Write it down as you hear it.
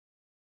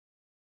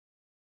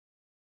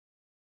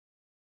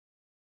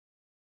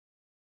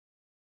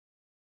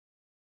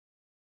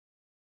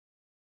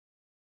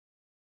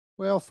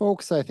Well,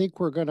 folks, I think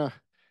we're gonna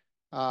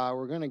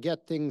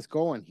get things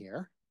going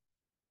here.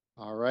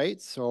 All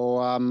right.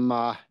 So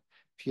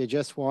if you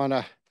just want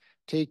to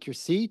take your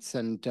seats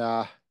and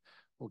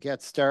we'll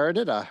get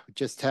started. I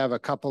just have a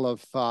couple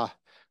of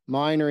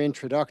minor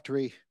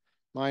introductory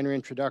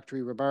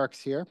remarks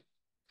here.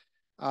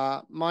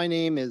 My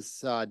name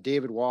is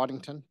David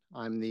Waddington.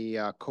 I'm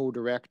the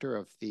co-director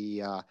of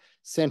the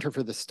Center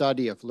for the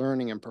Study of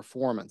Learning and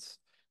Performance.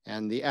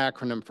 And the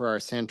acronym for our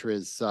center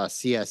is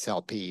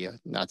CSLP.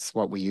 That's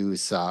what we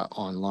use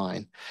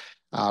online.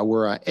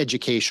 We're an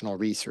educational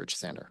research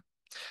center.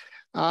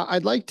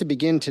 I'd like to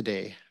begin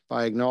today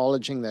by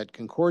acknowledging that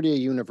Concordia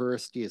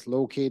University is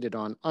located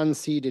on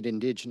unceded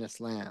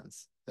Indigenous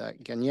lands. The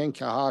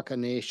Taiaiake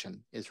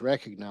Nation is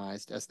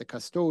recognized as the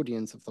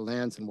custodians of the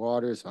lands and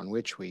waters on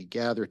which we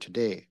gather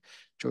today.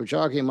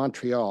 Tiohtià:ke,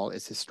 Montreal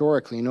is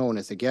historically known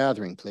as a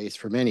gathering place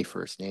for many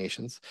First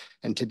Nations,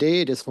 and today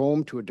it is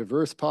home to a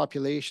diverse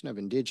population of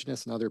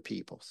Indigenous and other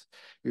peoples.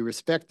 We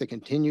respect the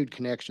continued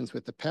connections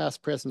with the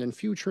past, present, and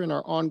future in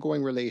our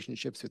ongoing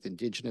relationships with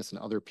Indigenous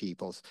and other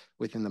peoples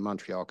within the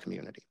Montreal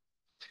community.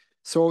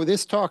 So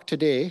this talk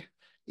today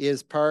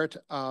is part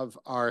of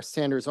our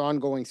center's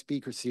ongoing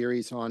speaker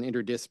series on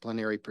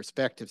interdisciplinary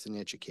perspectives in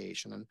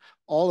education. And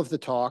all of the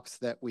talks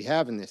that we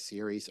have in this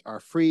series are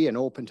free and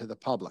open to the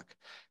public.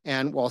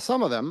 And while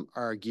some of them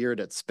are geared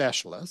at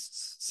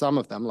specialists, some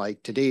of them,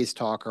 like today's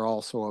talk, are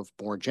also of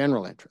more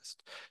general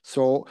interest.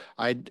 So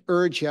I'd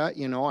urge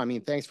you,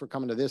 thanks for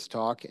coming to this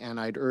talk, and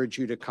I'd urge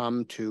you to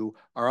come to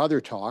our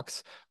other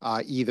talks.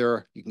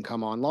 Either you can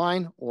come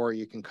online or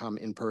you can come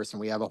in person.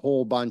 We have a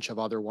whole bunch of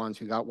other ones.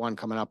 We got one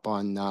coming up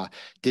on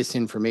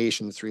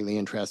disinformation. It's really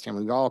interesting.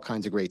 We've got all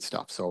kinds of great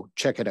stuff. So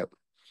check it out.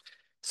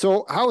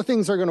 So how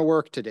things are going to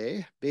work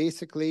today.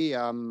 Basically,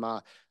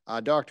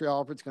 Dr.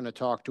 Alfred's going to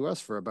talk to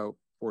us for about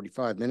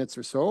 45 minutes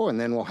or so, and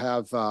then we'll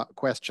have a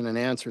question and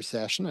answer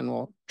session, and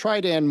we'll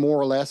try to end more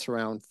or less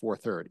around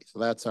 4:30. So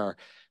that's our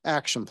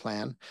action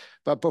plan.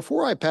 But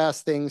before I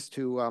pass things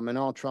to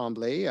Manon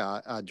Tremblay,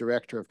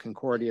 Director of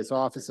Concordia's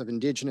Office of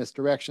Indigenous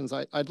Directions,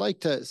 I'd like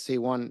to say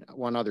one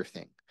other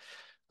thing.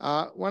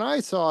 When I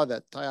saw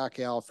that Taiaiake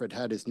Alfred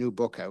had his new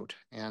book out,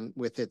 and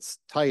with its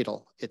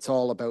title, It's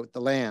All About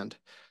the Land,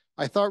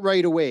 I thought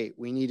right away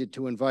we needed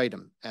to invite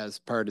him as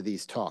part of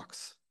these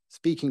talks.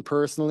 Speaking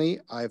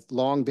personally, I've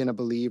long been a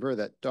believer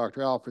that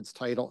Dr. Alfred's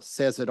title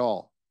says it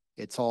all.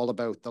 It's all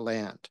about the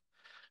land.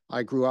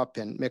 I grew up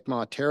in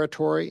Mi'kmaq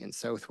territory in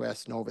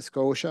southwest Nova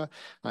Scotia.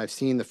 I've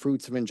seen the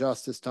fruits of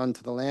injustice done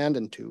to the land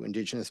and to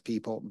Indigenous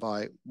people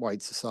by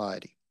white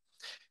society.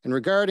 And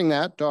regarding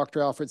that,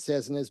 Dr. Alfred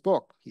says in his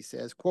book, he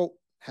says, quote,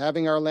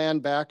 "Having our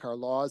land back, our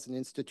laws and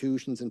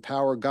institutions and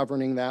power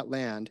governing that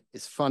land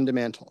is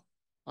fundamental."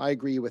 I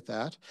agree with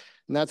that.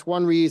 And that's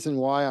one reason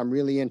why I'm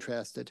really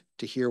interested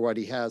to hear what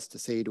he has to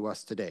say to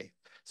us today.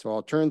 So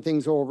I'll turn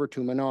things over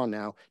to Manon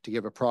now to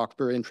give a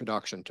proper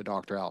introduction to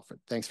Dr.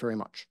 Alfred. Thanks very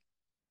much.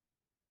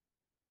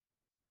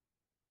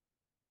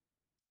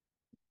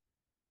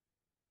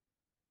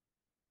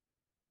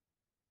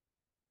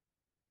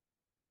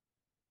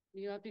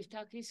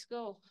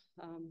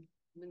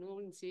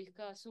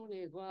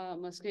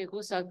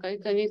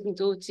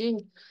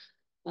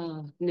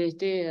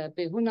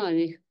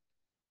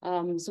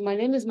 So my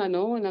name is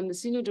Manon, and I'm the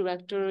Senior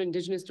Director,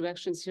 Indigenous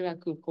Directions here at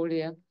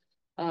Concordia.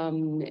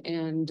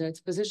 And it's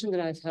a position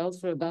that I've held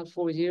for about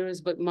 4 years,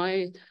 but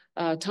my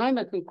time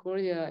at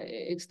Concordia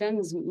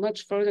extends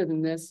much further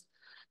than this.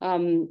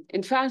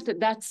 In fact,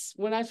 that's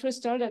when I first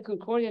started at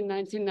Concordia in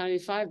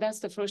 1995, that's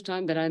the first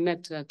time that I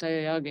met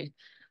Taiaiake.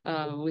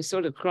 We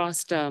sort of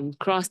crossed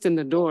in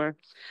the door.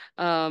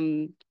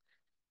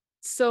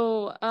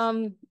 So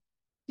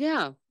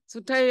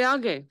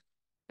Taiaiake.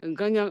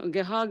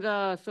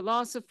 Gehaga,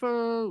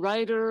 philosopher,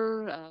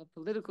 writer,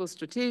 political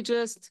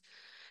strategist,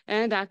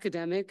 and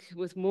academic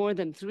with more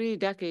than 3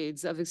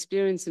 decades of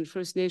experience in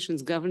First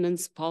Nations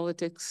governance,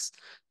 politics,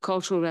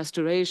 cultural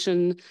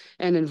restoration,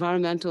 and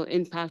environmental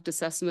impact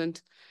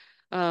assessment.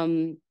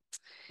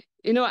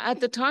 At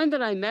the time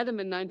that I met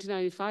him in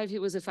 1995, he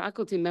was a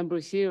faculty member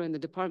here in the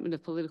Department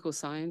of Political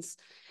Science.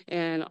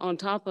 And on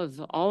top of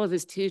all of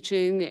his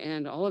teaching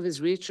and all of his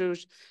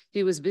research,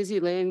 he was busy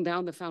laying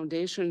down the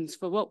foundations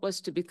for what was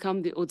to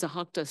become the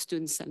Oaxaca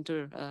Student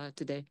Center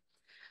today.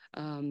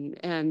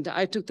 And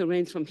I took the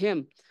reins from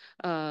him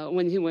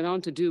when he went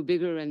on to do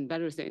bigger and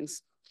better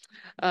things.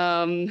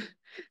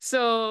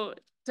 So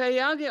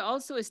Taiaiake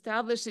also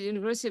established the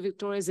University of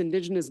Victoria's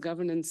Indigenous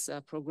Governance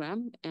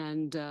Program,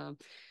 and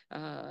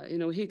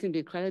he can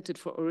be credited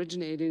for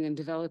originating and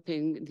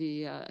developing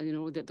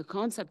the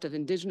concept of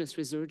Indigenous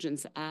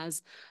resurgence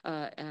as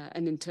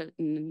an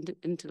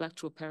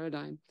intellectual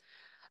paradigm.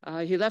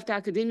 He left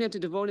academia to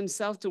devote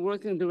himself to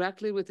working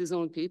directly with his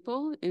own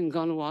people in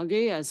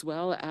Kahnawake, as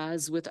well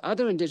as with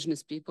other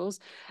Indigenous peoples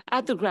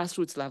at the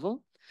grassroots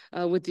level,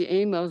 with the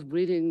aim of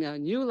breathing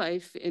new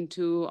life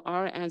into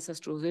our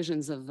ancestral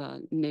visions of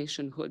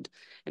nationhood.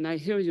 And I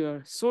hear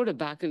you're sort of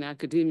back in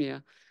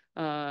academia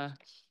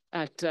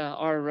at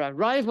our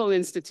rival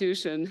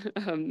institution,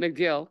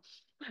 McGill.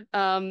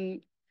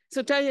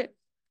 So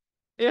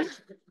yeah.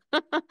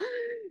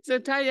 So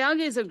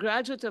Taiaiake is a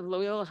graduate of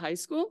Loyola High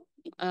School,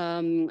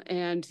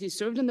 and he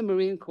served in the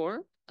Marine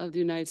Corps of the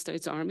United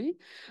States Army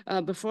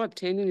before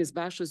obtaining his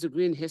bachelor's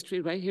degree in history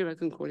right here at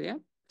Concordia.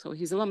 So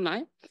he's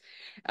alumni.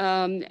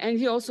 And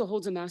he also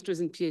holds a master's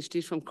and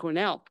PhD from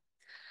Cornell.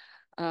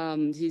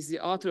 He's the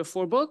author of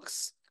 4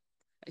 books,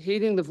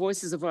 Heeding the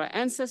Voices of Our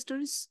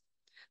Ancestors,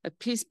 A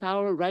Peace,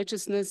 Power,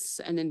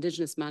 Righteousness, and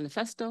Indigenous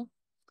Manifesto,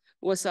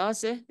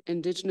 Wasase,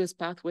 Indigenous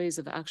Pathways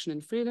of Action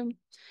and Freedom,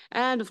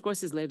 and of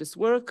course his latest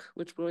work,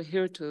 which we're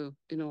here to,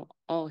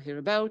 all hear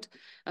about.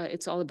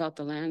 It's all about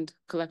the land,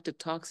 collected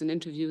talks and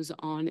interviews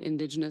on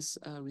Indigenous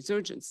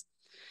resurgence.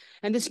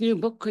 And this new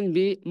book couldn't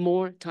be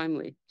more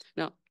timely.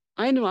 Now,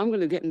 I know I'm going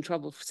to get in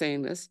trouble for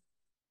saying this,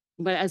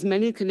 but as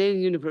many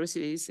Canadian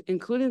universities,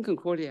 including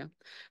Concordia,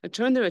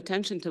 turn their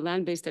attention to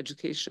land-based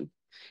education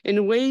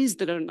in ways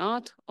that are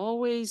not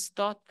always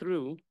thought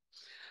through,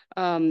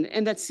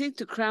 and that seek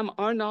to cram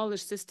our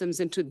knowledge systems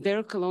into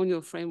their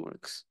colonial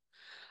frameworks.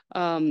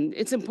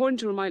 It's important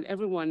to remind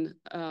everyone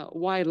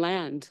why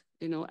land,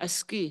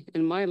 aski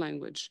in my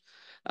language,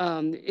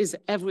 is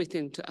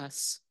everything to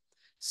us.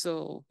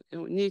 So,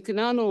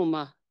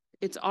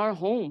 it's our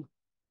home.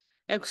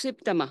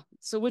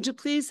 So would you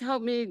please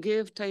help me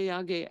give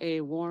Taiaiake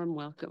a warm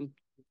welcome?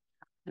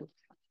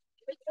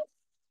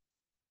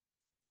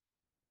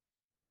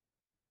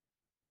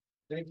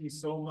 Thank you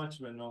so much,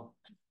 Manuel,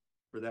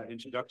 for that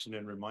introduction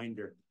and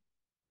reminder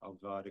of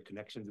the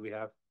connections we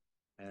have.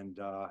 And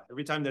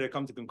every time that I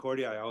come to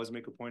Concordia, I always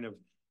make a point of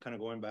kind of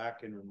going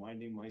back and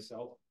reminding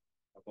myself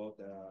about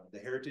the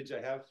heritage I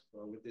have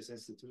with this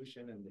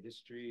institution and the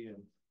history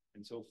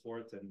and so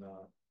forth. And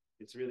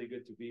it's really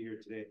good to be here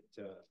today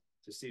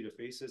to see the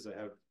faces. I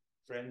have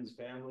friends,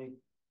 family,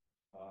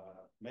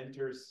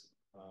 mentors,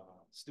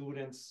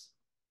 students,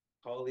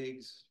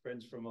 colleagues,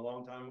 friends from a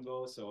long time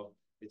ago. So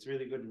it's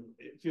really good.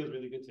 It feels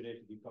really good today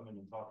to be coming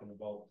and talking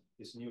about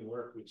this new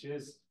work, which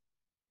is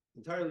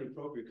entirely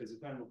appropriate because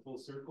it's kind of a full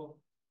circle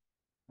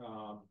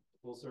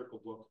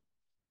book,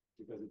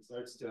 because it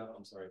starts to,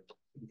 I'm sorry,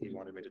 he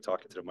wanted me to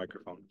talk into the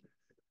microphone.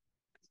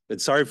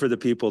 But sorry for the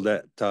people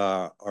that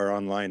are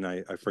online.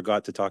 I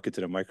forgot to talk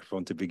into the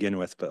microphone to begin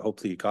with, but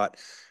hopefully you caught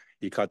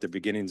the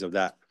beginnings of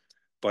that.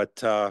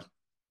 But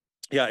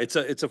yeah, it's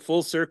a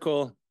full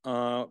circle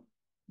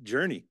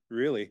journey,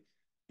 really.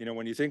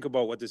 When you think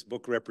about what this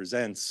book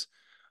represents,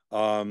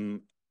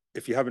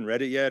 if you haven't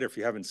read it yet, or if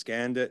you haven't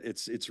scanned it,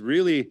 it's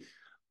really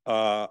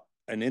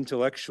an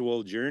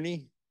intellectual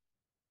journey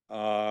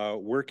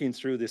working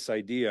through this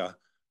idea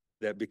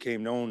that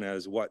became known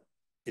as what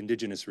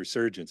Indigenous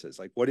resurgence is.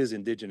 Like, what is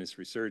Indigenous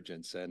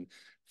resurgence? And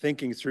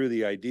thinking through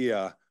the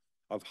idea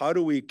of how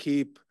do we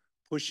keep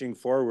pushing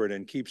forward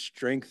and keep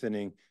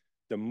strengthening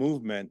the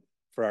movement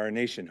for our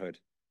nationhood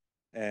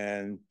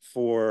and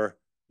for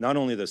not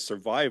only the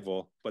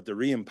survival, but the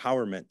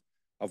re-empowerment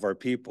of our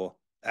people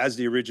as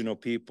the original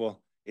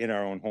people in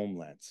our own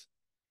homelands.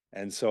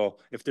 And so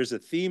if there's a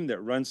theme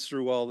that runs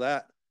through all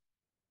that,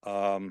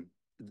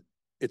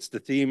 it's the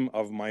theme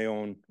of my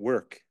own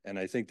work. And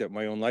I think that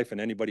my own life, and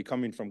anybody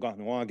coming from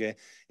Kahnawake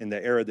in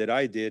the era that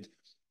I did,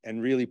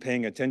 and really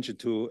paying attention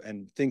to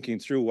and thinking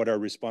through what our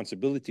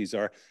responsibilities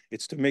are,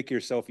 it's to make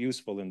yourself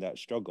useful in that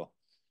struggle.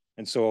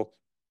 And so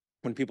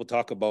when people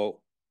talk about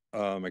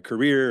my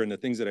career and the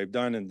things that I've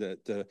done and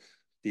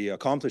the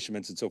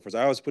accomplishments and so forth,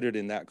 I always put it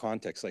in that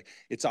context. Like,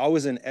 it's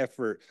always an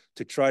effort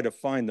to try to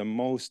find the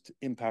most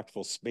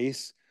impactful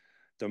space,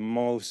 the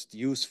most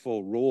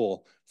useful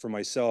role for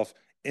myself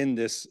in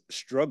this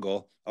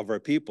struggle of our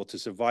people to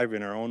survive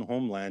in our own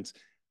homelands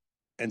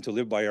and to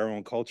live by our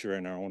own culture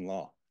and our own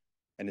law.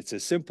 And it's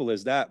as simple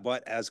as that,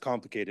 but as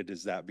complicated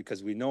as that,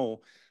 because we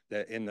know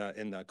that in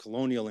the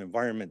colonial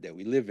environment that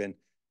we live in,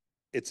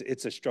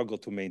 it's a struggle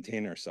to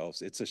maintain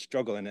ourselves. It's a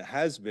struggle, and it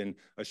has been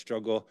a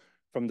struggle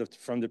from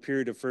the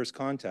period of first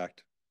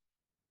contact.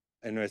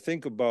 And I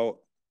think about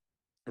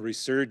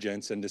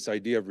resurgence and this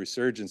idea of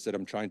resurgence that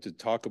I'm trying to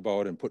talk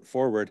about and put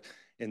forward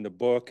in the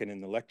book and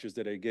in the lectures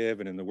that I give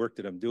and in the work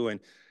that I'm doing.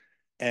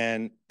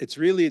 And it's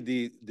really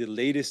the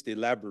latest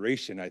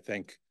elaboration, I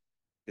think.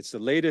 It's the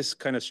latest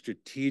kind of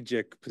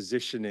strategic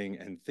positioning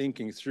and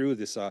thinking through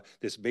this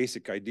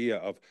basic idea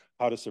of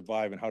how to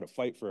survive and how to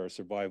fight for our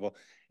survival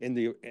and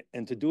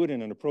to do it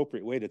in an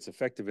appropriate way that's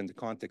effective in the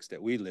context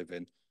that we live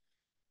in.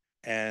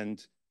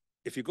 And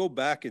if you go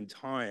back in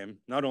time,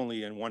 not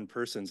only in one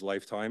person's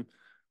lifetime,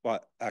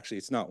 but actually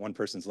it's not one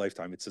person's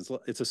lifetime,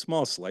 it's a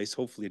small slice.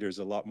 Hopefully there's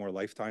a lot more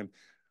lifetime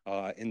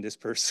in this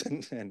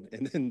person and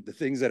in the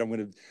things that I'm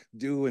going to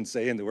do and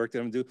say and the work that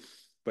I'm going to do.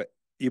 But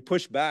you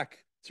push back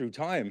through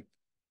time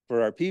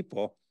for our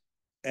people,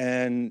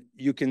 and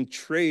you can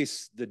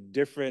trace the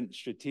different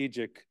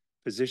strategic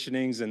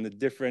positionings and the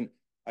different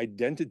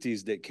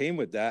identities that came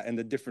with that and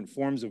the different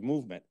forms of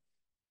movement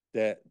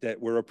that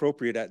were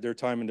appropriate at their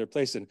time and their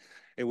place. And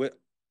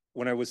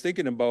when I was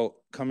thinking about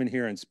coming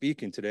here and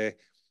speaking today,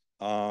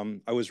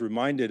 I was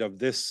reminded of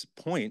this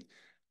point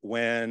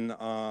when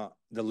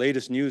the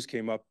latest news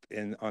came up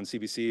on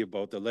CBC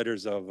about the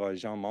letters of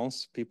Jean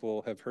Mance.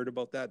 People have heard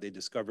about that. They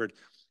discovered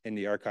in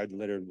the archive the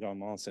letter of Jean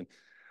Mance. And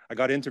I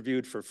got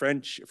interviewed for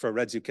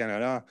Radio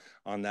Canada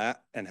on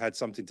that and had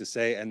something to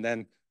say. And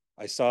then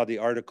I saw the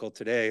article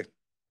today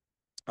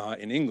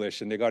in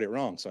English and they got it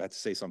wrong. So I had to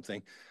say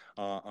something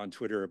on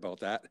Twitter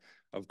about that,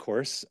 of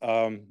course.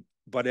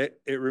 But it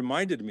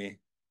reminded me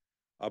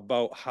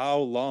about how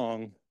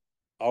long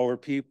our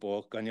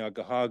people,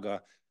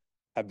 Kanien'kehá:ka,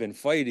 have been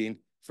fighting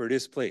for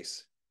this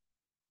place,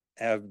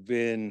 have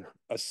been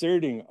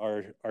asserting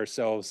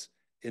ourselves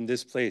in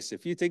this place.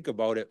 If you think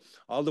about it,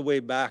 all the way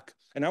back,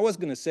 and I was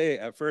going to say,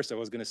 at first, I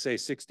was going to say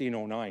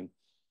 1609,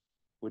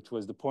 which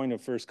was the point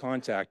of first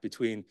contact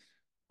between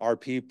our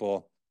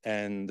people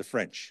and the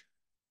French.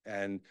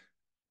 And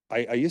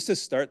I used to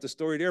start the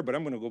story there, but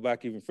I'm going to go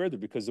back even further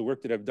because the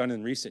work that I've done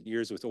in recent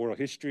years with oral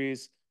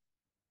histories,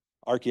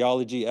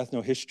 archaeology,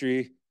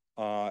 ethnohistory,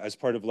 as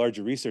part of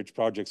larger research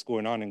projects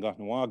going on in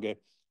Kahnawake,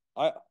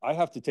 I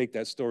have to take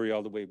that story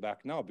all the way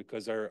back now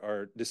because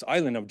this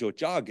island of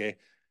Tiohtià:ke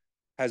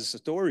has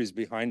stories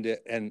behind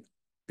it, and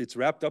it's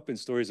wrapped up in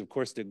stories, of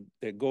course,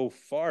 that go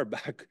far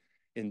back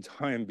in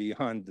time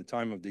beyond the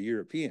time of the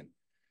European.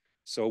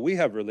 So we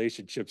have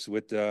relationships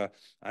with the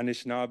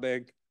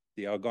Anishinaabe,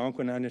 the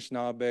Algonquin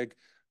Anishinaabe.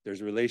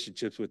 There's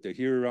relationships with the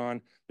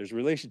Huron. There's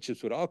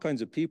relationships with all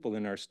kinds of people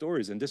in our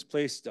stories. And this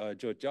place,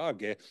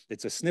 Tiohtià:ke,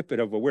 it's a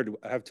snippet of a word.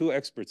 I have two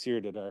experts here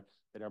that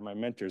are my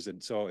mentors.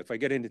 And so if I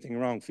get anything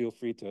wrong, feel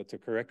free to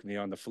correct me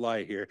on the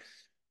fly here.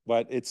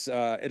 But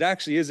it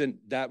actually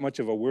isn't that much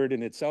of a word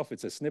in itself.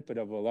 It's a snippet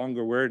of a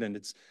longer word, and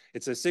it's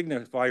a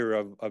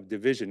signifier of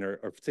division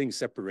or things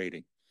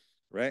separating,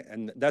 right?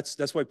 And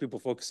that's why people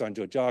focus on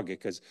Tiohtià:ke,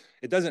 because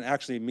it doesn't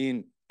actually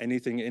mean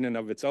anything in and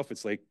of itself.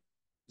 It's like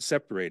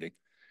separating.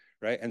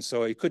 Right, and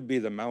so it could be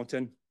the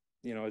mountain,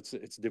 you know,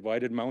 it's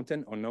divided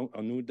mountain,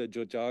 Onuda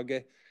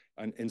Tiohtià:ke,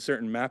 and in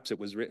certain maps it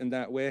was written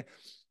that way.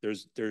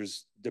 There's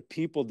the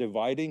people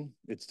dividing.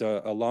 It's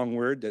a long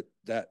word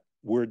that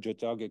word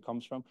Tiohtià:ke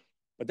comes from,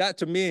 but that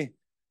to me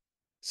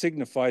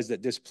signifies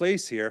that this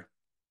place here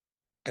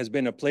has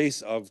been a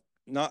place of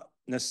not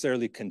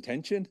necessarily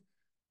contention,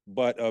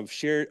 but of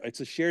it's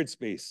a shared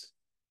space.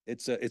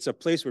 It's a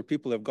place where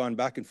people have gone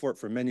back and forth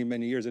for many,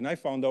 many years. And I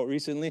found out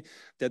recently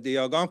that the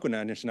Algonquin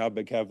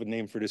Anishinaabe have a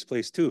name for this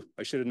place too.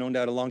 I should have known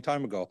that a long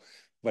time ago,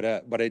 but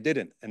I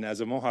didn't. And as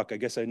a Mohawk, I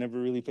guess I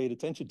never really paid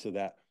attention to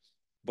that.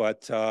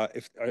 But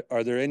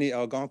are there any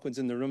Algonquins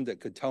in the room that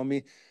could tell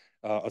me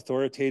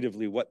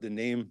authoritatively what the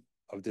name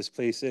of this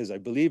place is? I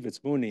believe it's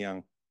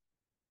Muniang.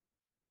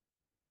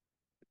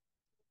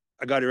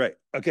 I got it right.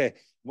 Okay,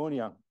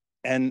 Muniang.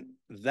 And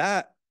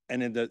that,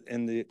 and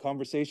in the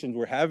conversations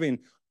we're having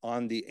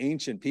on the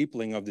ancient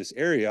peopling of this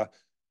area,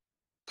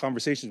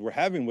 conversations we're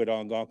having with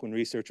Algonquin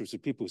researchers,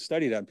 with people who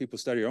study that, and people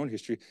study our own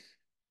history,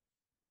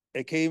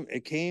 I came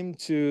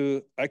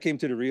to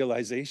the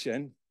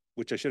realization,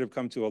 which I should have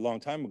come to a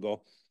long time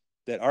ago,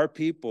 that our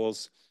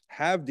peoples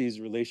have these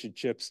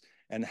relationships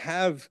and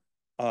have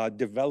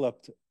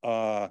developed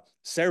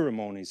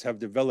ceremonies, have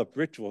developed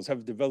rituals,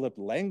 have developed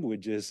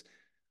languages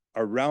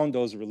around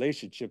those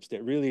relationships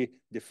that really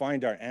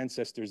defined our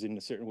ancestors in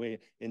a certain way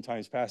in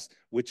times past,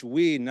 which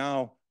we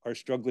now are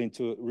struggling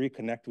to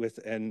reconnect with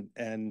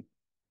and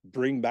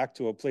bring back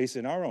to a place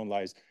in our own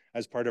lives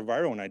as part of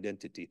our own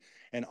identity.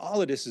 And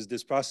all of this is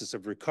this process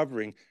of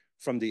recovering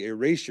from the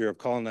erasure of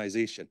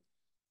colonization.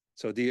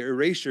 So the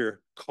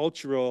erasure,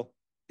 cultural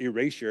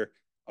erasure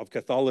of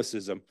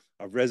Catholicism,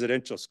 of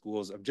residential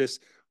schools, of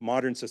just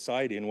modern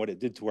society and what it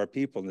did to our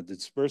people and the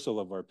dispersal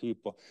of our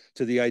people,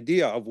 to the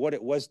idea of what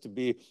it was to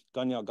be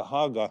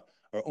Kanien'kehá:ka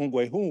or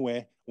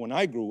Ungwehunwe when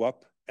I grew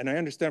up. And I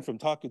understand from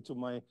talking to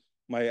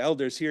my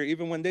elders here,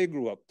 even when they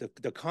grew up,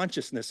 the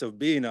consciousness of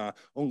being a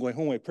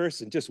Ungwehunwe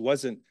person just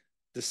wasn't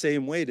the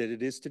same way that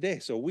it is today.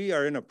 So we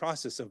are in a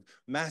process of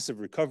massive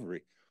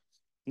recovery,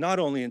 not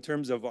only in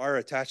terms of our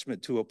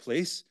attachment to a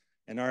place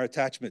and our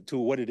attachment to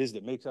what it is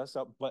that makes us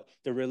up, but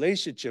the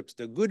relationships,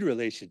 the good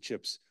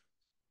relationships,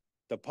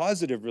 the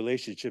positive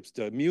relationships,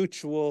 the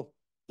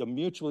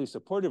mutually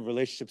supportive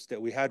relationships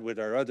that we had with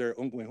our other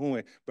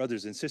Ungwehunwe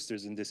brothers and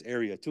sisters in this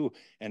area too.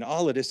 And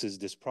all of this is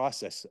this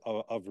process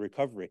of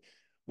recovery.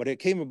 But it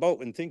came about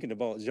when thinking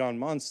about Jean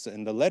Mance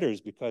and the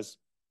letters, because,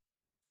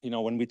 you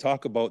know, when we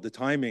talk about the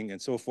timing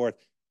and so forth,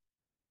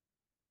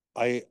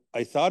 I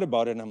thought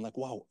about it and I'm like,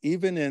 wow,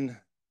 even in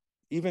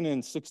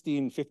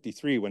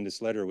 1653, when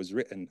this letter was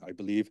written, I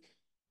believe,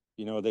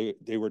 you know,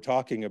 they were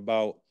talking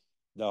about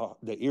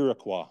the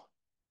Iroquois,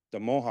 the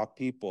Mohawk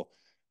people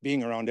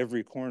being around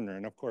every corner.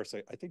 And of course,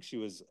 I think she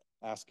was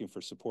asking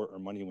for support or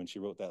money when she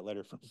wrote that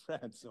letter from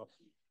France. So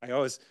I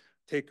always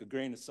take a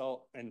grain of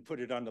salt and put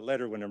it on the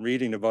letter when I'm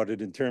reading about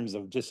it in terms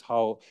of just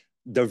how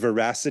the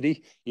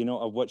veracity, you know,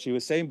 of what she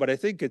was saying. But I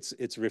think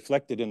it's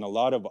reflected in a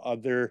lot of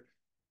other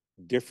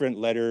different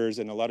letters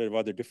and a lot of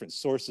other different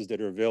sources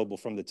that are available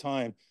from the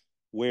time,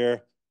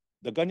 where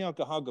the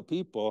Kanien'kehá:ka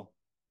people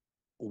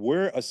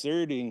were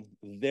asserting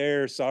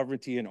their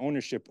sovereignty and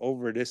ownership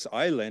over this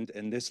island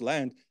and this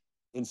land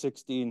in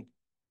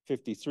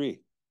 1653,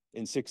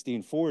 in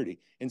 1640.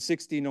 In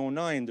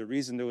 1609, the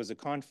reason there was a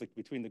conflict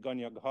between the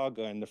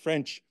Kanien'kehá:ka and the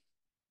French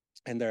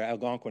and their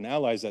Algonquin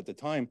allies at the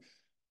time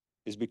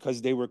is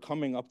because they were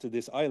coming up to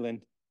this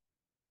island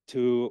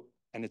to,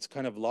 and it's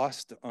kind of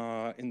lost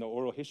in the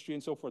oral history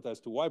and so forth as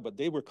to why, but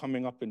they were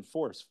coming up in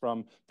force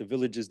from the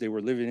villages they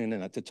were living in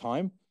at the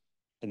time.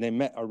 And they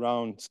met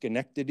around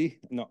Schenectady,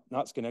 no,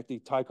 not Schenectady,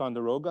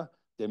 Ticonderoga.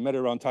 They met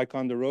around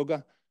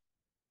Ticonderoga.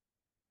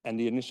 And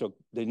the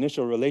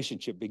initial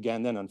relationship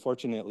began then.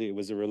 Unfortunately, it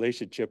was a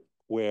relationship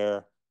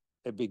where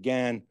it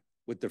began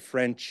with the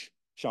French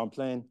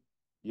Champlain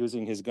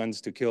using his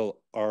guns to kill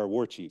our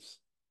war chiefs.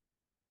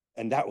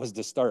 And that was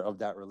the start of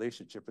that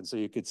relationship. And so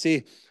you could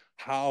see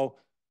how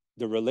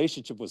the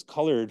relationship was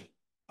colored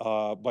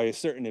by a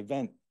certain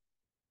event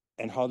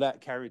and how that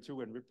carried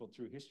through and rippled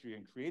through history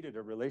and created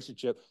a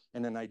relationship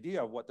and an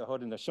idea of what the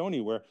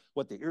Haudenosaunee were,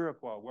 what the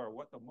Iroquois were,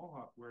 what the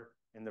Mohawk were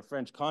in the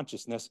French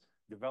consciousness,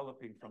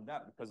 developing from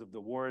that because of the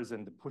wars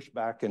and the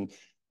pushback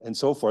and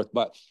so forth.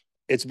 But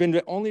it's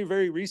been only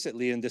very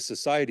recently in this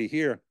society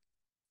here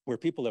where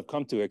people have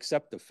come to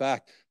accept the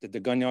fact that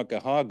the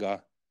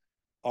Kanien'kehá:ka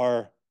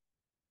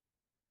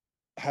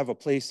have a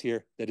place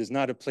here that is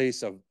not a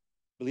place of,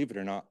 believe it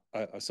or not,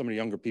 some of the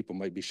younger people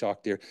might be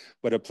shocked here,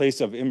 but a place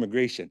of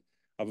immigration,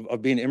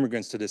 of being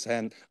immigrants to this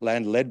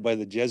land led by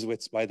the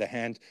Jesuits by the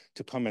hand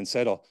to come and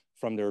settle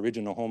from their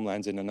original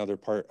homelands in another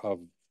part of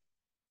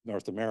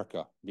North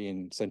America,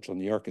 being central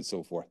New York and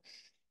so forth.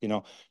 You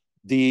know,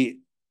 the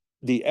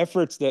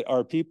efforts that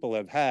our people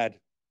have had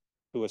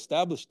to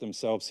establish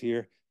themselves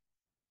here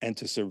and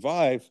to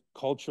survive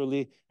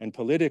culturally and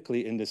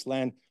politically in this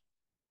land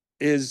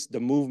is the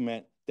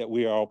movement that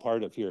we are all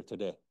part of here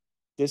today.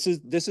 This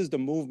is the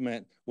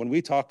movement when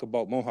we talk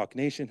about Mohawk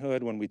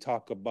nationhood, when we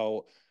talk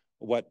about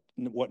what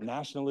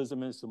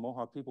nationalism is to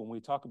Mohawk people, when we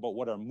talk about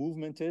what our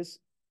movement is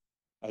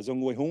as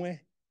Ungwehunwe,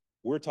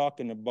 we're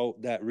talking about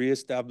that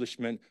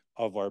reestablishment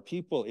of our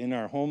people in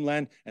our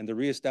homeland and the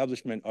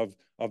reestablishment of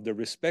the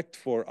respect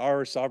for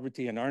our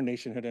sovereignty and our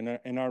nationhood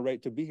and our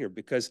right to be here.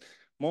 Because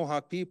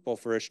Mohawk people,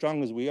 for as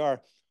strong as we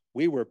are,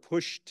 we were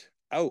pushed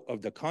out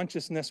of the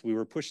consciousness, we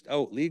were pushed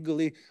out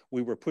legally,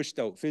 we were pushed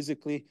out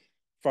physically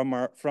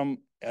from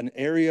an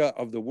area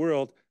of the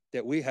world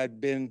that we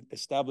had been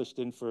established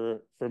in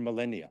for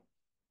millennia.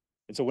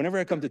 And so whenever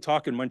I come to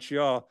talk in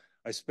Montreal,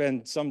 I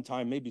spend some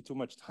time, maybe too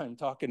much time,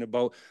 talking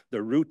about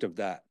the root of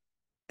that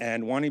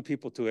and wanting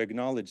people to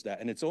acknowledge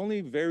that. And it's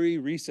only very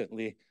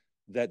recently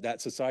that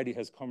that society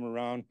has come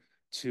around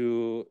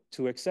to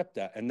accept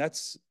that. And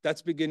that's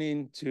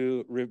beginning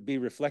to be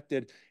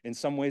reflected in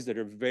some ways that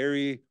are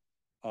very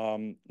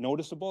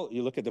noticeable.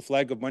 You look at the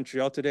flag of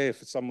Montreal today.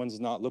 If someone's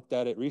not looked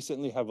at it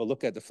recently, have a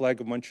look at the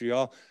flag of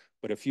Montreal.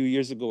 But a few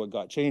years ago, it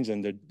got changed,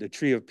 and the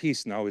tree of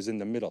peace now is in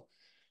the middle.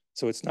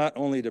 So it's not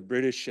only the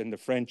British and the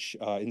French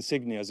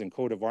insignias and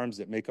coat of arms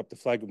that make up the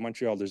flag of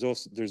Montreal.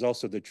 There's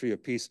also the tree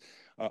of peace,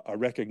 a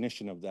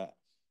recognition of that.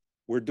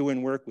 We're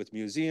doing work with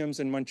museums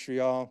in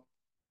Montreal.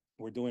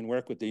 We're doing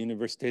work with the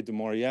Université de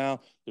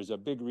Montréal. There's a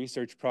big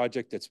research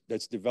project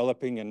that's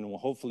developing and will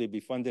hopefully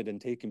be funded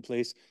and taking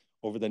place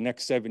over the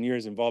next 7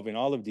 years involving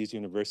all of these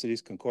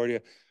universities,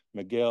 Concordia,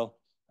 McGill,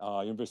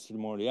 University of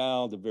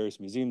Montreal, the various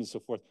museums and so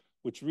forth,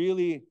 which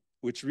really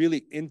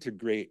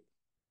integrate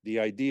the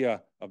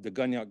idea of the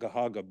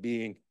Kanien'kehá:ka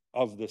being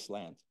of this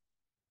land.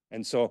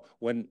 And so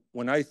when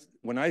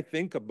I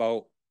think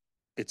about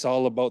it's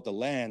all about the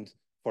land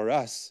for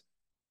us,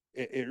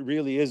 it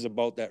really is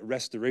about that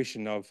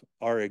restoration of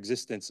our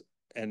existence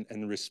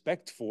and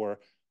respect for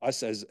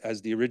us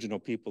as the original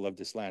people of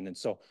this land. And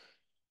so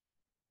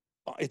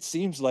it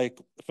seems like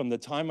from the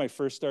time I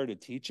first started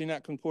teaching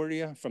at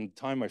Concordia, from the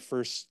time I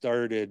first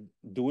started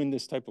doing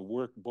this type of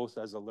work, both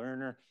as a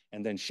learner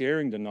and then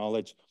sharing the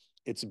knowledge,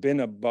 it's been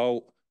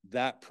about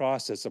that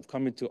process of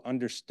coming to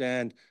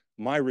understand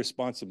my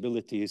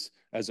responsibilities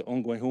as an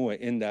Ungwehunwe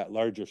in that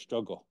larger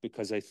struggle,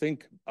 because I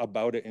think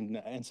about it in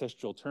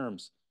ancestral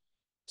terms.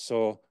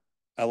 So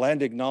a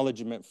land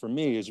acknowledgement for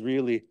me is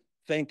really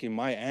thanking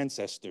my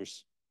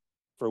ancestors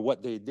for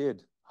what they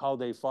did, how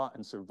they fought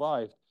and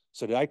survived,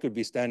 so that I could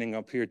be standing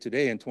up here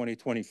today in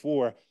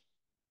 2024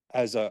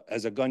 as a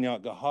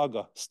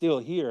Kanien'kehá:ka, still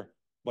here,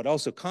 but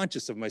also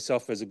conscious of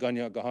myself as a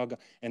Kanien'kehá:ka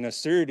and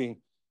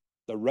asserting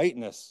the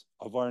rightness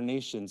of our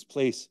nation's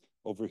place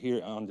over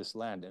here on this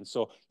land. And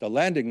so the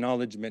land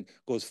acknowledgement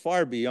goes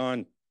far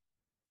beyond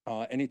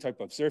any type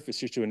of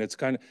surface issue. And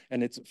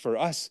it's for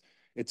us,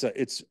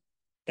 it's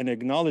an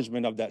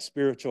acknowledgement of that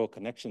spiritual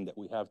connection that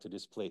we have to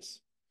this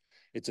place.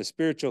 It's a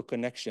spiritual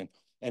connection.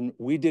 And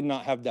we did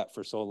not have that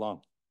for so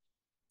long.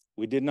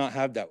 We did not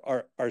have that.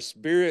 Our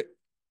spirit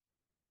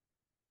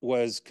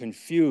was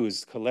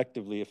confused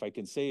collectively, if I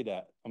can say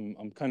that.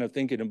 I'm kind of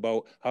thinking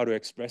about how to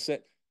express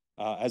it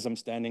as I'm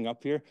standing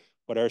up here.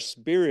 But our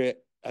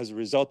spirit, as a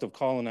result of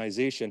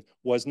colonization,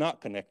 was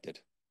not connected.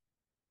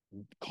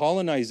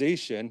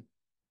 Colonization,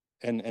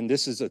 and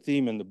this is a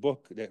theme in the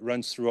book that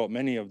runs throughout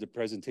many of the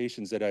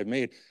presentations that I've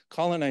made,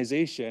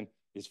 colonization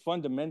is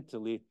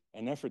fundamentally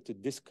an effort to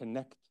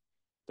disconnect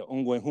the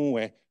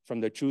Ongwehunwe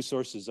from the true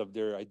sources of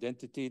their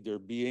identity, their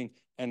being,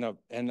 and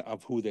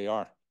of who they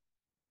are.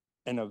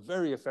 And a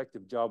very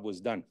effective job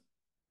was done.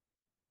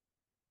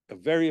 A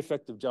very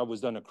effective job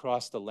was done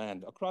across the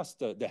land, across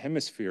the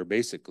hemisphere,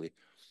 basically.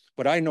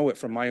 But I know it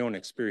from my own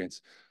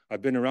experience.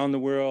 I've been around the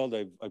world.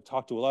 I've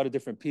talked to a lot of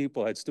different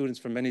people, had students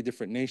from many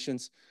different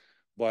nations.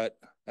 But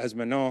as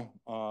Manon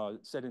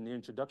said in the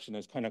introduction,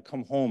 I've kind of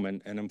come home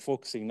and I'm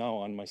focusing now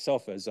on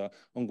myself as a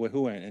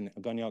Ongwehua and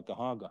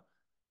Taiaiake.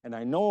 And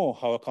I know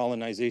how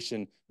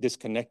colonization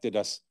disconnected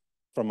us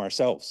from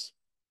ourselves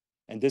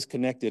and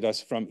disconnected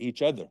us from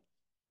each other.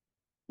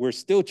 We're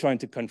still trying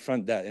to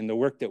confront that in the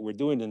work that we're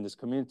doing in this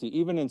community,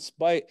 even in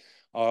spite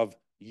of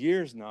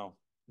years now,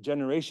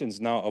 generations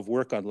now of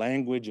work on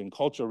language and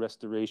cultural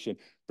restoration,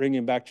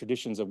 bringing back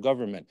traditions of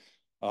government,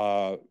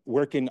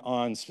 working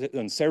on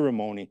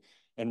ceremony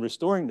and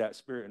restoring that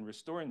spirit and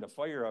restoring the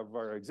fire of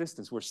our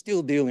existence. We're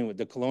still dealing with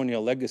the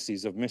colonial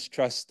legacies of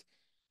mistrust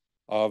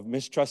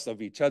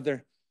of each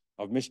other,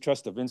 of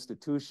mistrust of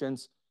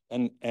institutions,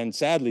 and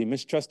sadly,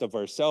 mistrust of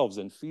ourselves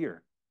and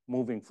fear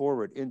moving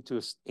forward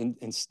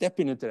and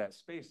stepping into that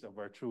space of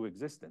our true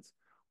existence.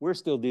 We're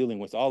still dealing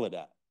with all of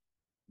that.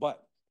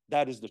 But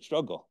that is the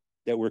struggle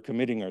that we're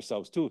committing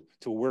ourselves to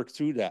work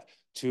through that,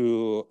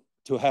 to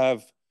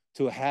have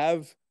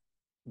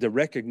the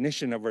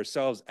recognition of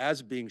ourselves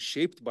as being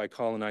shaped by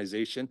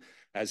colonization,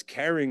 as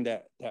carrying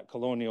that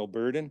colonial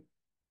burden,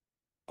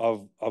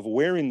 of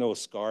wearing those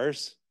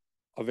scars,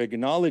 of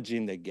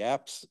acknowledging the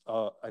gaps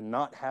and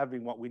not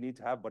having what we need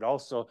to have, but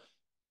also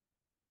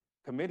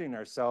committing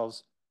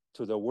ourselves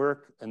to the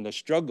work and the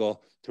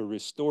struggle to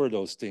restore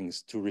those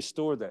things, to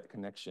restore that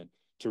connection,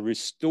 to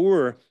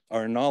restore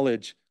our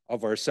knowledge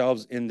of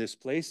ourselves in this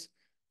place,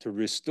 to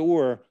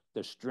restore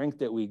the strength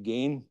that we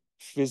gain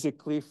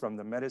physically from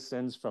the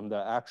medicines, from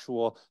the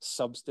actual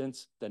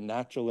substance, the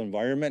natural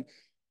environment,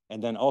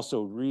 and then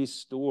also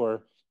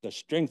restore the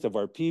strength of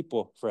our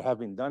people for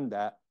having done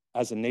that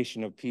as a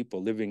nation of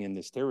people living in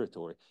this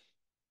territory.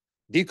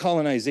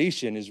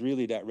 Decolonization is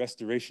really that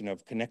restoration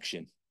of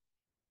connection.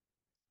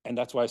 And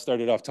that's why I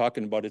started off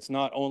talking about it's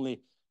not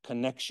only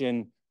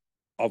connection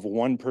of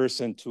one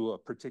person to a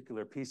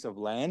particular piece of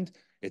land,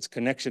 it's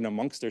connection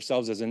amongst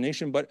ourselves as a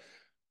nation, but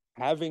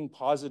having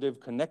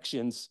positive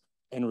connections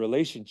and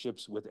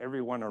relationships with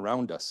everyone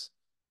around us.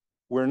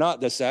 We're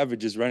not the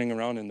savages running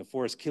around in the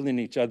forest killing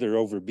each other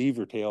over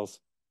beaver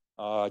tails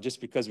just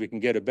because we can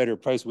get a better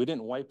price. We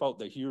didn't wipe out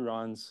the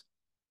Hurons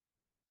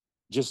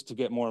just to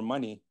get more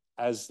money,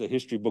 as the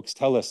history books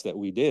tell us that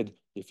we did.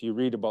 If you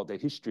read about the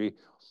history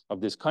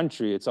of this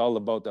country, it's all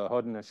about the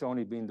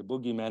Haudenosaunee being the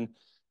boogeymen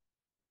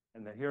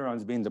and the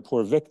Hurons being the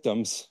poor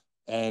victims,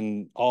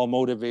 and all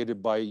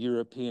motivated by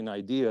European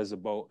ideas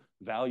about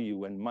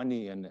value and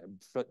money and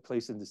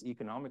place in this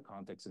economic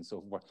context and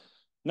so forth.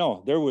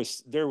 No, there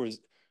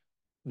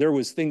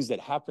was things that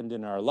happened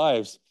in our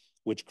lives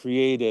which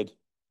created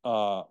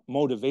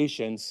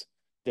motivations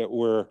that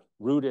were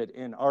rooted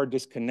in our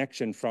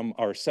disconnection from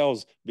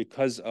ourselves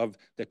because of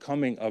the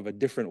coming of a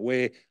different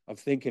way of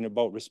thinking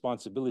about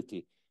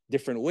responsibility,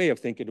 different way of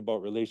thinking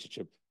about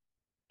relationship.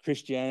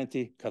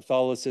 Christianity,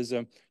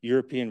 Catholicism,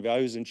 European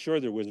values, and sure,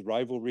 there was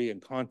rivalry and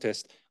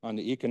contest on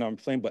the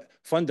economic plane, but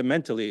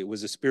fundamentally, it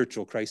was a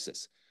spiritual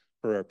crisis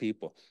for our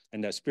people.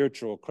 And that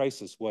spiritual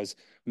crisis was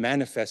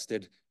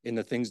manifested in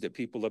the things that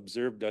people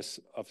observed us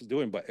of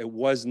doing, but it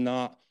was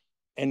not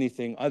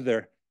anything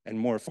other and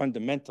more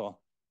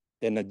fundamental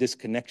than a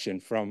disconnection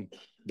from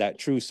that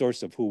true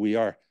source of who we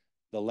are,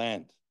 the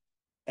land.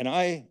 And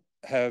I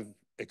have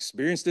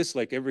experienced this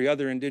like every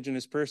other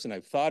Indigenous person.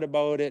 I've thought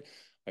about it.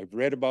 I've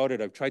read about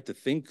it. I've tried to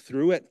think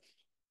through it.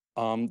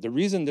 The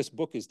reason this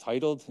book is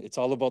titled "It's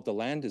All About the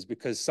Land" is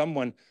because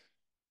someone,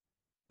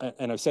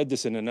 and I've said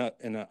this in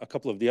a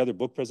couple of the other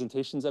book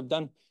presentations I've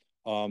done,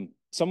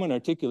 someone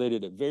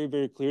articulated it very,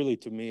 very clearly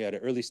to me at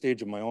an early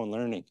stage of my own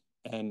learning.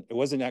 And it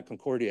wasn't at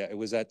Concordia. It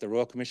was at the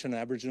Royal Commission on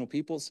Aboriginal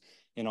Peoples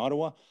in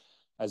Ottawa.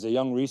 As a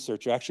young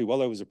researcher, actually,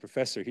 while I was a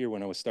professor here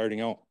when I was starting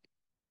out,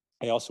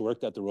 I also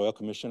worked at the Royal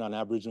Commission on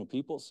Aboriginal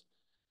Peoples.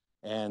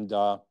 And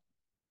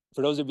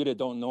for those of you that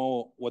don't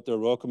know what the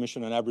Royal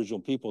Commission on Aboriginal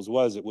Peoples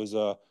was, it was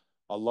a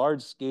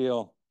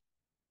large-scale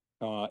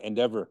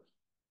endeavor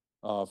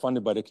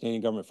funded by the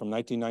Canadian government from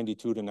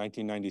 1992 to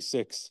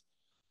 1996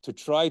 to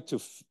try to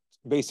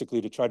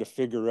basically to try to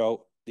figure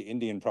out the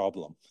Indian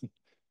problem,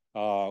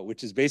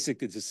 which is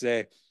basically to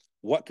say,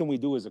 what can we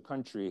do as a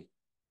country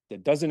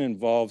that doesn't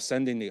involve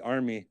sending the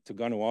army to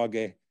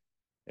Kahnawake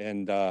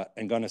and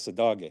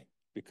Kanesatake?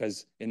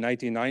 Because in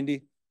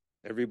 1990,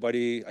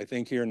 everybody I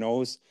think here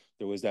knows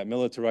there was that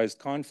militarized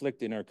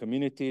conflict in our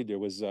community. There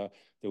was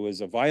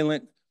a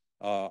violent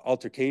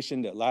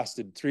altercation that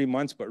lasted 3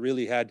 months, but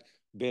really had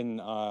been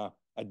a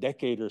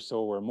decade or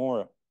so or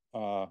more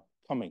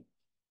coming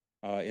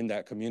in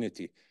that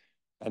community.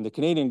 And the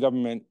Canadian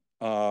government,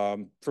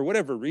 for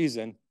whatever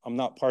reason, I'm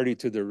not party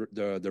to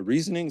the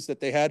reasonings that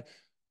they had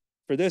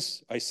for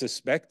this. I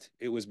suspect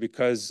it was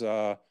because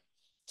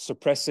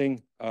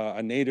suppressing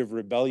a native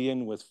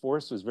rebellion with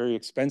force was very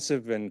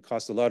expensive and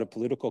cost a lot of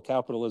political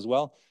capital as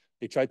well.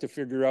 They tried to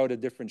figure out a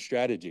different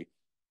strategy.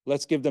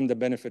 Let's give them the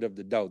benefit of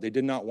the doubt. They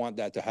did not want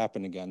that to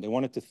happen again. They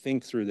wanted to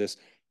think through this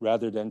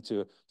rather than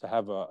to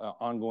have an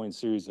ongoing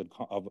series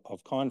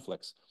of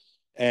conflicts.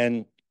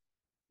 And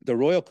the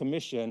Royal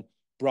Commission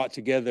brought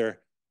together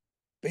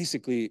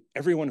basically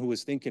everyone who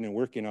was thinking and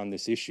working on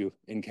this issue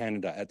in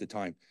Canada at the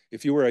time.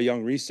 If you were a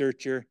young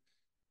researcher,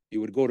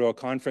 you would go to a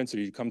conference or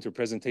you'd come to a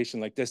presentation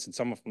like this and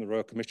someone from the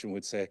Royal Commission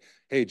would say,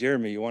 hey,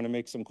 Jeremy, you want to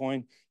make some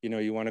coin? You know,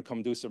 you want to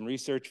come do some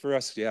research for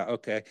us? Yeah,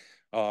 okay.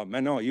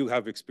 Man, no, you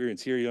have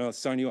experience here, you know,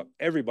 sign you up.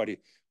 Everybody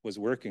was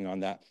working on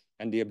that.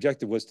 And the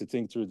objective was to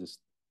think through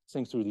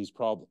these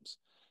problems.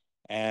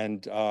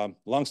 And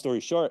long story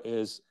short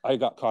is I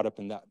got caught up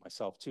in that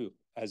myself too,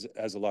 as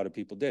a lot of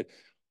people did.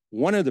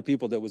 One of the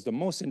people that was the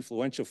most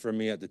influential for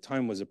me at the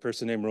time was a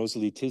person named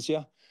Rosalie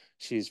Tizia.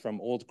 She's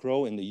from Old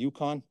Crow in the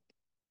Yukon.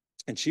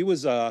 And she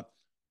was a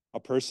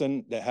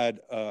person that had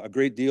a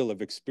great deal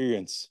of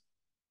experience,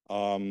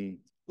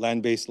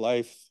 land-based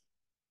life,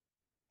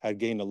 had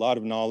gained a lot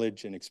of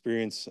knowledge and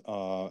experience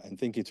and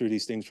thinking through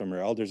these things from her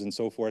elders and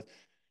so forth.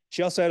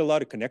 She also had a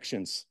lot of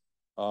connections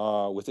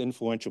with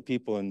influential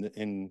people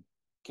in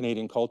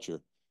Canadian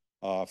culture,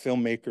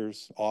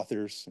 filmmakers,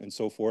 authors, and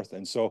so forth.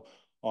 And so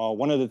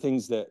one of the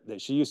things that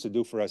she used to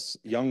do for us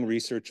young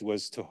researchers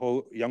was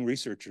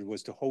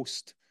to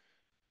host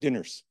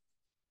dinners.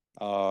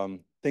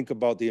 Think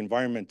about the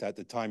environment at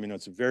the time. You know,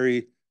 it's a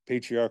very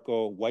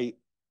patriarchal, white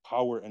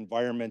power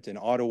environment in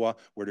Ottawa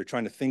where they're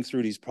trying to think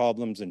through these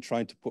problems and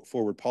trying to put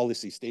forward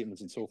policy statements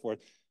and so forth,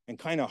 and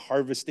kind of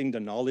harvesting the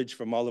knowledge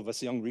from all of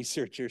us young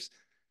researchers.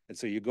 And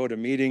so you go to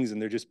meetings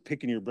and they're just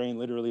picking your brain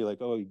literally like,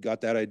 oh, you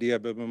got that idea,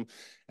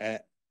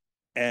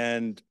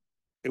 and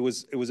it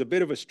was a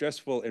bit of a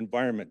stressful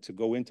environment to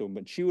go into.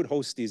 But she would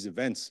host these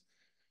events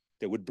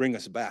that would bring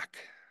us back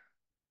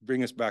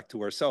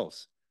to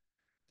ourselves.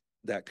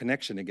 That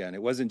connection again.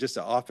 It wasn't just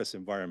an office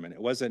environment. It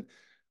wasn't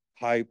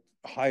high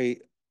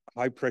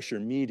pressure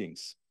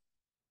meetings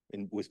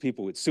with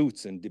people with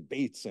suits and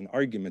debates and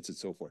arguments and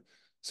so forth.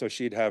 So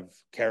she'd have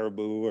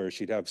caribou or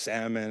she'd have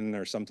salmon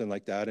or something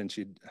like that, and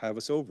she'd have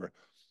us over,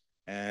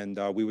 and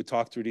we would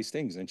talk through these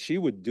things. And she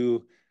would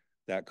do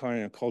that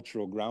kind of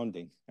cultural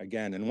grounding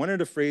again. And one of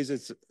the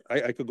phrases,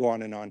 I could go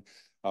on and on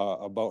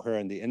about her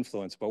and the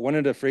influence, but one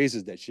of the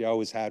phrases that she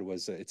always had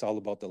was, "It's all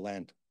about the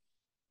land."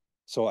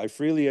 So I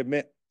freely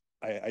admit,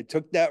 I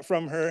took that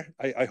from her.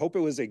 I hope it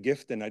was a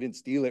gift and I didn't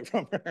steal it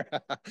from her.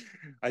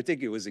 I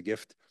think it was a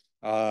gift.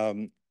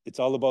 It's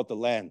all about the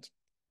land.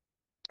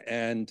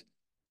 And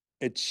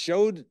it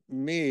showed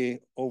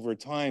me over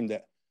time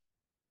that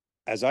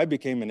as I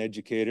became an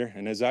educator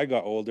and as I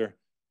got older,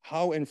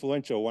 how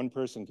influential one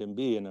person can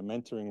be in a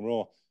mentoring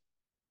role.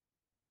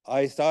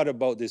 I thought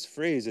about this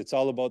phrase, "it's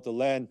all about the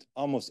land,"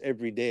 almost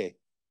every day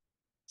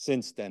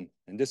since then.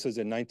 And this was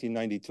in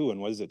 1992, and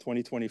what is it,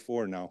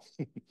 2024 now?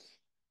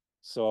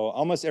 So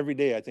almost every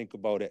day I think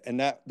about it. And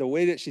that the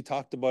way that she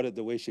talked about it,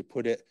 the way she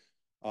put it,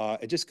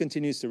 it just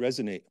continues to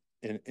resonate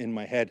in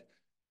my head.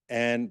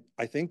 And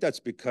I think that's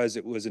because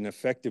it was an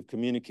effective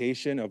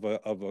communication of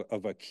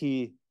a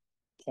key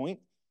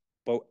point,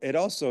 but it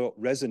also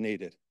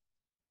resonated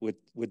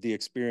with the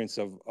experience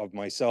of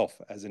myself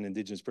as an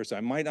Indigenous person.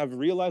 I might have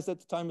realized at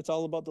the time it's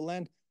all about the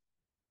land.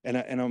 And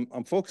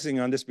I'm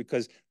focusing on this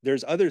because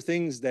there's other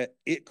things that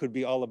it could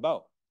be all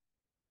about.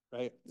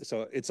 Right?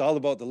 So it's all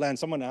about the land.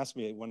 Someone asked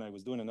me when I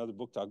was doing another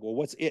book talk, well,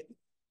 what's it?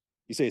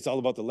 You say it's all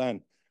about the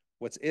land.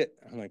 What's it?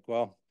 I'm like,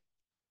 well,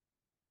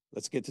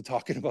 let's get to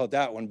talking about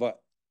that one.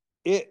 But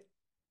it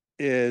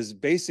is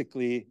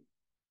basically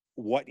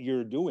what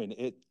you're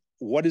doing.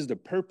 What is the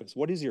purpose?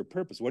 What is your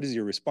purpose? What is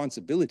your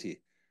responsibility?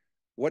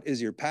 What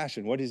is your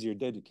passion? What is your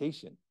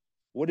dedication?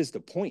 What is the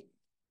point?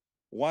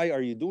 Why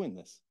are you doing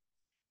this?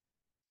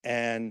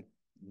 And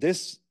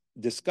this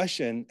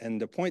discussion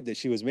and the point that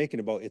she was making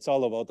about it's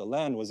all about the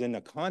land was in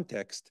a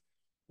context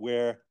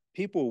where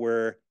people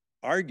were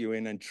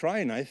arguing and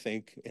trying, I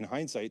think, in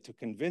hindsight, to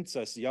convince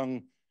us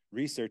young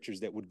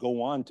researchers that would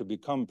go on to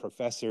become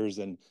professors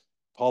and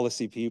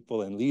policy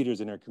people and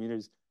leaders in our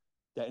communities,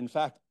 that in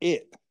fact,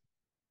 it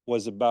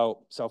was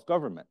about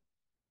self-government,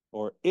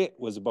 or it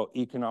was about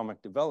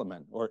economic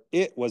development, or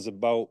it was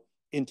about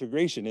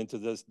integration into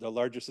the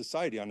larger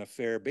society on a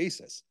fair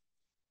basis.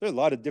 There are a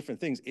lot of different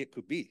things it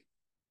could be.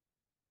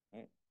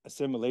 Right?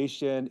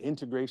 Assimilation,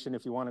 integration,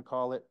 if you want to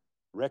call it,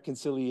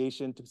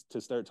 reconciliation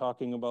to start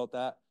talking about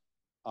that,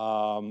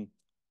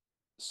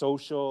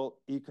 social,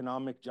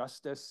 economic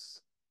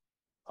justice,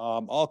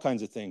 all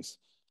kinds of things.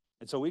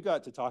 And so we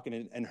got to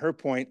talking, and her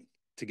point,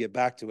 to get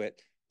back to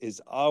it,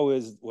 was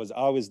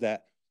always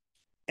that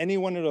any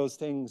one of those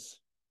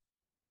things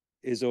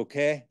is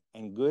okay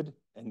and good,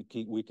 and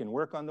we can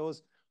work on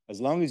those,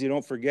 as long as you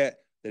don't forget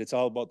that it's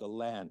all about the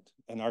land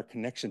and our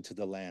connection to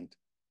the land.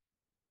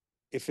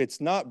 If it's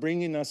not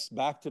bringing us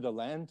back to the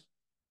land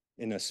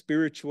in a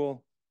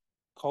spiritual,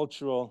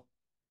 cultural,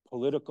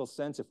 political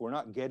sense, if we're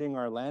not getting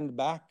our land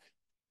back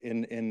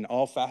in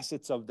all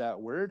facets of that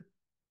word,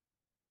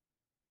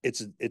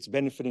 it's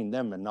benefiting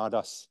them and not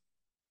us.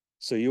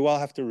 So you all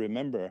have to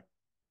remember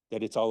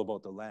that it's all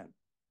about the land.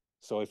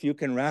 So if you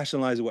can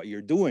rationalize what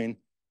you're doing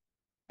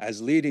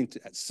as leading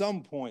to, at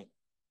some point,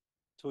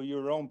 to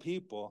your own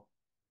people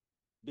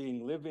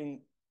being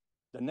living,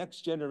 the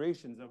next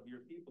generations of your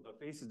people,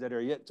 the faces that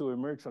are yet to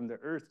emerge from the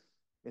earth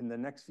in the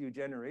next few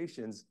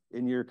generations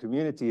in your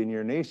community, in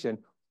your nation,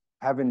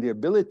 having the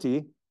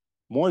ability,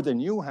 more than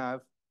you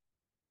have,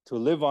 to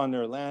live on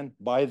their land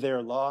by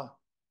their law,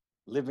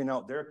 living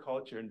out their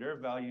culture and their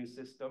value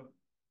system,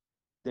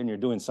 then you're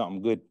doing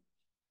something good.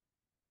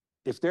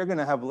 If they're going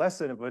to have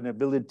less of an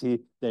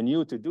ability than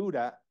you to do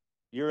that,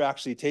 you're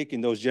actually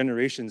taking those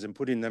generations and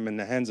putting them in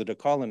the hands of the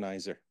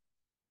colonizer.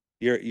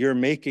 You're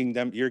making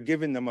them, you're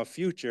giving them a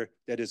future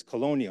that is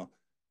colonial,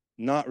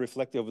 not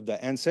reflective of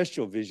the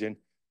ancestral vision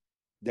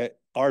that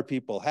our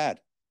people had.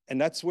 And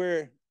that's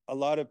where a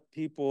lot of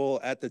people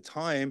at the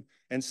time,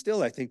 and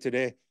still I think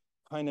today,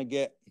 kind of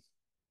get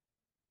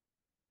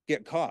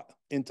caught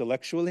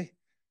intellectually,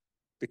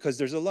 because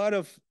there's a lot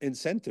of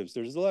incentives,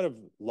 there's a lot of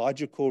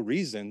logical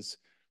reasons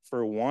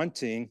for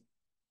wanting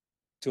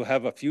to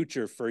have a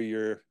future for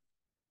your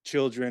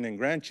children and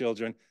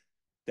grandchildren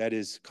that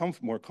is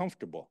more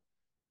comfortable,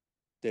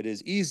 that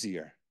is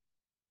easier,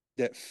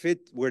 that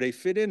fit where they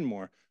fit in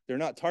more. They're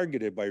not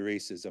targeted by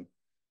racism.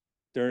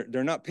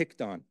 They're not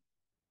picked on.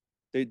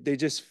 They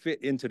just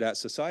fit into that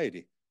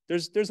society.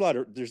 There's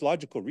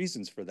logical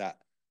reasons for that,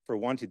 for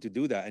wanting to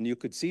do that, and you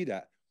could see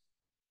that.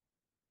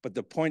 But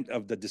the point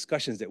of the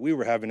discussions that we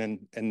were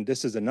having, and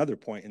this is another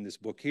point in this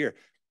book here,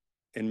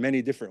 in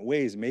many different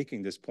ways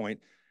making this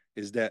point,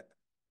 is that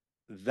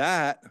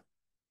that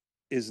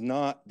is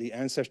not the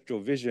ancestral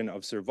vision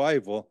of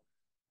survival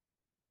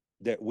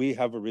that we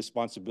have a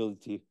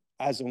responsibility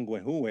as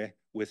Ongwehue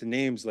with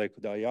names like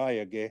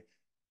Taiaiake,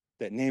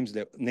 that names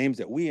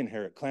that we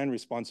inherit, clan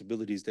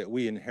responsibilities that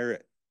we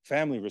inherit,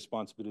 family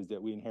responsibilities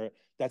that we inherit.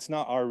 That's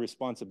not our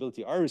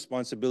responsibility. Our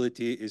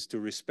responsibility is to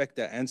respect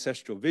that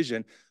ancestral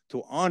vision,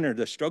 to honor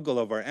the struggle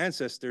of our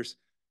ancestors,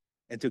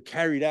 and to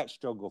carry that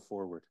struggle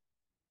forward.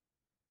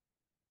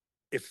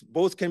 If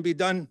both can be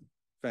done,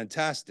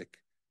 fantastic.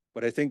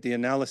 But I think the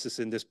analysis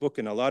in this book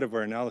and a lot of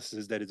our analysis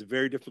is that it's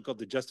very difficult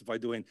to justify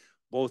doing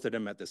both of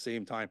them at the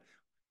same time.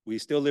 We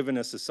still live in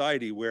a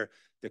society where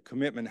the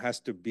commitment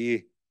has to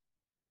be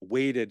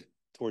weighted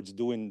towards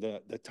doing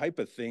the type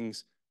of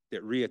things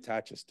that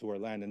reattach us to our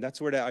land. And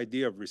that's where the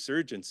idea of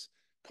resurgence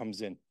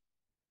comes in.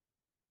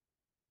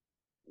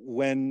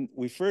 When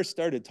we first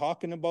started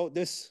talking about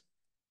this,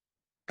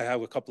 I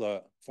have a couple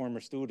of former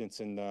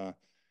students in the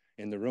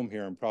room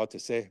here, I'm proud to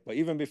say. But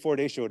even before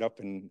they showed up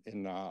in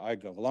a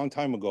long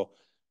time ago,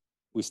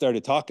 we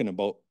started talking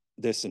about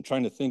this and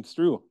trying to think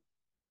through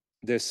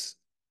this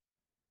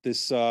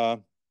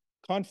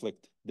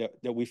conflict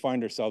that we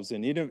find ourselves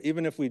in.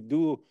 Even if we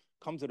do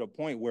come to the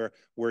point where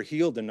we're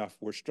healed enough,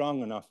 we're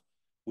strong enough,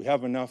 we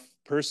have enough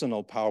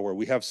personal power,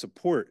 we have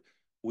support,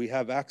 we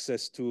have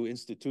access to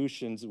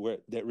institutions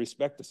that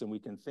respect us, and we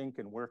can think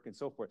and work and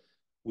so forth.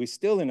 We're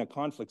still in a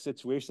conflict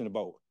situation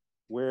about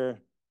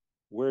where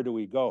do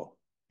we go,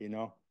 you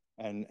know,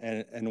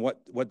 and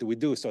what do we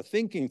do? So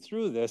thinking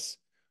through this,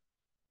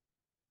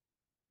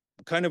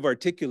 kind of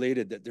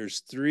articulated that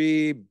there's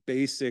three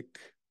basic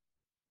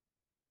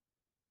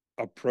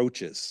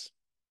approaches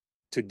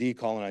to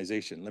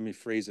decolonization. Let me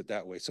phrase it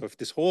that way. So if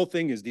this whole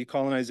thing is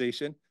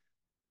decolonization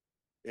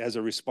as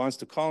a response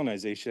to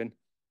colonization,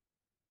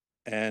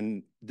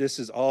 and this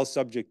is all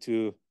subject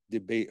to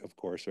debate, of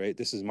course, right?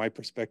 This is my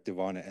perspective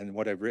on it and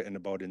what I've written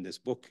about in this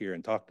book here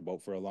and talked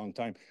about for a long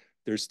time.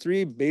 There's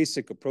three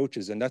basic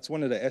approaches, and that's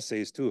one of the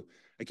essays too.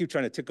 I keep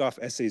trying to tick off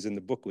essays in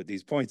the book with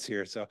these points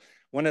here. So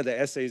one of the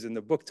essays in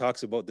the book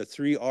talks about the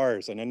 3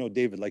 R's, and I know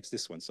David likes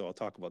this one, so I'll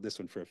talk about this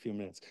one for a few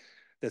minutes.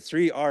 The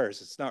 3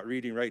 R's, it's not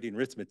reading, writing,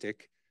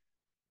 arithmetic.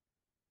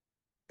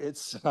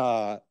 It's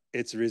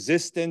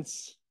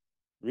resistance,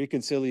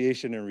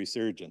 reconciliation, and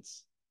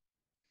resurgence.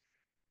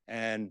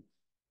 And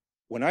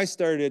when I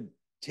started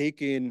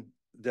taking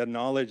the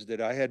knowledge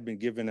that I had been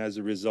given as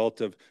a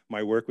result of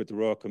my work with the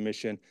Royal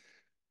Commission,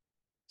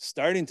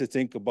 starting to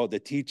think about the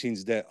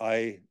teachings that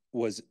I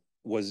was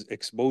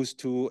exposed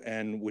to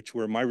and which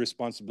were my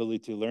responsibility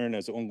to learn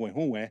as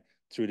Ongwehue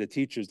through the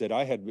teachers that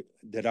I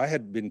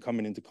had been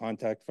coming into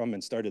contact from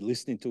and started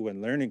listening to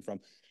and learning from,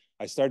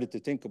 I started to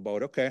think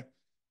about, okay,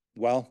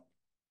 well,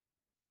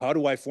 how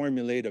do I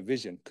formulate a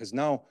vision? Because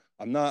now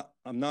I'm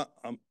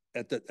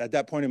at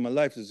that point in my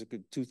life, this is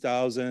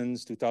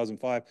 2000s,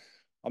 2005,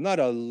 I'm not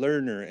a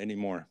learner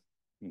anymore,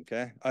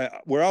 okay?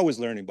 We're always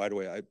learning, by the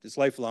way. It's a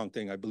lifelong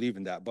thing, I believe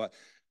in that, but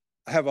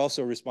I have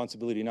also a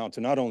responsibility now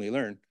to not only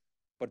learn,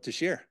 but to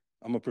share.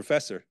 I'm a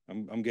professor,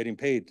 I'm getting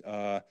paid.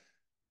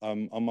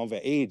 I'm of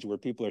an age where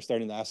people are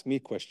starting to ask me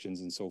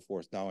questions and so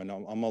forth now, and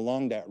I'm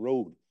along that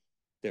road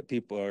that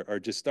people are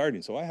just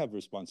starting. So I have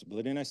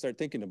responsibility, and I start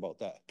thinking about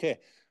that. Okay,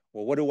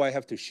 well, what do I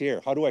have to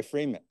share? How do I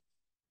frame it?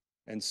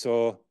 And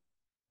so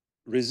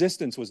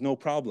resistance was no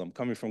problem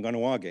coming from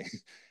Kahnawake.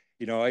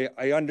 You know,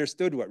 I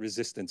understood what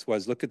resistance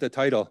was. Look at the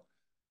title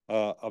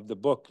of the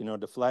book, you know,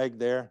 the flag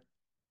there.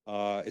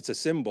 It's a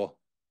symbol,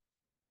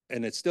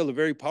 and it's still a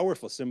very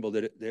powerful symbol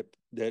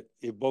that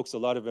evokes a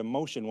lot of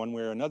emotion one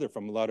way or another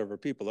from a lot of our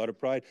people, a lot of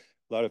pride,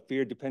 a lot of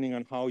fear, depending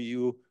on how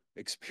you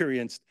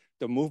experienced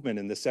the movement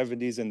in the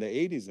 70s and the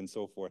 80s and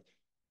so forth.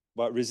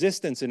 But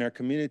resistance in our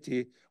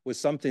community was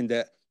something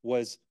that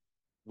was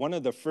one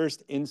of the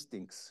first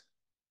instincts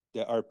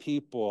that our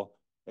people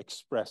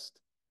expressed,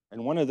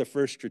 and one of the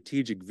first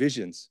strategic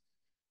visions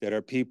that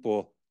our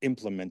people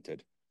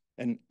implemented.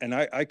 And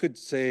I could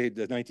say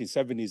the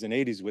 1970s and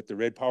 80s with the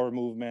Red Power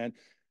movement,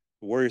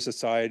 the Warrior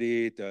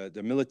Society,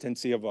 the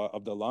militancy of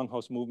the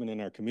Longhouse movement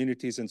in our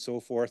communities and so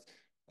forth,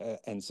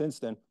 and since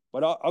then.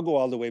 But I'll go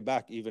all the way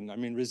back even. I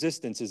mean,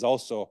 resistance is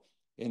also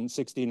in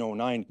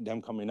 1609,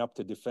 them coming up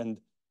to defend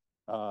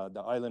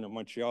the island of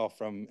Montreal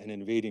from an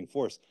invading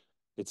force.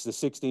 It's the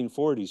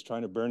 1640s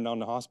trying to burn down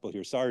the hospital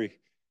here. Sorry,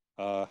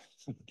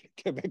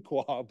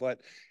 Quebecois,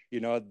 but you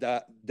know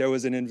that there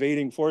was an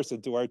invading force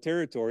into our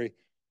territory,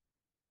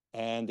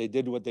 and they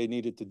did what they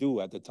needed to do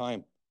at the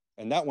time.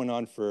 And that went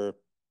on from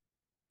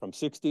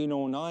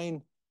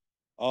 1609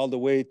 all the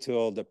way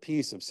till the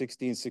peace of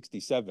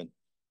 1667.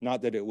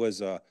 Not that it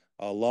was a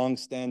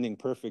long-standing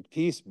perfect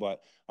peace,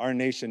 but our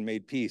nation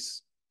made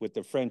peace with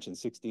the French in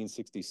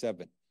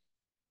 1667.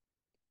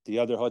 The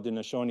other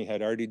Haudenosaunee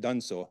had already done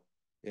so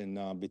in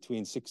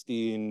between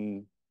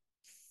 1640s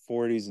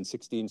and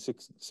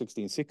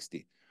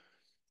 1660.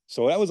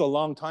 So that was a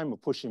long time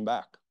of pushing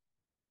back,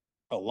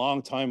 a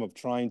long time of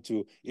trying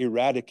to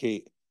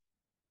eradicate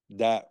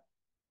that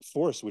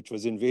force which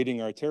was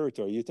invading our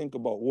territory. You think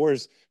about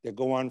wars that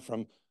go on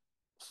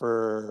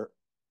for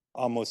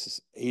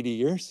almost 80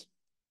 years.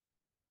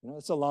 You know,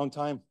 it's a long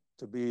time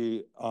to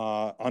be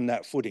on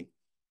that footing.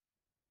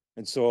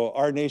 And so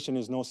our nation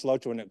is no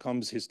slouch when it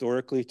comes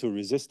historically to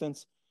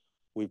resistance.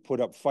 We've put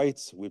up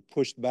fights, we've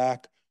pushed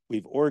back,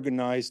 we've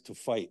organized to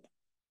fight.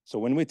 So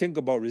when we think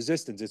about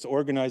resistance, it's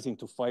organizing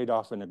to fight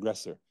off an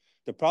aggressor.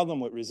 The problem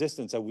with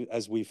resistance,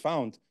 as we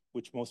found,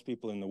 which most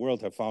people in the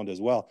world have found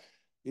as well,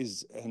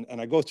 is,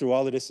 and I go through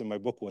all of this in my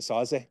book,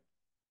 Wasaze.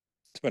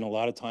 Spent a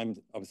lot of time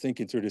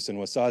thinking through this in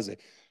Wasaze.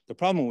 The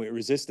problem with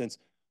resistance,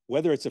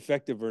 whether it's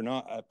effective or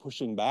not at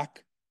pushing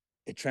back,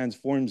 it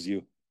transforms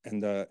you,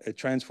 and it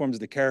transforms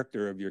the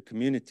character of your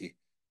community,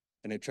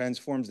 and it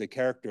transforms the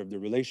character of the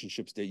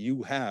relationships that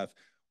you have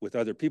with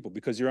other people,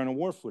 because you're on a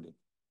war footing.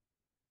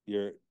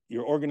 You're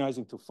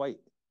organizing to fight.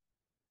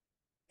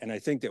 And I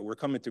think that we're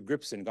coming to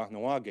grips in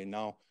Kahnawake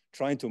now,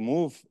 trying to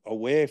move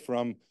away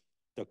from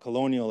the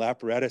colonial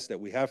apparatus that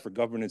we have for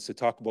governance to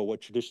talk about what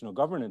traditional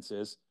governance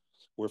is.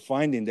 We're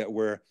finding that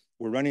we're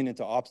running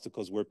into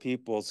obstacles where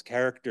people's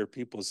character,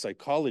 people's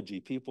psychology,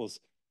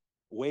 people's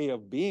way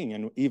of being,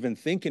 and even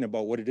thinking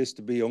about what it is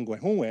to be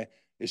Ongwehunwe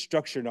is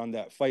structured on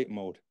that fight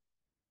mode.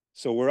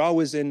 So we're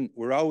always in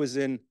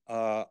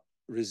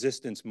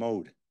resistance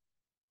mode,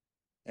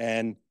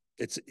 and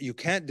you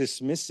can't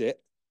dismiss it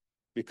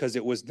because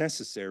it was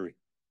necessary.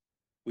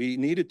 We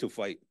needed to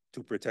fight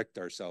to protect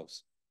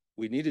ourselves.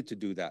 We needed to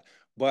do that,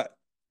 but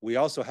we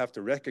also have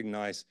to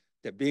recognize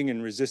that being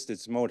in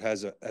resistance mode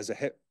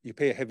you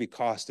pay a heavy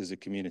cost as a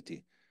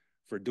community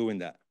for doing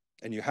that,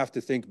 and you have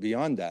to think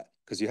beyond that,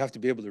 because you have to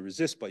be able to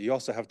resist, but you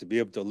also have to be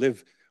able to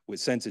live with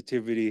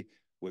sensitivity,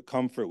 with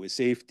comfort, with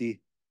safety,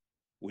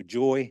 with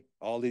joy,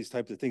 all these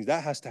types of things.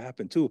 That has to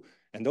happen too.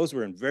 And those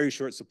were in very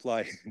short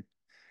supply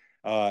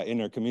in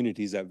our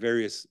communities at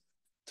various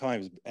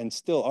times, and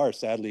still are,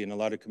 sadly, in a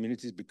lot of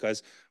communities,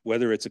 because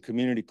whether it's a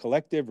community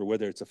collective or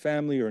whether it's a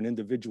family or an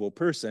individual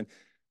person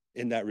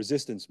in that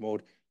resistance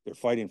mode, they're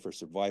fighting for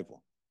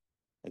survival.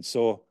 And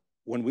so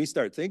when we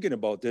start thinking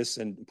about this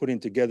and putting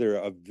together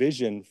a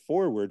vision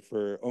forward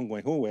for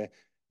Ongwehunwe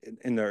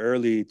in the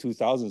early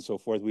 2000s and so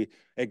forth, we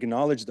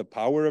acknowledge the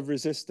power of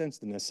resistance,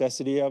 the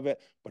necessity of it,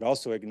 but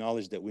also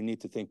acknowledge that we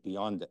need to think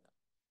beyond it.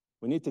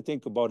 We need to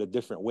think about a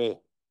different way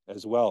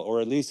as well,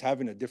 or at least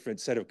having a different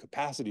set of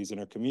capacities in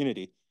our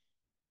community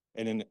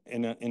and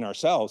in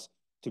ourselves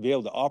to be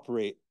able to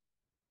operate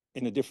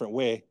in a different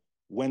way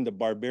when the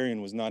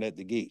barbarian was not at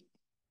the gate,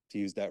 to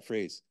use that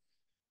phrase.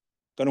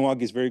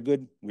 Kahnawake is very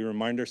good. We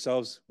remind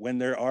ourselves when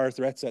there are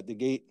threats at the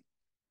gate,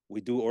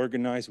 we do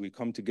organize, we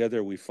come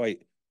together, we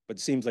fight. But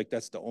it seems like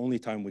that's the only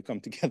time we come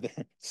together,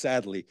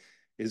 sadly,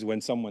 is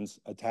when someone's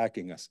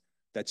attacking us.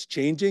 That's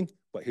changing,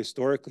 but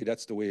historically,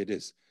 that's the way it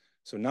is.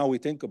 So now we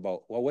think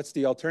about, well, what's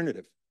the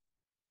alternative?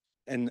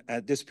 And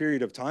at this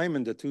period of time,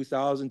 in the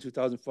 2000,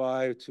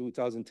 2005,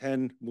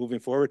 2010, moving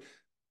forward,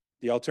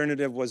 the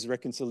alternative was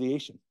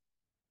reconciliation,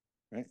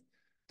 right?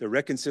 The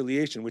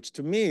reconciliation, which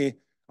to me,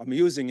 I'm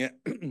using it,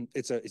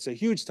 it's a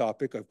huge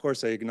topic. Of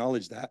course, I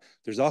acknowledge that.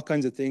 There's all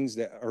kinds of things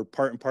that are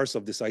part and parcel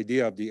of this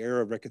idea of the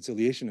era of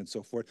reconciliation and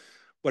so forth.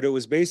 But it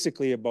was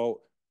basically about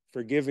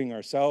forgiving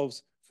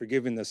ourselves,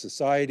 forgiving the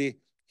society,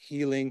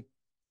 healing,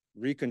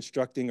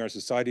 reconstructing our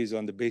societies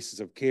on the basis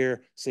of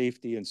care,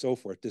 safety, and so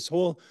forth. This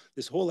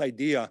whole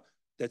idea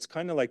that's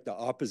kind of like the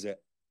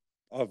opposite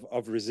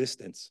of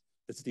resistance.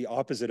 It's the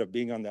opposite of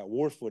being on that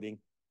war footing.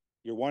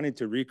 You're wanting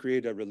to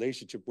recreate a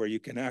relationship where you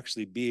can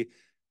actually be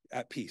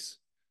at peace,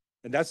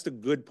 And that's the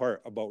good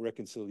part about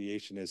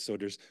reconciliation is, so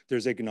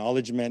there's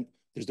acknowledgement.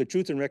 There's the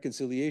Truth and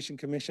Reconciliation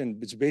Commission.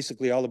 It's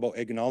basically all about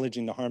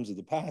acknowledging the harms of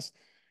the past,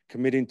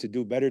 committing to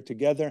do better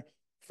together,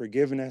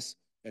 forgiveness,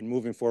 and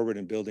moving forward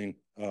and building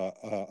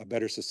a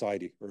better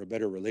society or a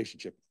better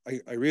relationship.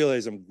 I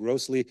realize I'm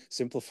grossly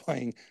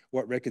simplifying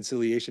what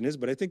reconciliation is,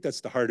 but I think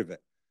that's the heart of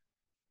it.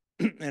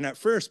 And at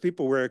first,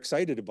 people were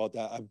excited about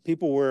that.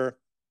 People were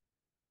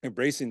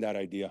embracing that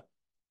idea,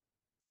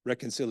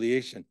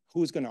 reconciliation.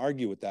 Who's going to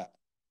argue with that?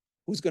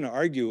 Who's going to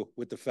argue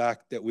with the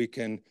fact that we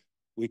can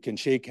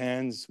shake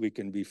hands, we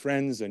can be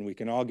friends, and we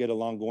can all get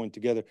along going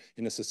together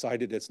in a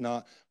society that's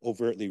not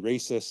overtly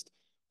racist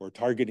or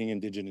targeting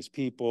Indigenous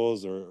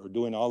peoples or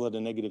doing all of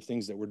the negative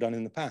things that were done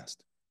in the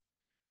past?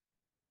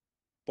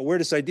 But where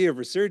this idea of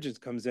resurgence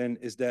comes in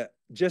is that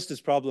just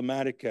as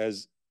problematic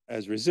as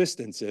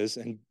resistance is,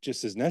 and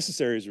just as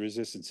necessary as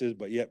resistance is,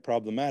 but yet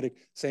problematic,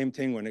 same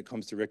thing when it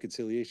comes to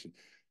reconciliation.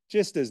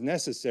 Just as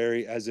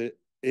necessary as it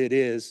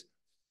is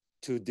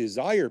to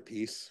desire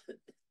peace,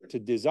 to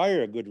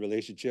desire a good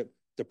relationship,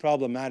 the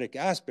problematic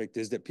aspect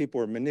is that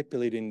people are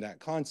manipulating that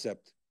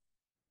concept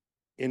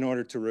in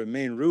order to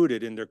remain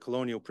rooted in their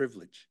colonial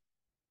privilege.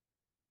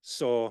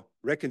 So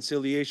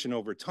reconciliation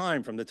over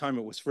time, from the time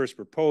it was first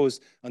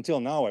proposed until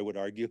now, I would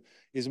argue,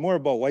 is more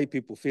about white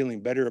people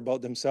feeling better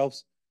about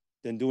themselves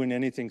than doing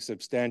anything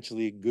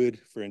substantially good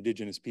for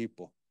Indigenous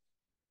people.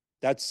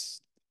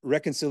 That's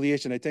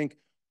reconciliation. I think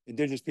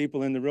Indigenous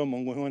people in the room,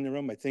 Ongwehu in the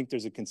room, I think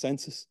there's a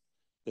consensus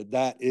that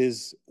that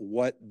is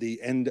what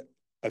the end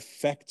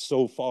effect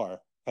so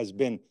far has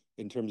been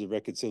in terms of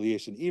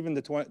reconciliation. Even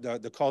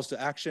the calls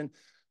to action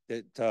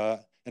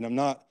that, and I'm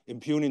not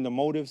impugning the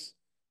motives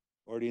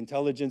or the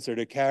intelligence or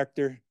the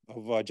character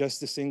of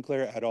Justice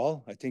Sinclair at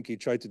all. I think he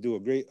tried to do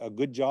a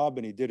good job,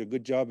 and he did a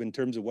good job in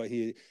terms of what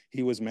he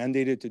was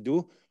mandated to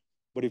do.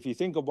 But if you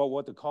think about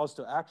what the calls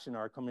to action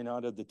are coming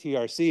out of the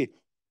TRC,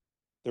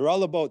 they're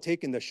all about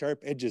taking the sharp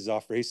edges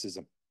off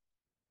racism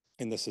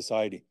in the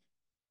society,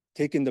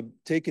 taking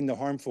the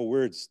harmful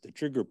words, the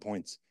trigger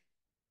points,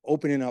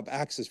 opening up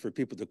access for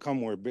people to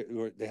come where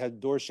they had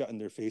doors shut in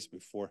their face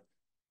before,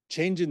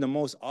 changing the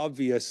most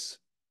obvious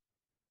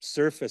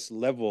surface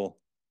level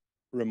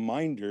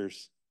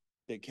reminders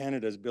that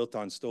Canada is built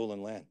on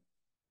stolen land,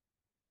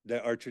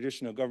 that our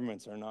traditional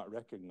governments are not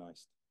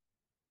recognized,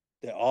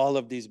 that all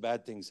of these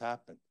bad things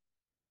happen,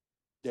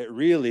 that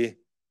really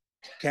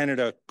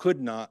Canada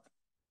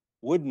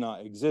would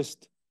not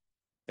exist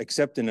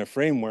except in a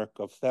framework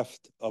of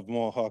theft of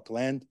Mohawk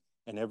land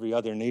and every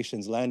other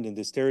nation's land in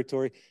this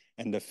territory,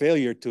 and the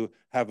failure to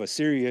have a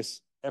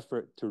serious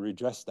effort to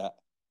redress that.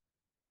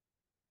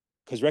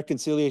 Because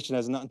reconciliation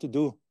has nothing to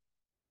do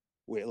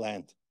with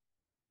land.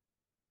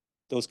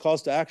 Those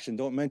calls to action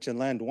don't mention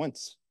land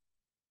once.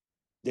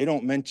 They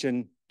don't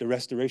mention the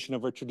restoration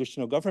of our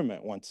traditional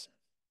government once.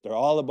 They're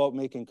all about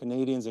making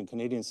Canadians and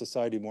Canadian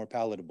society more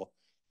palatable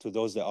to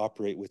those that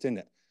operate within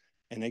it.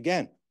 And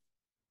again,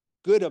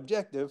 good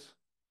objective.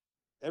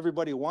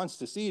 Everybody wants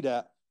to see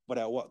that, but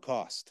at what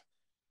cost?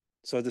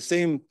 So the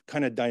same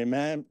kind of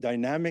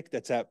dynamic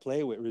that's at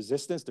play with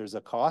resistance, there's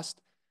a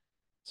cost.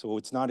 So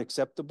it's not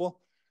acceptable.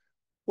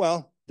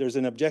 Well, there's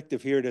an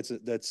objective here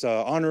that's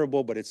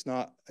honorable, but it's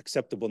not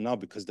acceptable now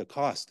because the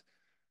cost.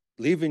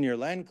 Leaving your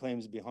land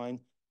claims behind,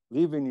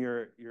 leaving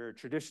your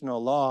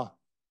traditional law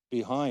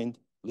behind,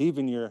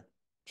 leaving your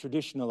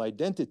traditional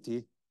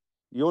identity,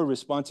 your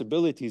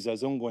responsibilities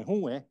as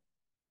Ongwehuwe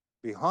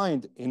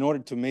behind in order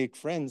to make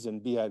friends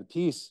and be at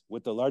peace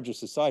with the larger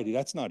society,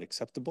 that's not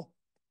acceptable.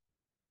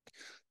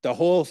 The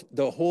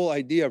whole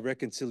idea of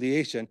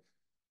reconciliation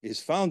is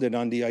founded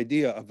on the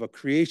idea of a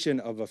creation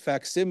of a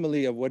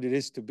facsimile of what it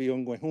is to be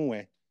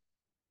Ongwehuwe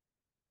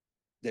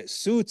that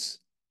suits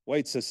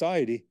white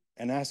society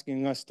and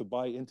asking us to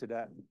buy into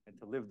that and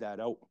to live that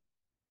out.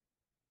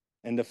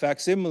 And the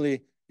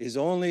facsimile is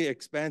only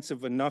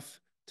expansive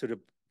enough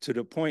to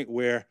the point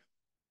where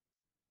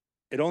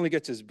it only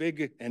gets as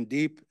big and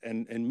deep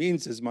and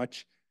means as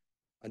much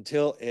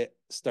until it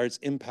starts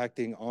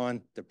impacting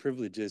on the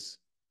privileges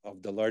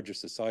of the larger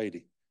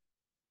society.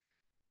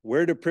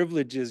 Where the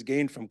privileges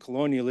gained from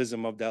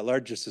colonialism of that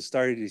larger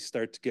society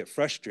start to get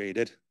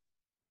frustrated,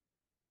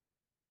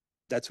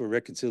 that's where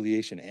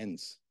reconciliation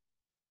ends.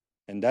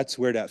 And that's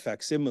where that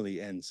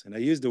facsimile ends. And I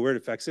use the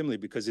word facsimile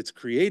because it's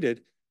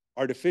created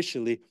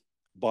artificially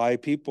by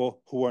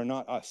people who are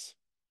not us.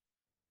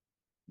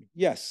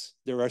 Yes,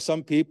 there are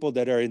some people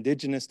that are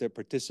Indigenous that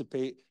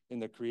participate in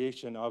the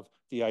creation of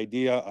the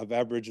idea of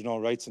Aboriginal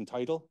rights and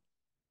title.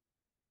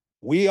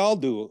 We all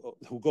do,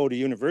 who go to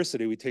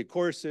university, we take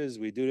courses,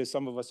 we do this,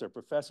 some of us are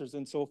professors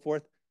and so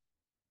forth.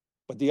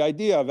 But the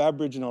idea of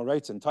Aboriginal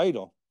rights and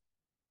title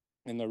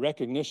and the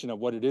recognition of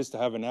what it is to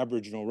have an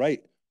Aboriginal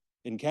right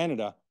in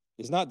Canada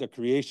is not the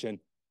creation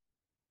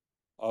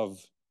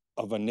of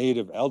a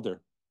Native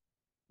elder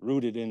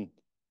rooted in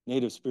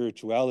Native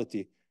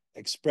spirituality,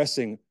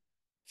 expressing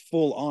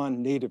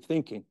full-on Native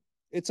thinking.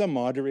 It's a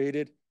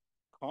moderated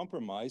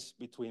compromise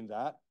between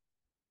that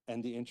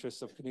and the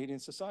interests of Canadian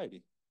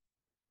society.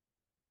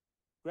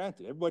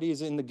 Granted, everybody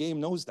is in the game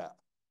knows that.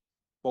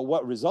 But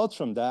what results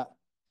from that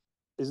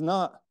is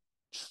not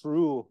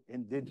true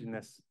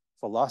Indigenous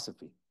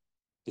philosophy.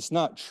 It's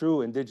not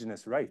true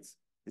Indigenous rights.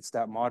 It's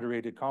that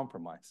moderated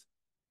compromise.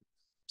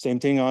 Same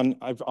thing on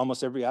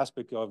almost every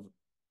aspect of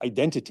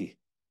identity.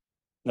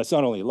 That's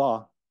not only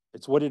law,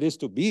 it's what it is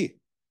to be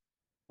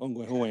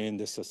in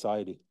this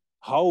society.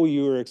 How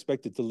you are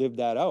expected to live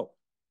that out.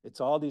 It's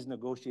all these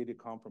negotiated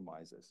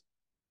compromises.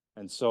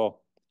 And so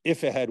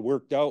if it had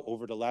worked out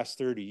over the last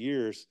 30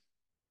 years,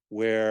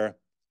 where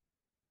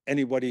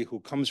anybody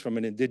who comes from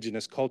an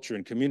Indigenous culture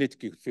and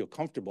community could feel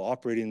comfortable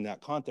operating in that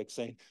context,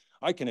 saying,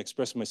 I can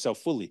express myself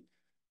fully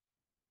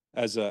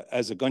as a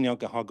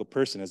Ganyankahaga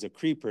person, as a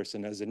Cree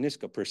person, as a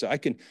Niska person.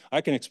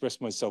 I can express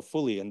myself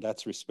fully, and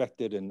that's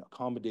respected and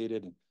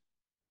accommodated. And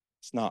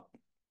it's not.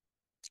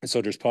 And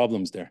so there's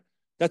problems there.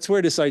 That's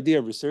where this idea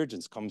of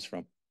resurgence comes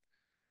from.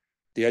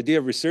 The idea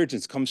of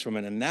resurgence comes from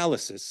an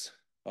analysis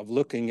of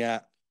looking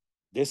at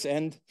this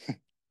end,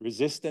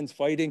 resistance,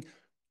 fighting,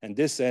 and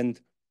this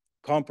end,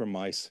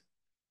 compromise,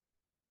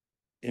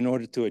 in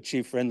order to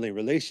achieve friendly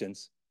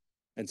relations,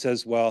 and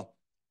says, well,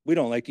 we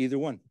don't like either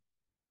one.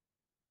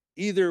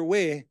 Either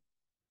way,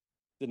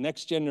 the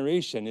next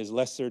generation is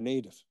lesser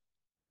native.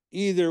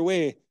 Either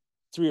way,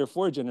 3 or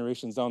 4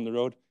 generations down the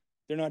road,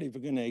 they're not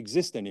even going to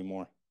exist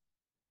anymore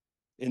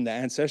in the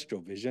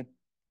ancestral vision.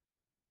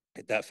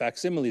 That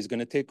facsimile is going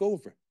to take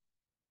over.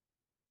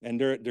 And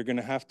they're going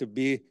to have to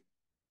be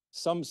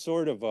some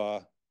sort of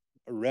a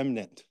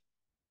remnant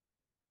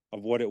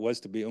of what it was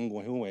to be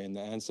Ungwahue in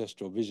the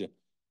ancestral vision.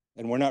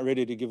 And we're not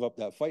ready to give up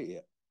that fight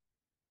yet.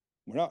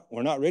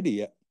 We're not ready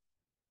yet.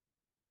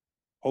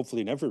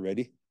 Hopefully never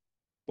ready.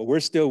 But we're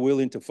still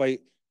willing to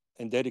fight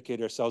and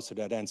dedicate ourselves to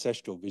that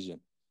ancestral vision.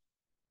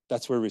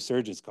 That's where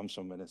resurgence comes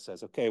from, and it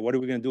says, okay, what are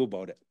we going to do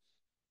about it?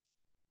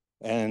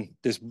 And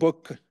this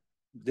book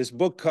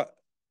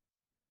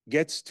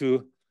gets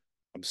to,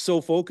 I'm so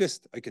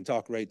focused, I can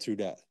talk right through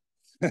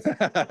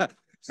that.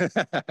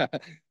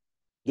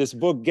 This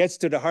book gets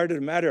to the heart of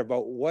the matter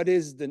about what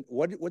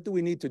do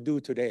we need to do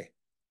today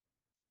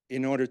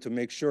in order to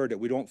make sure that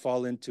we don't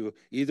fall into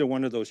either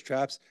one of those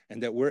traps,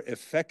 and that we're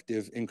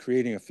effective in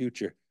creating a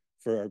future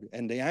for our,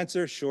 and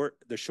the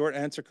short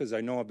answer, because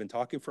I know I've been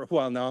talking for a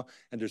while now,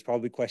 and there's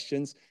probably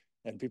questions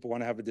and people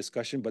want to have a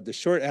discussion, but the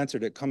short answer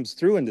that comes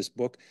through in this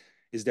book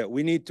is that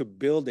we need to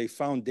build a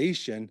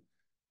foundation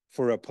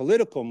for a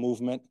political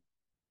movement,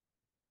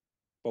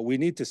 but we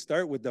need to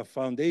start with the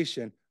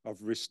foundation of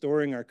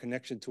restoring our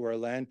connection to our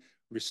land,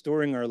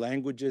 restoring our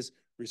languages,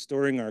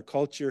 restoring our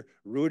culture,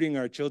 rooting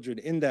our children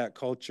in that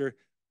culture,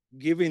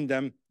 giving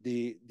them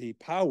the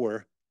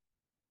power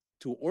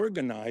to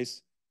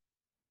organize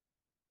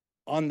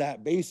on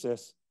that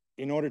basis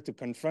in order to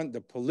confront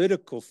the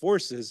political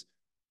forces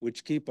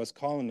which keep us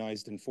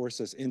colonized and force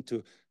us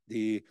into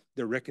the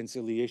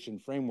reconciliation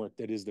framework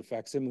that is the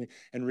facsimile,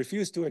 and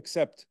refuse to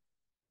accept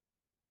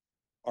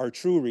our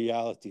true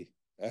reality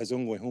as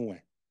Ungwahue.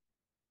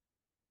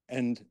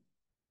 And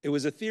it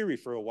was a theory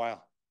for a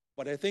while,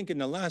 but I think in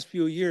the last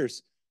few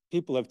years,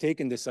 people have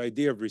taken this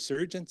idea of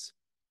resurgence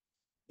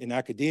in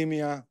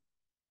academia,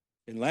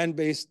 in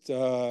land-based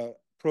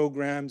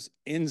programs,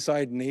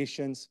 inside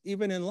nations,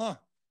 even in law.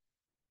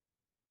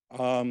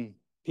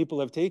 People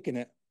have taken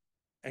it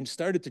and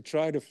started to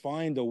try to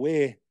find a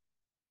way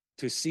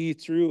to see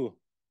through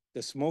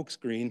the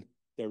smokescreen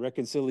that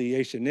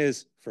reconciliation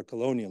is for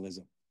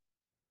colonialism.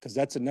 Because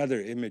that's another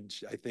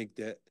image, I think,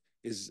 that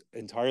is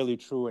entirely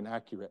true and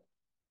accurate,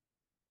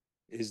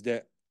 is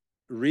that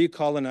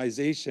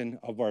recolonization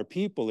of our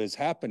people is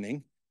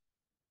happening,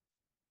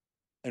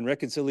 and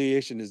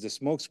reconciliation is the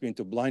smokescreen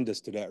to blind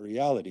us to that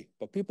reality.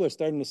 But people are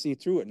starting to see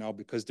through it now,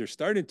 because they're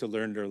starting to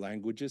learn their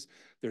languages.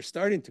 They're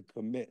starting to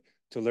commit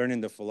to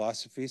learning the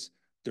philosophies.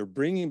 They're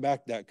bringing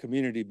back that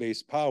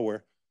community-based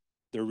power.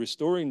 They're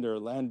restoring their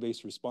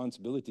land-based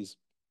responsibilities.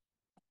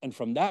 And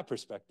from that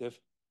perspective,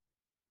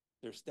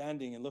 they're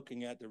standing and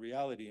looking at the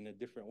reality in a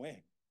different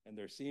way, and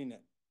they're seeing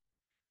it,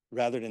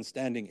 rather than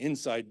standing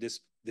inside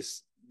this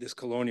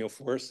colonial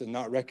force and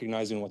not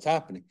recognizing what's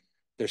happening.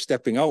 They're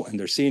stepping out and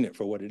they're seeing it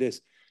for what it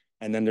is.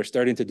 And then they're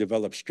starting to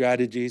develop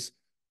strategies,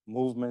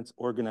 movements,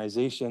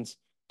 organizations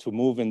to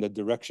move in the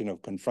direction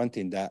of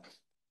confronting that.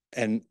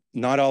 And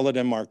not all of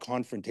them are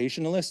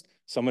confrontationalist.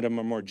 Some of them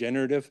are more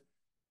generative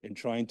in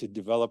trying to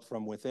develop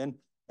from within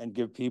and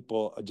give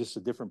people just a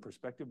different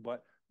perspective.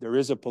 But there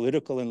is a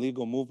political and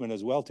legal movement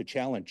as well to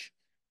challenge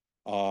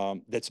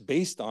that's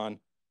based on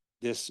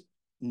this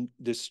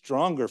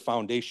stronger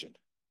foundation.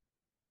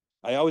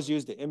 I always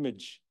use the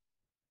image,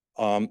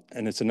 and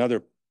it's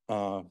another,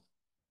 I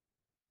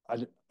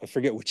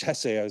forget which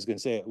essay I was going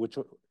to say, which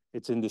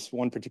it's in this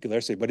one particular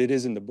essay, but it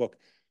is in the book,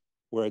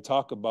 where I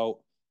talk about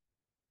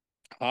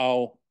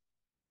how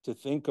to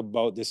think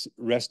about this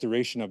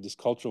restoration of this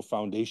cultural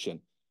foundation.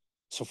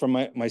 So for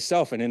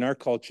myself and in our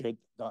culture,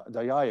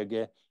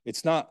 Taiaiake,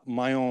 it's not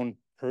my own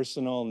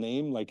personal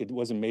name, like it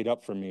wasn't made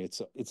up for me.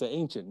 It's an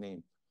ancient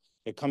name.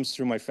 It comes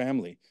through my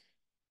family.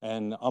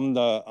 And I'm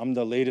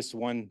the latest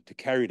one to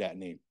carry that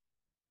name.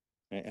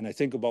 And I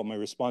think about my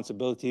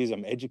responsibilities.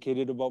 I'm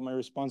educated about my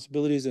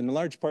responsibilities, in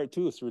large part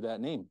too through that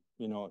name.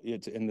 You know,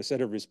 it's in the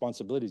set of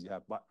responsibilities you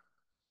have. But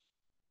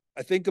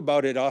I think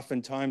about it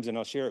oftentimes, and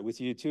I'll share it with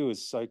you too.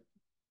 It's like,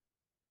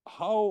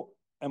 how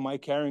am I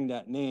carrying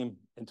that name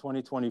in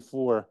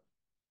 2024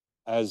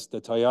 as the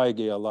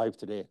Taiaiake alive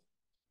today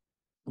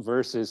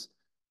versus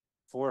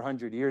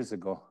 400 years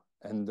ago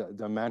and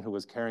the man who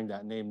was carrying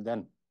that name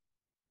then?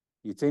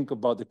 You think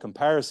about the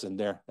comparison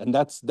there, and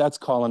that's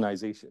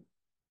colonization.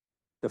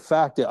 The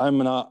fact that I'm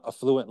not a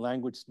fluent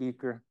language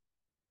speaker,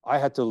 I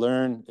had to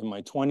learn in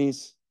my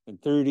 20s and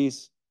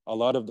 30s a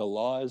lot of the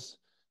laws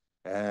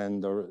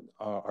and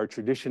our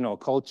traditional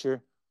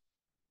culture.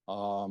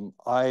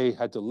 I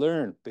had to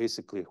learn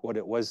basically what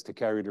it was to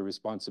carry the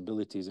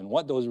responsibilities and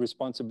what those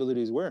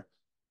responsibilities were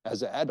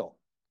as an adult,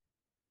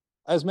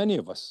 as many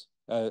of us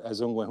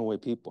as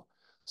Ongwehue people.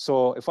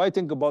 So if I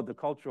think about the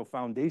cultural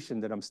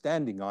foundation that I'm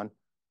standing on,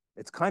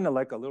 it's kind of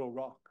like a little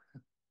rock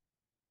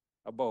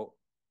about,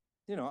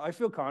 you know, I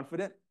feel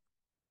confident.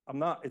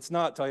 It's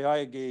not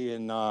Taiaiake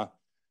in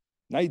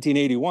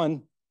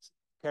 1981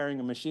 carrying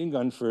a machine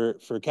gun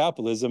for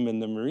capitalism in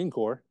the Marine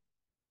Corps.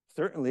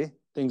 Certainly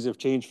things have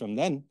changed from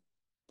then,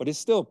 but it's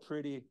still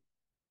pretty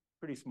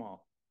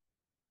small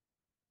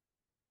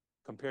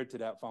compared to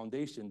that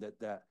foundation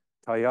that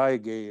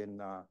Taiaiake in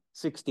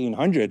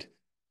 1600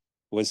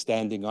 was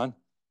standing on.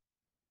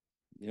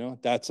 You know,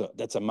 that's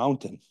a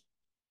mountain.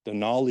 The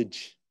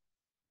knowledge,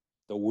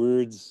 the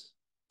words,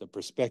 the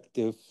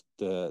perspective,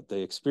 the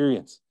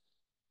experience.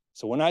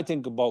 So when I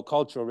think about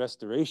cultural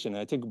restoration,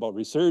 I think about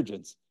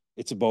resurgence,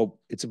 it's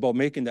about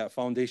making that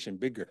foundation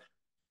bigger.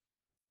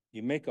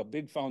 You make a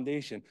big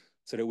foundation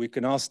so that we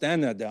can all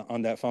stand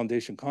on that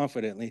foundation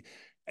confidently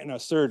and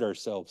assert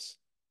ourselves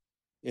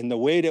in the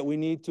way that we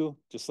need to,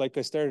 just like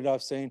I started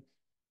off saying,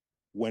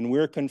 when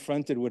we're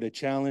confronted with a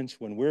challenge,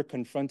 when we're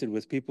confronted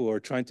with people who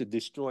are trying to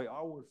destroy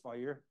our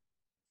fire,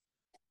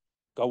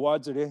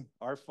 Gawadzere,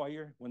 our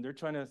fire, when they're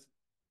trying to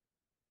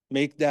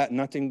make that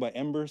nothing but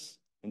embers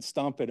and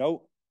stomp it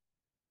out,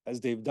 as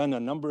they've done a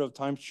number of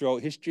times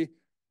throughout history,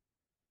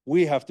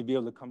 we have to be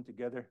able to come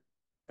together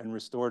and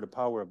restore the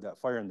power of that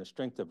fire and the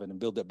strength of it and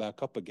build it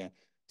back up again.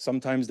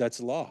 Sometimes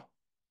that's law.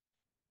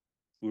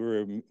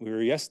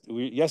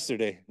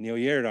 Yesterday, Neil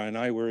Yerda and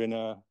I were in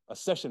a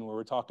session where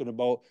we're talking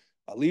about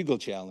a legal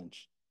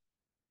challenge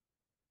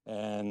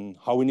and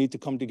how we need to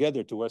come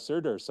together to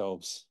assert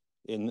ourselves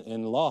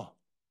in law,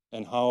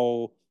 and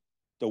how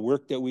the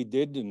work that we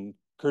did, and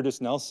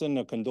Curtis Nelson,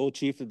 a Condole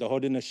chief of the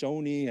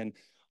Haudenosaunee, and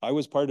I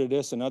was part of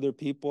this, and other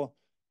people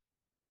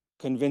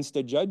convinced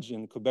a judge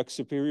in Quebec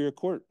Superior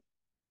Court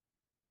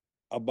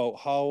about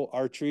how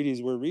our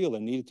treaties were real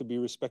and needed to be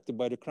respected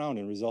by the Crown,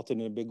 and resulted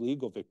in a big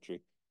legal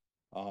victory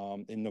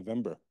in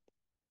November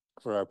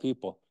for our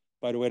people.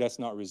 By the way, that's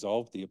not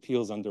resolved. The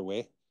appeal's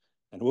underway,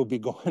 and we'll be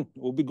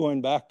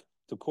going back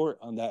to court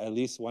on that at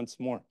least once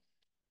more.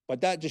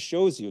 But that just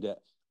shows you that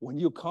when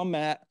you come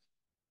at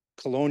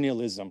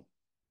colonialism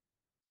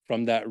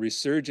from that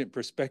resurgent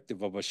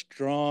perspective of a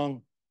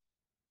strong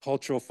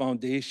cultural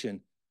foundation,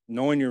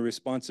 knowing your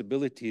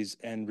responsibilities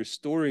and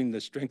restoring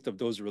the strength of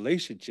those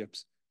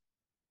relationships,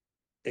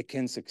 it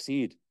can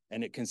succeed.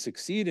 And it can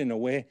succeed in a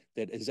way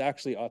that is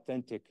actually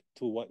authentic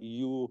to what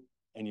you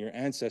and your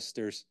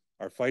ancestors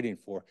are fighting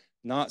for,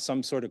 not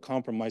some sort of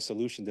compromise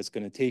solution that's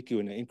going to take you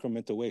in an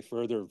incremental way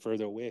further and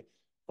further away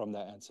from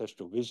that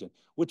ancestral vision,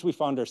 which we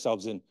found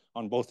ourselves in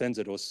on both ends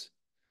of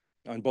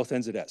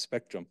that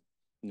spectrum,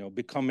 you know,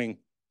 becoming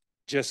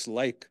just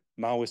like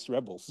Maoist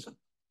rebels,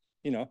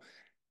 you know,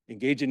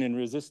 engaging in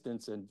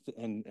resistance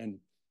and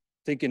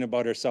thinking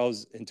about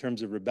ourselves in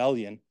terms of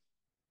rebellion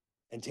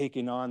and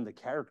taking on the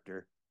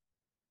character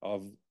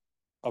of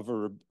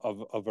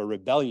a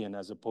rebellion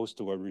as opposed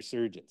to a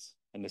resurgence.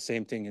 And the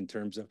same thing in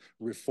terms of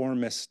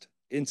reformist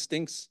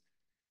instincts,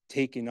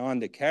 taking on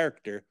the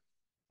character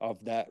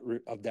of that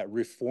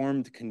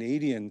reformed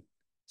Canadian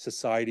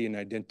society and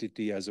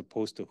identity as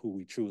opposed to who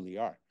we truly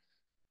are.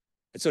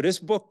 And so this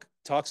book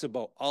talks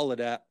about all of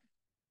that.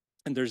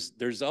 And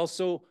there's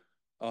also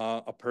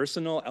a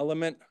personal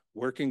element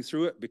working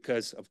through it,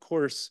 because of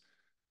course,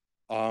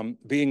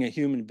 being a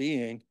human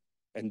being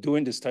and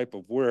doing this type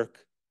of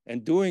work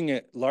and doing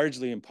it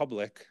largely in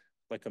public,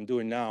 like I'm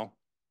doing now,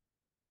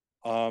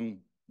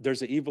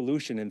 there's an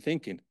evolution in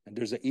thinking, and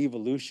there's an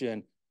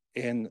evolution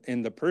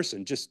in the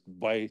person just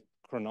by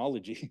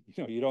chronology.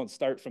 You know, you don't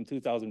start from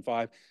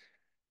 2005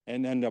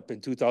 and end up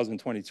in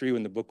 2023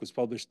 when the book was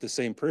published the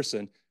same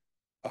person.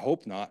 I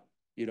hope not.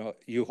 You know,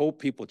 you hope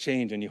people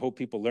change, and you hope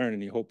people learn,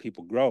 and you hope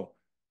people grow.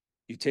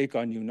 You take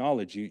on new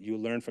knowledge, you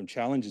learn from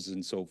challenges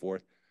and so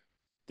forth.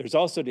 There's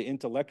also the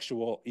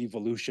intellectual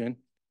evolution.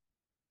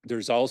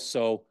 There's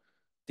also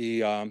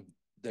the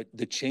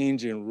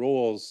change in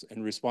roles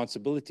and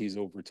responsibilities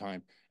over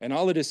time. And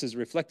all of this is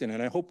reflected,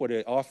 and I hope what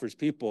it offers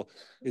people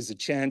is a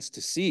chance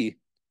to see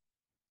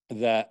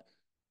that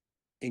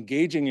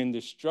engaging in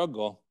this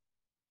struggle,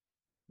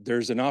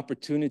 there's an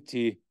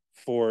opportunity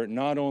for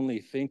not only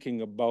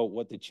thinking about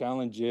what the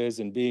challenge is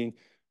and being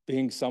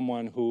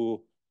someone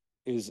who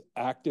is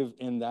active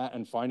in that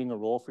and finding a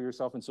role for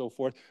yourself and so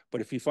forth.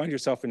 But if you find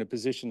yourself in a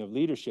position of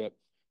leadership,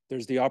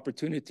 there's the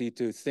opportunity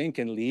to think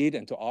and lead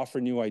and to offer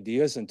new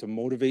ideas and to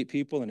motivate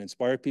people and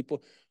inspire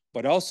people,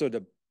 but also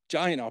the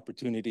giant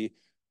opportunity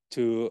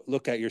to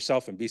look at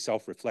yourself and be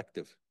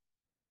self-reflective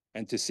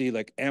and to see,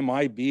 like, am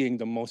I being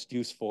the most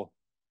useful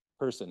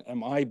person?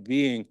 Am I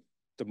being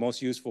the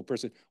most useful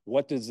person?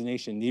 What does the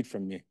nation need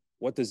from me?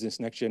 What does this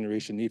next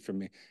generation need from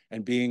me?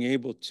 And being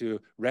able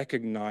to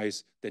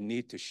recognize the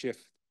need to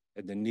shift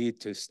and the need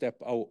to step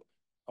out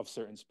of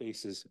certain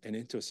spaces and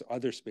into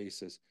other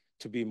spaces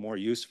to be more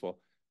useful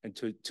and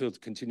to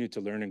continue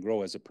to learn and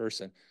grow as a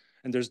person.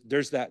 And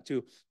there's that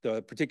too.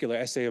 The particular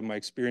essay of my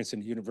experience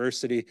in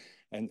university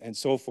and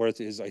so forth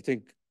is, I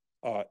think,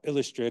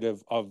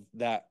 illustrative of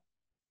that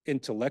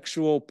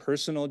intellectual,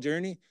 personal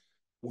journey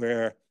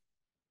where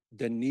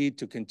the need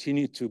to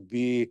continue to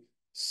be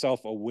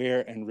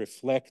self-aware and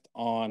reflect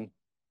on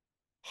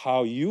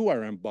how you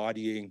are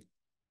embodying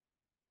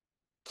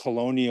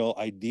colonial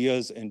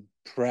ideas and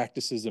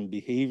practices and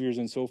behaviors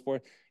and so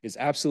forth is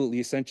absolutely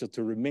essential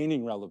to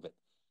remaining relevant,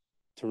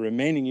 to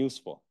remaining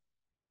useful.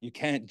 You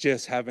can't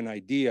just have an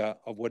idea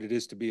of what it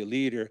is to be a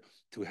leader,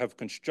 to have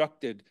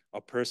constructed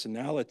a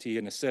personality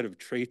and a set of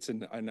traits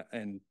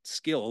and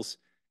skills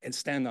and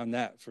stand on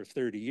that for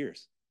 30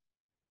 years.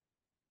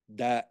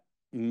 That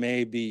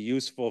may be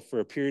useful for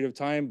a period of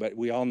time, but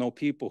we all know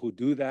people who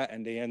do that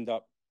and they end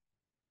up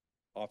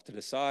off to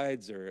the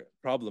sides or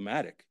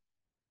problematic.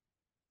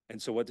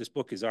 And so what this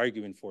book is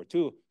arguing for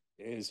too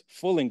is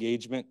full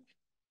engagement,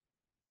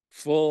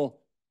 full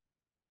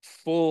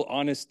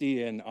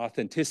honesty and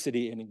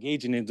authenticity and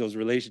engaging in those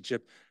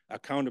relationships,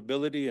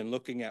 accountability and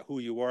looking at who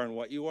you are and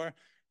what you are,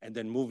 and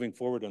then moving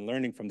forward and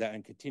learning from that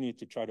and continue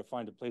to try to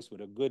find a place with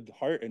a good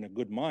heart and a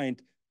good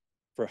mind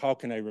for how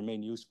can I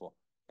remain useful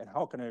and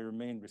how can I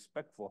remain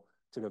respectful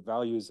to the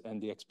values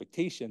and the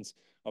expectations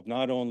of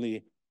not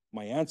only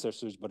my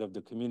ancestors, but of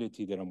the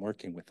community that I'm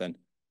working within.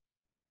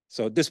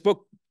 So this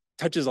book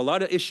touches a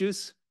lot of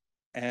issues,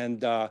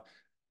 and I'm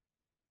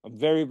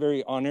very,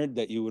 very honored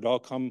that you would all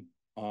come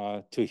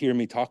to hear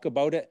me talk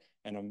about it.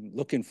 And I'm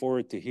looking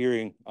forward to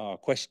hearing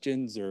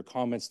questions or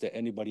comments that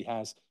anybody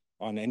has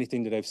on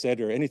anything that I've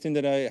said or anything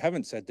that I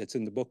haven't said that's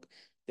in the book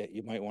that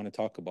you might want to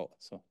talk about.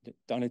 So,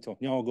 Danito,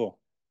 now go.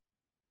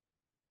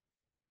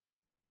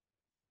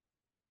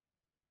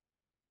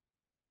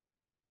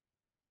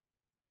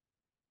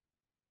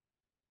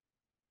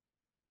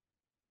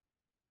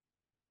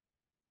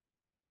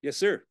 Yes,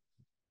 sir.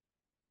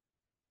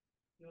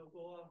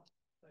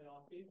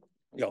 Taiaiake.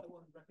 Yeah. I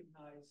want to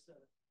recognize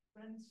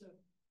friends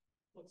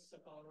of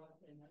Sakara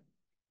and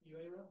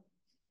Uera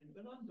and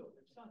Benondo,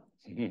 their son.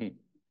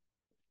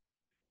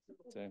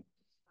 Same.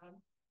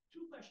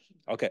 Two questions.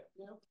 Okay.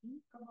 Now, can you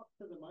come up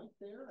to the mic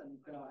there and,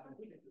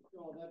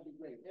 oh, that'd be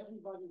great.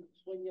 Everybody,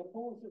 when you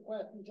pose the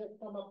question, just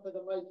come up to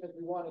the mic because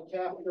we want to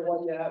capture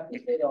what you have to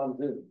say on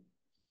Zoom.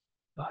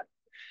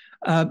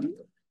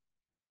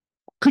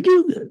 Could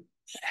you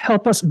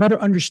help us better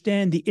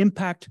understand the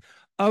impact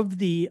of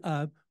the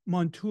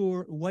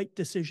Montour White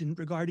decision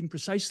regarding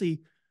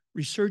precisely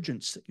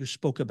resurgence that you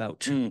spoke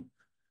about?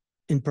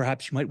 And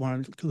perhaps you might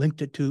want to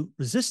link it to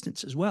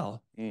resistance as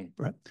well.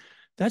 Right?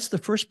 That's the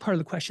first part of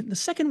the question. The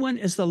second one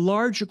is the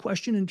larger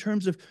question in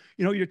terms of,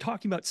 you're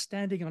talking about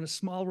standing on a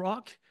small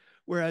rock,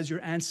 whereas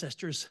your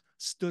ancestors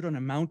stood on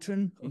a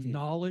mountain of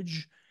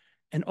knowledge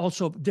and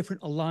also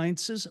different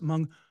alliances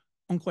among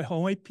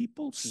Onkwehoe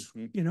peoples,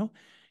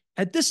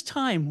 At this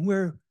time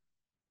where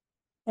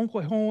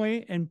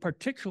Onkwehoe and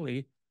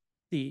particularly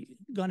the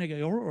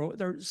Ganegaoro,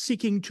 they're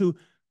seeking to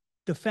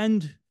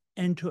defend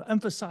and to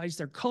emphasize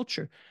their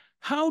culture,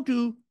 how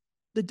do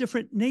the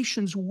different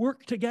nations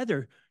work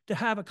together to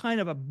have a kind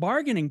of a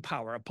bargaining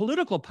power, a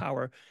political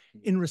power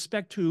in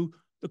respect to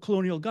the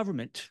colonial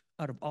government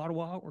out of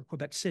Ottawa or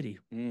Quebec City?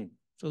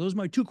 So those are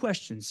my two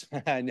questions.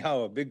 I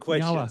know, big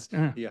questions.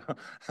 Yeah.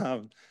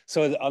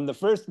 So on the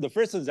first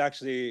one's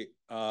actually,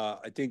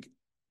 I think,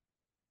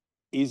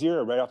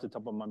 easier right off the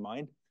top of my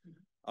mind.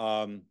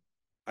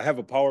 I have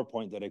a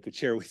PowerPoint that I could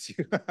share with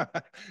you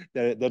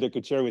that I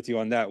could share with you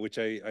on that, which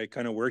I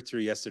kind of worked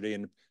through yesterday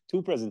in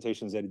two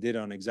presentations that I did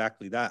on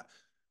exactly that.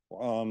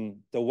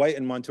 The White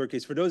and Montour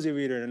case, for those of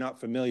you that are not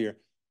familiar,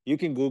 you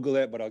can Google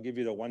it, but I'll give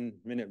you the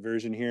 1-minute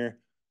version here.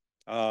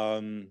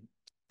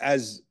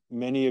 As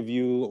many of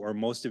you or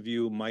most of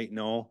you might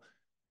know,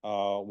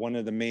 one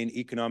of the main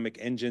economic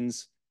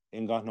engines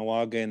in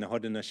Kahnawake and the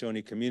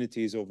Haudenosaunee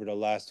communities over the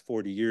last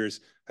 40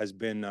 years has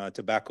been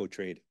tobacco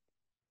trade.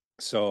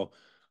 So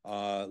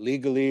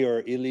legally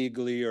or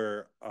illegally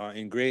or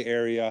in gray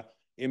area,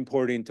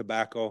 importing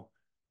tobacco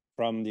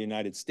from the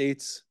United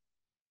States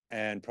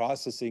and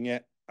processing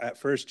it, at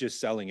first just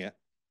selling it,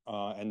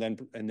 and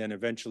then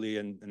eventually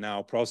and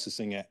now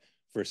processing it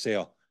for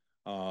sale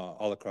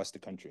all across the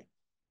country.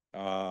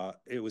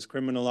 It was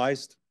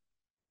criminalized.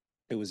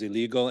 It was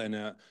illegal,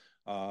 and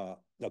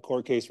the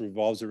court case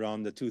revolves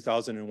around the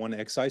 2001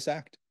 Excise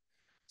Act.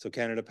 So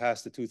Canada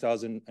passed the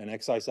 2000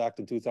 Excise Act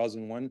in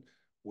 2001,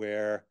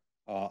 where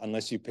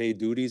unless you pay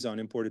duties on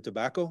imported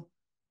tobacco,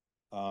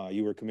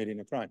 you were committing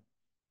a crime.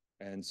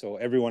 And so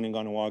everyone in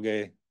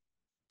Kahnawake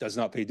does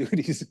not pay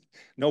duties.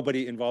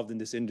 Nobody involved in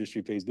this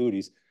industry pays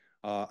duties.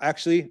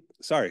 Actually,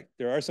 sorry,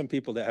 there are some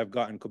people that have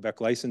gotten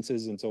Quebec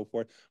licenses and so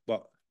forth,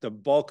 but the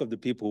bulk of the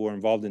people who are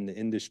involved in the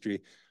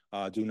industry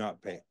do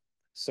not pay.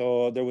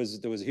 So there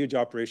was a huge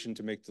operation.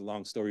 To make the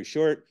long story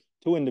short,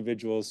 2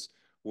 individuals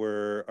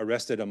were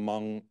arrested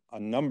among a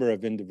number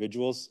of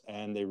individuals,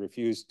 and they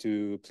refused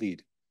to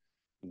plead.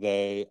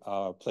 They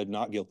pled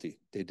not guilty.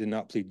 They did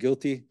not plead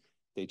guilty.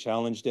 They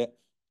challenged it,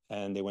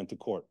 and they went to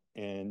court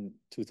in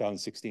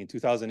 2016.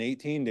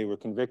 2018, they were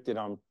convicted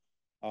on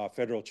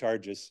federal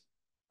charges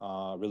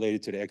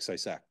related to the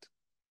Excise Act.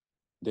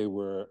 They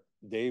were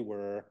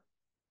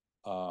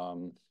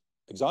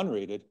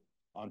exonerated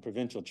on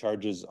provincial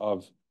charges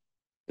of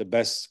the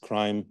best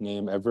crime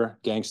name ever,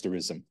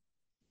 gangsterism.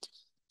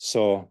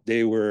 So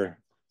they were,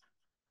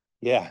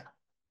 yeah,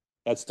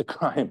 that's the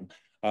crime.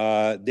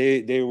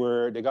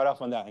 They got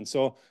off on that, and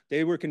so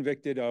they were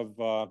convicted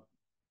of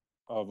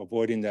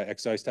avoiding the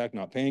excise tax,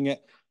 not paying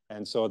it,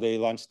 and so they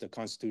launched a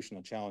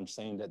constitutional challenge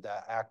saying that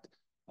that act,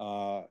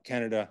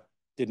 Canada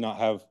did not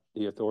have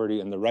the authority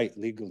and the right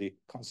legally,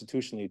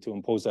 constitutionally, to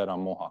impose that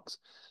on Mohawks.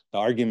 The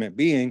argument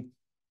being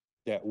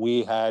that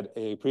we had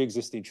a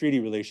pre-existing treaty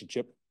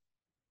relationship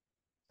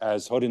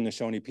as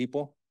Haudenosaunee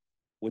people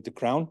with the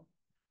Crown,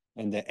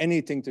 and that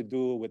anything to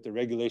do with the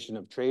regulation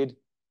of trade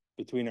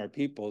between our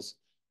peoples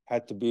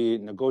had to be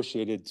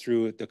negotiated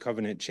through the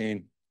covenant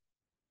chain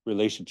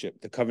relationship.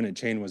 The covenant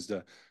chain was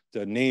the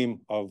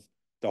name of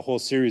the whole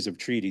series of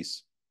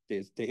treaties,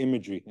 the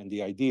imagery and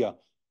the idea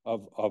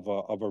of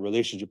a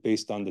relationship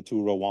based on the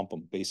Turo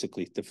Wampum,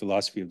 basically the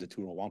philosophy of the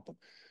Turo Wampum.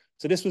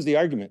 So this was the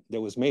argument that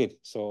was made.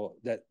 So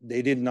that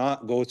they did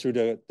not go through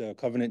the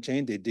covenant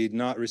chain, they did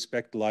not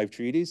respect live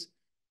treaties,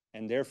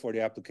 and therefore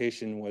the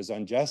application was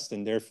unjust,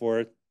 and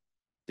therefore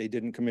they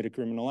didn't commit a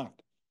criminal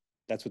act.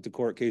 That's what the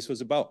court case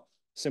was about.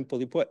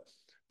 Simply put,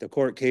 the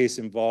court case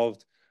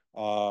involved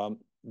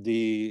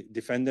the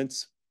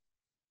defendants,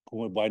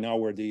 who by now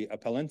were the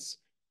appellants,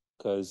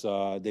 because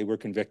they were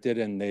convicted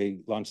and they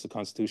launched the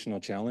constitutional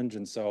challenge.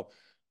 And so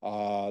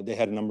they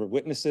had a number of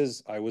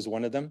witnesses. I was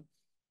one of them.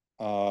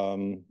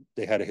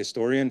 They had a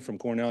historian from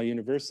Cornell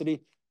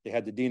University. They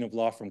had the Dean of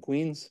Law from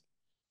Queen's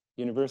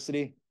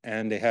University.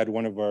 And they had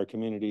one of our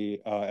community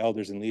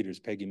elders and leaders,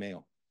 Peggy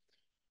Mayo.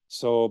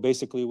 So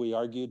basically we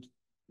argued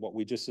what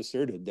we just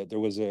asserted, that there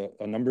was a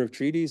number of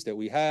treaties that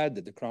we had,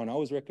 that the Crown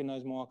always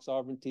recognized Mohawk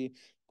sovereignty.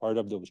 Part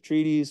of those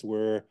treaties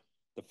were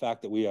the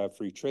fact that we have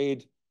free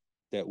trade,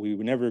 that we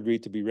would never agree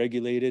to be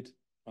regulated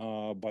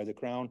by the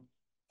Crown,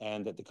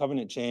 and that the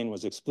covenant chain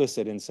was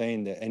explicit in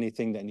saying that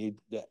anything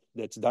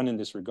that's done in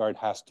this regard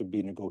has to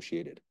be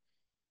negotiated.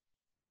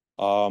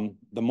 The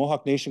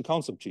Mohawk Nation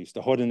Council Chiefs,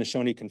 the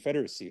Haudenosaunee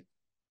Confederacy,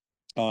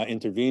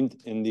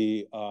 intervened in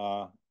the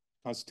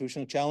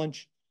constitutional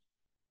challenge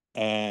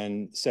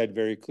and said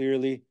very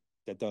clearly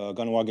that the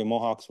Kahnawake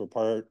Mohawks were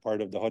part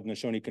of the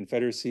Haudenosaunee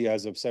Confederacy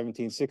as of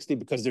 1760,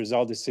 because there's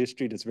all this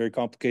history that's very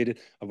complicated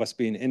of us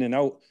being in and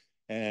out,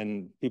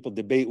 and people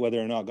debate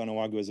whether or not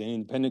Kahnawake was an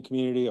independent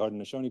community,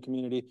 Haudenosaunee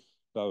community,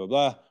 blah, blah,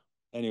 blah.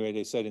 Anyway,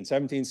 they said in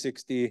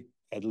 1760,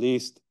 at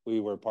least, we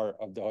were part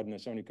of the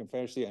Haudenosaunee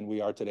Confederacy, and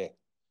we are today.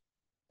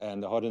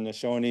 And the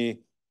Haudenosaunee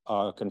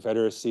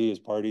Confederacy is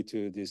party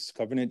to this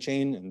covenant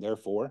chain, and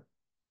therefore,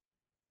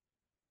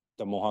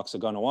 the Mohawks of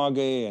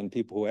Kahnawake and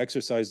people who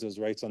exercise those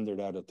rights under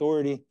that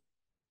authority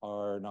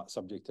are not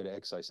subject to the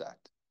Excise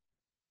Act.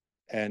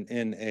 And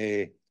in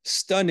a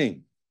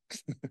stunning,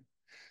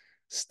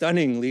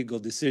 stunning legal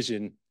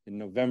decision in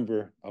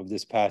November of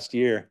this past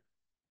year,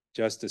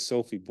 Justice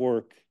Sophie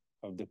Bourque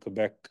of the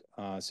Quebec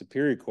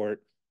Superior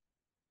Court,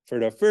 for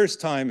the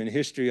first time in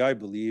history, I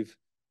believe,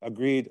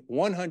 agreed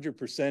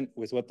 100%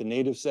 with what the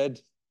native said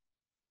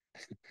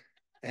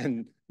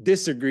and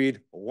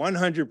disagreed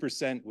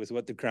 100% with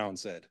what the Crown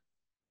said.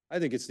 I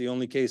think it's the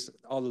only case.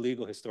 All the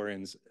legal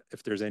historians,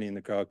 if there's any in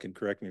the crowd, can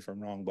correct me if I'm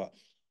wrong, but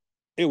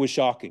it was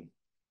shocking.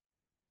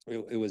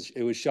 It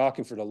was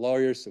shocking for the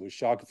lawyers. It was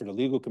shocking for the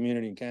legal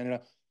community in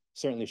Canada.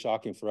 Certainly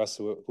shocking for us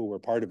who were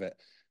part of it,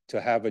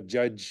 to have a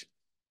judge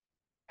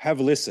have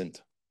listened.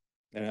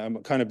 And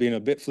I'm kind of being a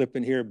bit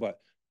flippant here, but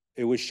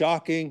it was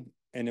shocking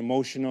and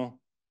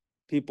emotional.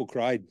 People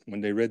cried when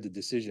they read the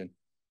decision.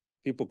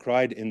 People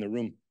cried in the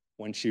room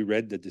when she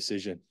read the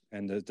decision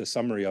and the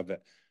summary of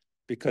it.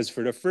 Because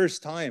for the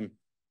first time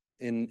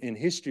in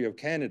history of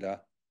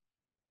Canada,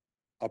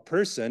 a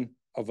person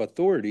of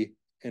authority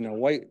in a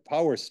white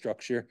power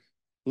structure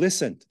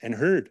listened and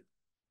heard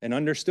and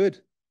understood.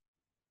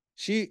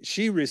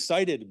 She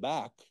recited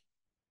back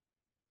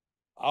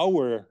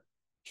our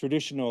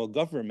traditional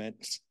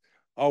governments,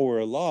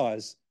 our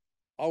laws,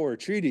 our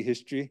treaty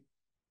history,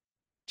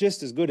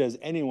 just as good as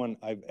anyone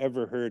I've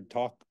ever heard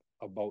talk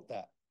about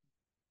that.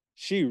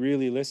 She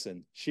really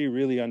listened. She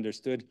really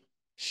understood.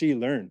 She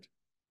learned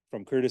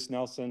from Curtis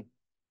Nelson.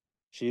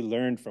 She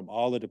learned from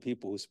all of the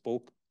people who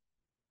spoke.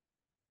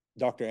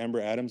 Dr. Amber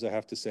Adams, I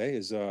have to say,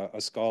 is a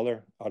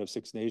scholar out of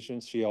Six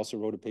Nations. She also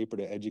wrote a paper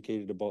that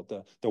educated about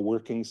the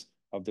workings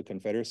of the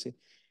Confederacy.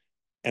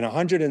 And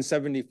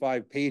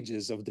 175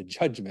 pages of the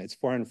judgment, it's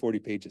 440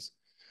 pages.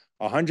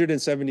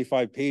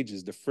 175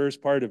 pages, the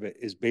first part of it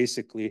is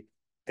basically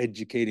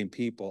educating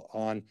people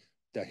on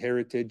the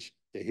heritage,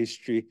 the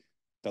history,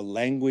 the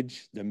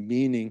language, the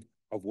meaning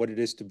of what it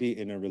is to be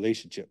in a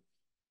relationship.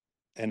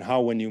 And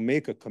how when you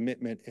make a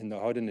commitment in the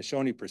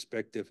Haudenosaunee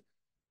perspective,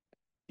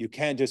 you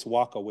can't just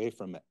walk away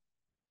from it.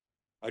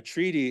 A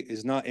treaty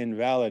is not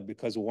invalid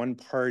because one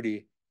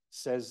party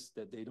says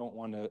that they don't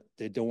want to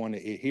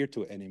adhere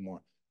to it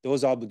anymore.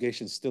 Those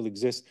obligations still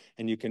exist,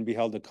 and you can be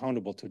held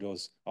accountable to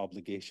those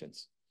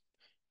obligations.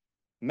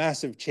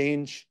 Massive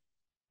change,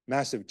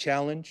 massive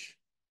challenge,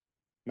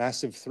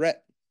 massive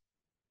threat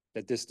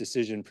that this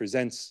decision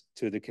presents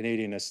to the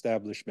Canadian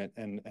establishment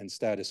and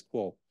status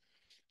quo.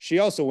 She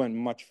also went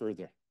much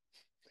further.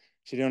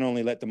 She didn't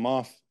only let them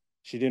off.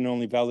 She didn't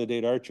only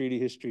validate our treaty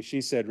history.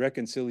 She said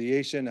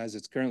reconciliation, as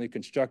it's currently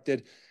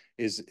constructed,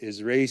 is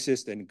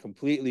racist and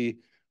completely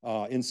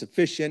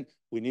insufficient.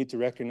 We need to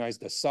recognize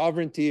the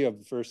sovereignty of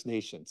the First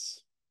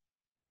Nations.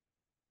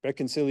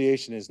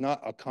 Reconciliation is not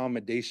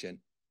accommodation.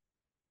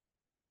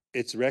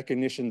 It's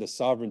recognition the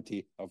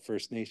sovereignty of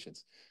First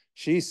Nations.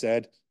 She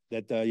said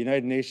that the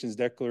United Nations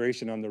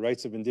Declaration on the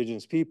Rights of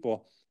Indigenous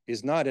People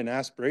is not an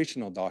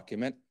aspirational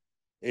document.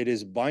 It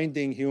is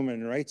binding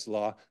human rights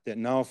law that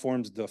now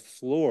forms the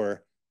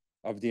floor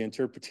of the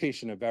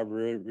interpretation of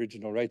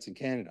Aboriginal rights in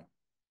Canada.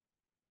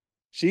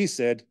 She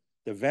said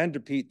the Van der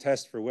Peet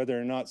test for whether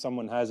or not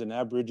someone has an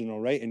Aboriginal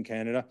right in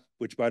Canada,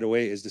 which by the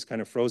way is this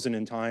kind of frozen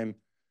in time,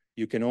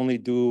 you can only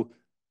do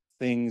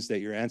things that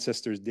your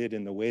ancestors did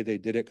in the way they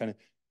did it kind of,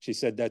 she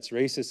said that's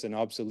racist and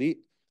obsolete.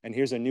 And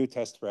here's a new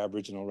test for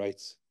Aboriginal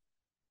rights.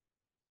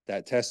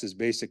 That test is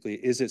basically,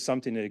 is it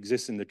something that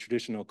exists in the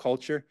traditional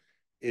culture?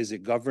 Is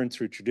it governed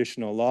through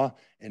traditional law?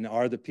 And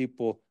are the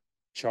people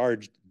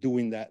charged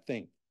doing that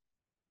thing?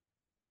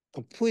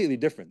 Completely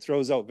different.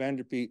 Throws out Van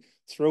der Peet,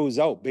 throws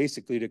out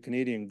basically the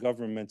Canadian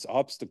government's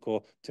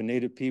obstacle to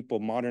Native people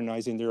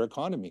modernizing their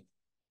economy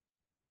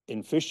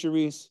in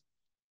fisheries,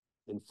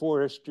 in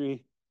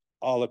forestry,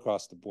 all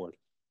across the board.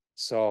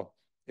 So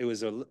it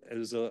was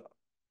a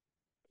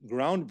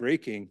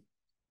groundbreaking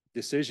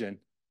decision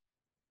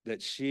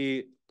that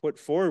she put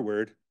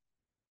forward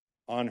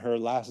on her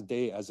last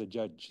day as a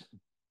judge.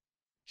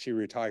 She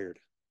retired.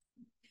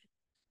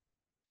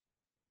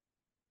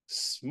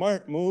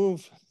 Smart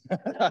move.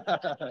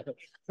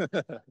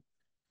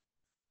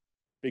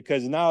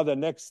 Because now the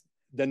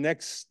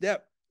next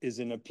step is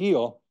an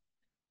appeal,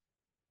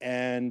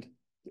 and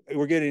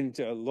we're getting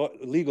into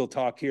legal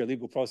talk here,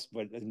 legal process,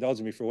 but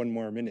indulge me for one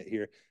more minute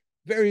here.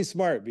 Very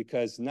smart,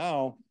 because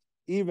now,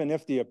 even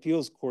if the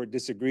appeals court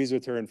disagrees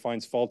with her and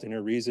finds fault in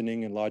her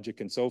reasoning and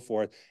logic and so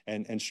forth,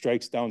 and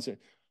strikes down,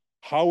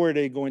 how are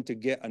they going to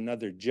get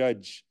another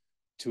judge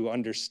to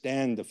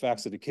understand the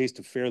facts of the case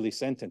to fairly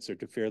sentence or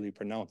to fairly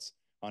pronounce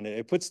on it?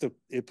 It puts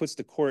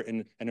the court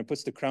and it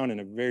puts the Crown in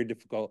a very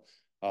difficult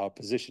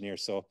position here.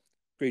 So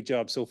great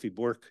job, Sophie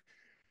Bork,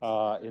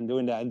 in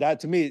doing that. And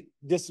that, to me,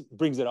 this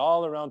brings it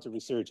all around to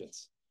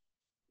resurgence,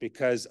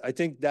 because I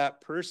think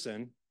that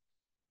person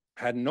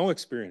had no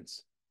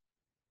experience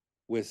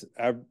with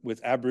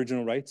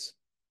Aboriginal rights,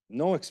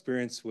 no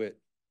experience with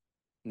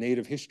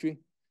Native history,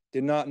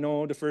 did not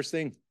know the first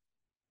thing.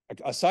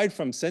 Aside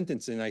from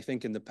sentencing, I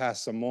think in the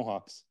past, some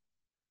Mohawks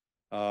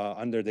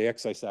under the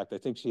Excise Act, I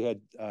think she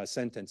had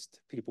sentenced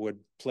people who had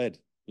pled,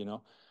 you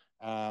know.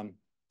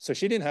 So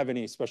she didn't have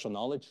any special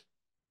knowledge.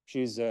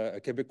 She's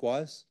a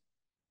Quebecoise,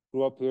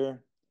 grew up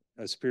here,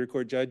 a Superior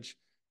Court judge,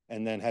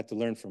 and then had to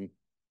learn from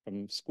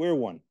square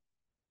one.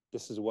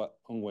 This is what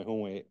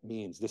Hongwe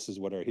means. This is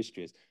what our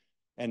history is.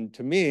 And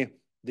to me,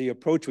 the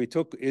approach we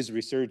took is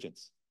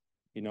resurgence.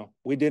 You know,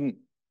 we didn't,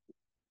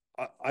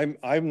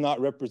 I'm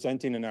not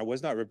representing, and I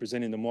was not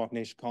representing the Mohawk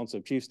Nation Council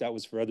of Chiefs. That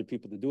was for other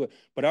people to do it.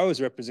 But I was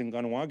representing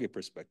Kahnawake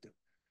perspective.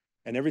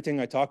 And everything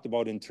I talked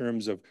about in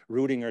terms of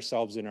rooting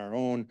ourselves in our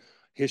own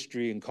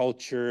history and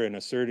culture and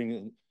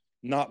asserting,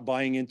 not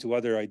buying into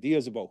other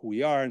ideas about who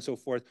we are and so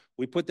forth,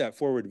 we put that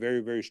forward very,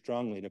 very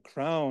strongly. The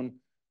Crown,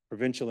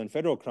 provincial and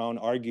federal Crown,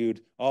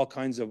 argued all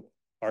kinds of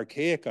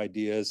archaic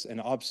ideas and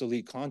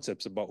obsolete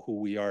concepts about who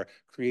we are,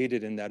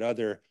 created in that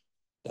other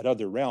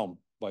realm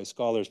by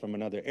scholars from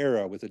another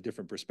era with a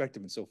different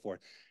perspective and so forth.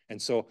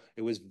 And so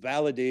it was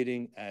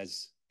validating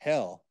as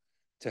hell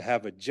to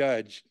have a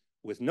judge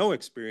with no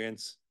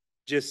experience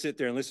just sit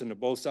there and listen to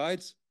both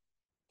sides,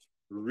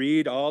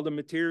 read all the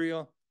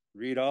material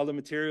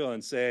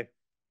and say,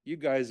 you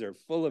guys are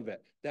full of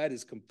it. That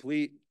is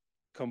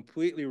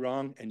completely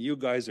wrong, and you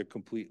guys are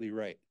completely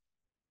right.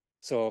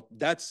 So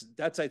that's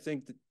I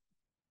think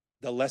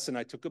the lesson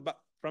I took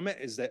from it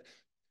is that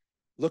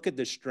look at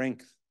the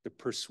strength, the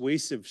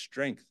persuasive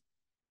strength,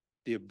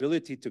 the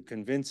ability to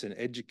convince and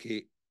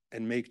educate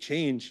and make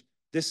change.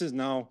 This is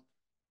now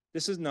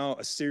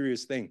a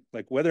serious thing.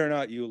 Like, whether or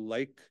not you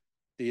like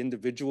the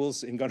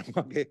individuals in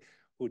Kahnawake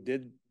who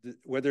did,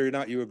 whether or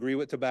not you agree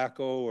with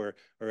tobacco or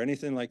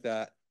anything like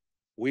that,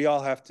 we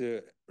all have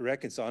to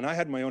reconcile. And I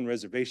had my own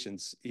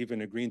reservations,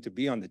 even agreeing to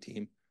be on the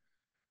team,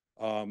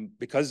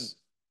 because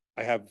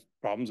I have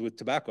problems with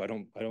tobacco. I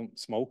don't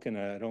smoke, and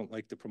I don't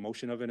like the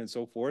promotion of it and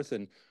so forth.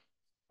 And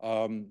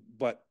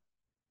but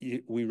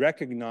we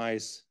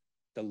recognize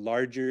the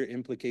larger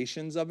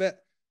implications of it.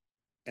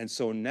 And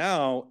so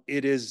now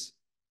it is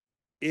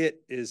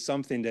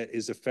something that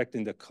is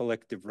affecting the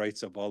collective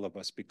rights of all of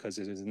us, because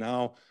it is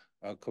now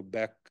a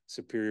Quebec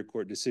Superior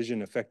Court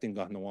decision affecting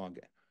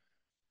Kahnawake.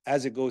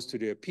 As it goes to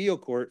the appeal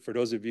court, for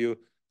those of you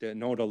that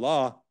know the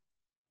law,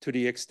 to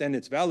the extent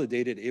it's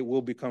validated, it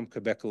will become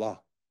Quebec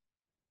law.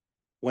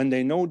 When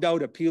they no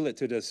doubt appeal it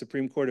to the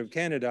Supreme Court of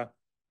Canada,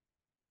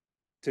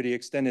 to the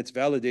extent it's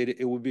validated,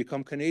 it will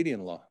become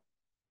Canadian law.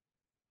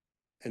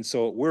 And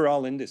so we're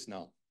all in this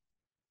now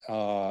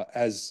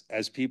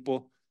as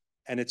people,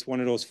 and it's one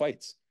of those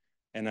fights.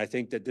 And I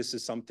think that this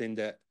is something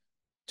that,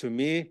 to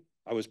me,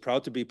 I was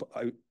proud to be,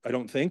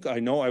 I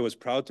know I was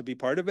proud to be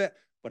part of it,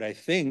 but I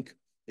think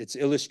it's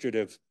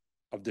illustrative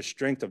of the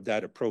strength of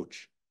that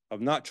approach,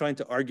 of not trying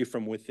to argue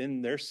from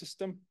within their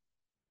system,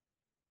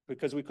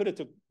 because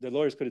the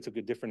lawyers could have took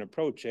a different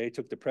approach.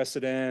 Took the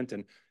precedent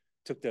and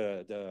took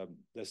the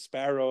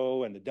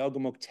Sparrow and the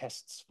Delgamuuk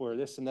tests for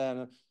this and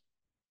that.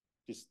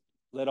 Just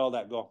let all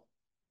that go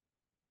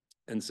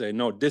and say,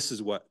 no, this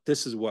is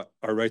what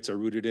our rights are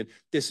rooted in.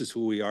 This is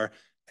who we are.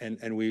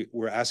 And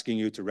we're asking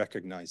you to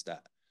recognize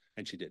that.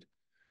 And she did.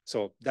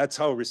 So that's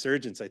how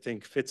Resurgence, I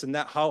think, fits in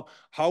that.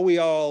 How we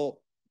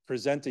all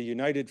present a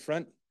united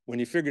front. When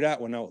you figure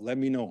that one out, let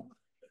me know.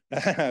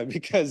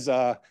 Because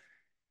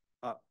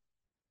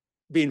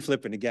being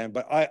flippant again,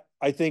 but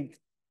I think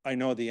I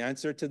know the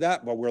answer to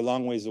that, but we're a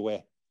long ways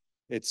away.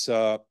 It's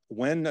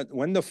when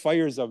the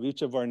fires of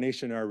each of our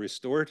nation are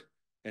restored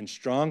and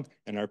strong,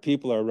 and our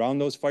people are around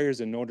those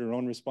fires and know their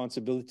own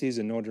responsibilities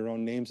and know their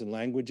own names and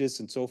languages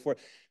and so forth,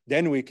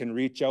 then we can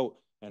reach out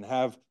and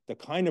have the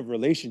kind of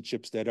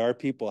relationships that our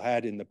people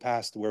had in the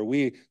past, where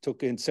we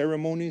took in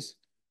ceremonies.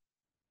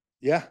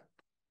 Yeah.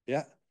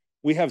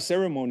 We have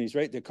ceremonies,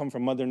 right, that come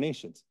from other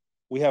nations.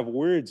 We have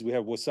words, we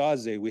have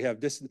wasaze, we have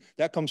this,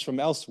 that comes from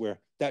elsewhere.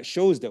 That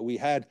shows that we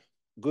had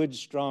good,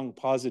 strong,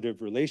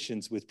 positive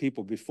relations with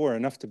people before,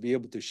 enough to be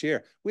able to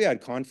share. We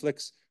had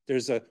conflicts.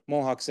 There's a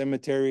Mohawk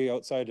cemetery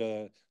outside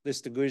of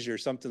Listaguj or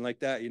something like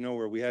that,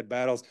 where we had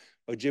battles.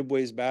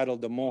 Ojibways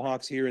battled the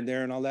Mohawks here and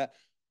there and all that.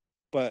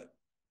 But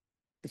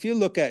if you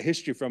look at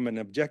history from an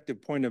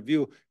objective point of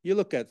view, you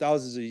look at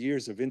thousands of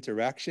years of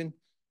interaction,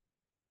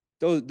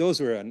 those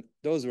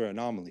were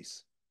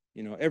anomalies.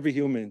 Every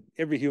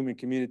human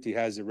community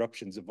has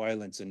eruptions of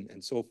violence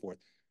and so forth.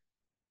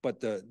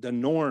 But the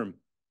norm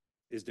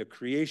is the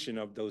creation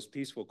of those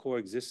peaceful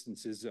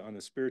coexistences on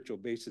a spiritual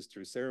basis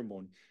through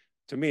ceremony.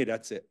 To me,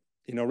 that's it.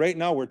 Right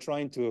now we're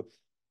trying to,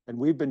 and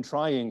we've been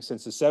trying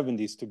since the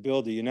 70s, to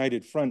build a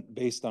united front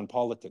based on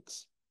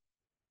politics,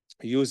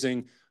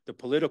 using the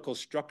political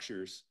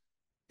structures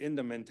in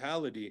the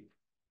mentality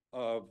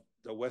of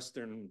the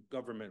Western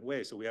government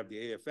way. So we have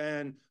the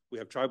AFN, we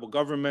have tribal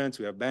governments,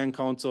 we have band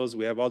councils,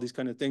 we have all these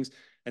kind of things.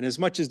 And as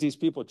much as these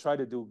people try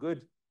to do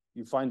good,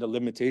 you find the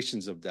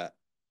limitations of that,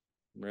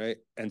 right?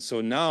 And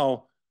so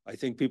now I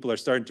think people are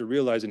starting to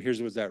realize, and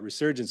here's where that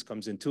resurgence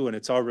comes in too, and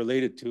it's all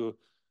related to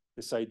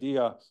this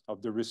idea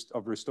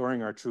of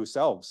restoring our true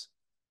selves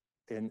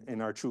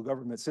in our true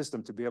government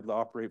system, to be able to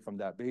operate from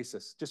that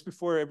basis. Just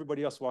before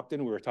everybody else walked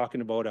in, we were talking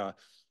about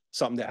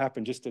something that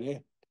happened just today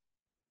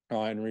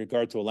in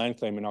regard to a land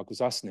claim in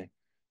Akwesasne.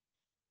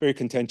 Very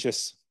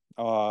contentious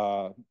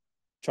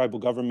tribal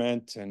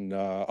government, and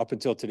up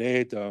until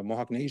today, the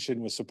Mohawk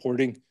Nation was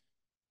supporting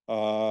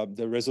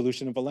the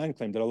resolution of a land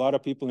claim that a lot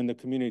of people in the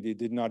community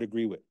did not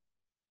agree with.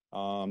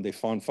 They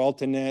found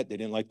fault in it. They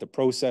didn't like the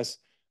process,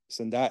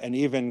 this and that, and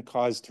even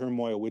caused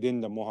turmoil within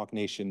the Mohawk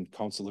Nation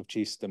Council of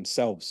Chiefs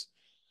themselves.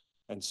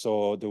 And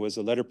so there was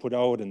a letter put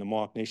out, and the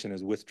Mohawk Nation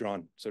has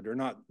withdrawn. So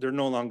they're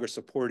no longer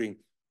supporting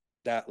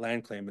that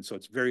land claim. And so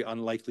it's very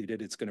unlikely that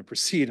it's going to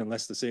proceed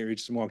unless the St.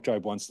 Regis Mohawk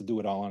tribe wants to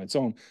do it all on its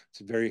own. It's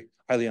very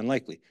highly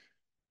unlikely.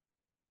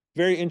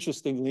 Very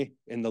interestingly,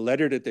 in the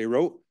letter that they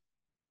wrote,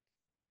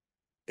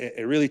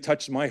 it really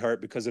touched my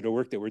heart because of the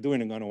work that we're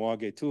doing in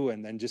Kahnawake too.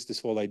 And then just this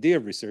whole idea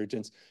of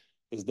resurgence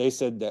is, they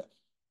said that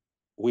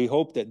we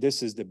hope that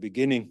this is the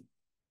beginning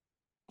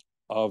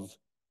of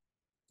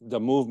the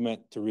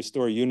movement to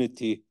restore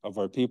unity of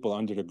our people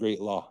under the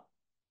great law.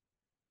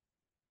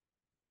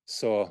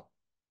 So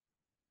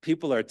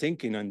people are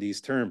thinking on these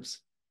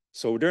terms.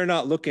 So they're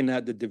not looking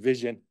at the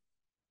division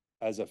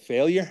as a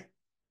failure,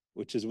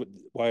 which is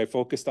why I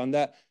focused on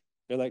that.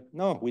 They're like,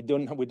 no, we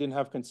didn't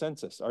have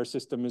consensus. Our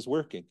system is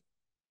working.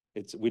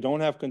 We don't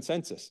have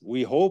consensus.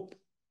 We hope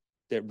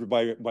that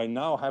by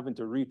now having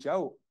to reach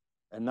out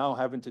and now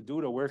having to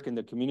do the work in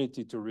the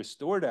community to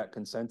restore that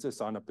consensus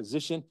on a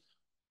position,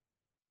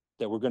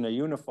 that we're going to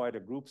unify the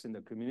groups in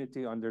the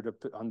community under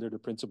the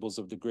principles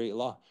of the great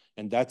law.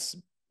 And that's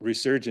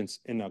resurgence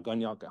in a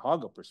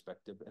Kanien'kehá:ka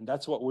perspective. And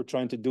that's what we're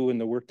trying to do in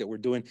the work that we're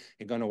doing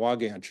in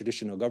Kahnawake on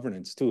traditional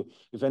governance too.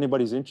 If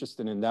anybody's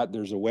interested in that,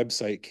 there's a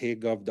website,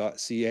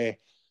 kgov.ca,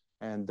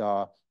 and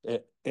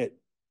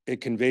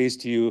it conveys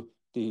to you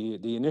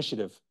the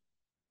initiative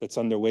that's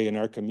underway in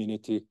our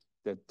community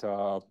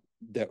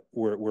that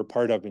we're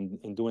part of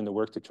in doing the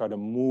work to try to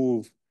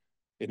move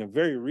in a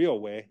very real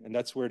way. And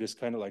that's where it is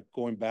kind of like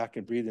going back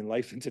and breathing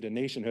life into the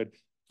nationhood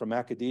from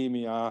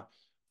academia,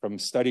 from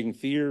studying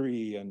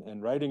theory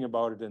and writing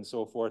about it and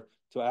so forth,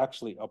 to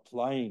actually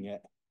applying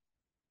it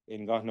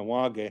in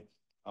Kahnawake.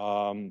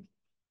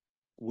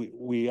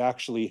 We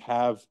actually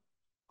have,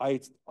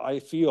 I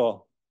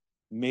feel,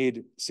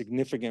 made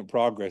significant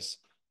progress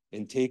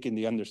in taking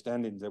the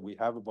understanding that we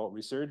have about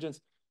resurgence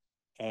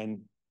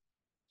and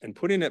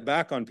putting it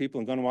back on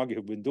people in Kahnawake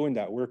who've been doing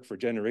that work for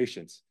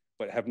generations,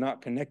 but have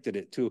not connected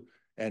it to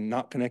and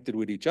not connected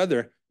with each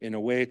other in a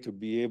way to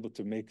be able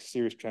to make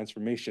serious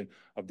transformation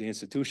of the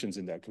institutions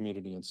in that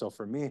community. And so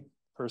for me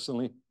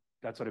personally,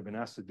 that's what I've been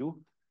asked to do.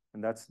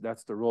 And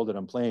that's the role that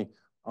I'm playing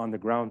on the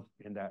ground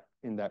in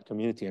that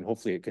community. And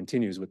hopefully it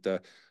continues with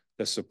the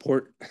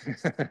support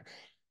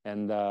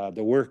and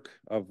the work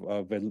of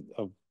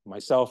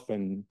myself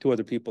and two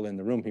other people in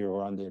the room here who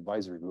are on the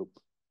advisory group.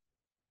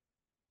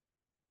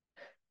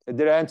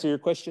 Did I answer your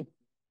question?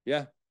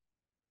 Yeah.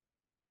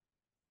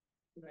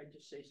 Could I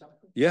just say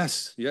something?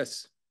 Yes,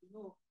 yes. You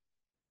know,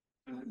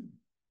 I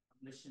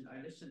listened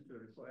to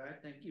it. I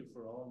thank you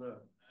for all the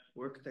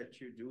work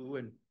that you do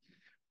and,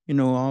 you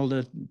know, all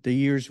the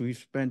years we've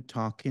spent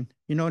talking.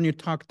 You know, and you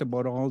talked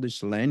about all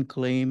this land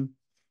claim,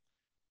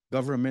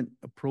 government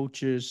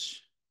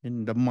approaches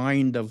in the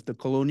mind of the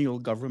colonial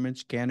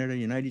governments, Canada,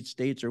 United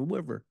States, or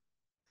whoever.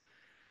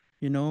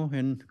 You know,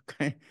 and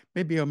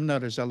maybe I'm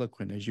not as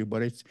eloquent as you,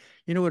 but it's,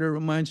 you know what it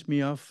reminds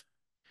me of?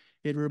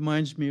 It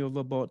reminds me of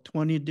about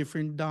 20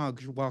 different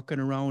dogs walking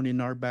around in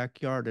our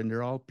backyard, and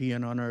they're all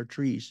peeing on our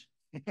trees.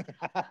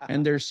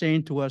 And they're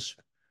saying to us,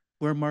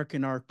 we're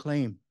marking our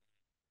claim.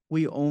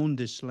 We own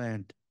this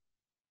land.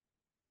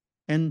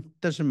 And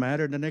doesn't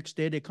matter, the next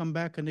day they come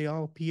back and they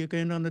all pee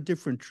again on a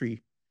different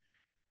tree.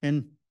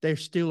 And they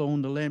still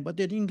own the land, but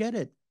they didn't get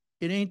it.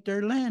 It ain't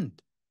their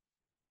land.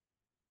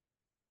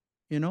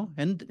 You know,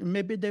 and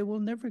maybe they will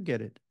never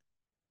get it.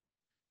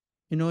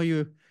 You know,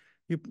 you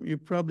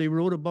probably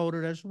wrote about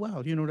it as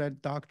well. You know,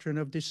 that doctrine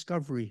of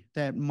discovery,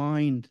 that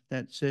mind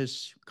that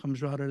says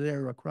comes out of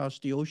there across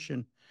the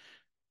ocean.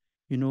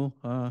 You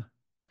know,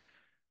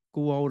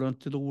 go out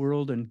onto the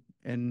world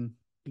and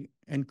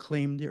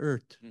claim the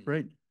earth,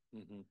 right?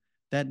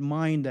 That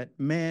mind that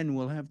man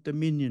will have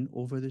dominion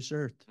over this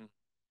earth.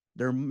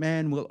 Their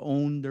man will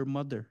own their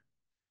mother.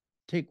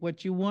 Take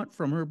what you want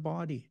from her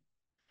body.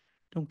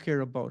 Don't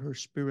care about her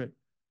spirit.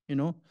 You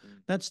know,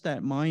 that's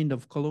that mind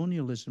of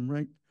colonialism,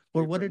 right?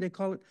 Or what did they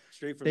call it?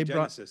 Straight from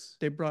Genesis.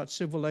 They brought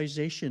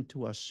civilization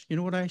to us. You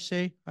know what I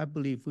say? I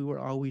believe we were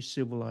always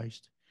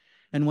civilized.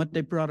 And what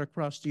they brought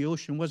across the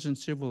ocean wasn't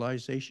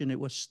civilization, it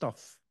was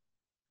stuff.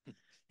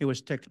 It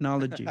was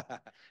technology.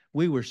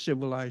 We were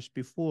civilized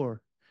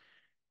before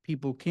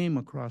people came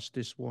across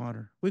this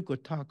water. We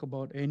could talk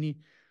about any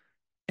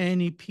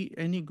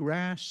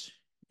grass,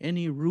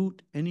 any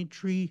root, any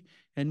tree,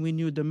 and we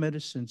knew the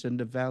medicines and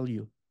the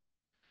value.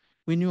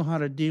 We knew how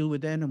to deal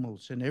with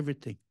animals and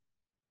everything.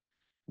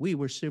 We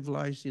were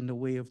civilized in the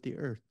way of the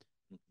earth.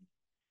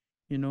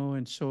 You know,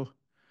 and so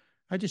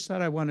I just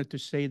thought I wanted to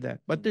say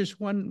that. But there's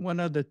one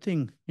other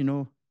thing, you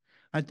know,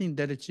 I think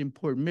that it's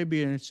important.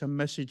 Maybe it's a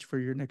message for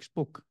your next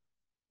book.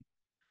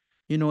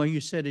 You know, you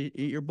said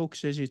your book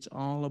says it's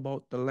all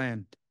about the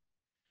land.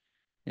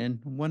 And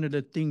one of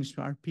the things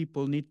our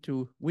people need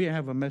to, we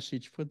have a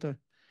message for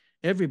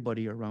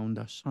everybody around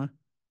us, huh?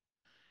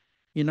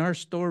 In our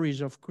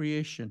stories of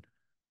creation,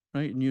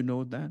 right? And you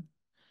know that.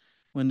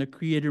 When the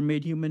Creator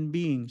made human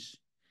beings,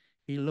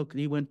 he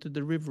went to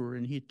the river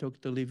and he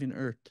took the living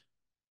earth.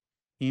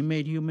 He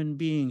made human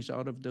beings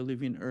out of the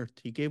living earth.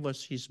 He gave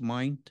us his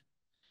mind.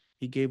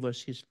 He gave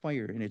us his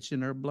fire, and it's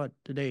in our blood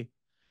today.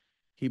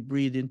 He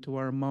breathed into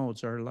our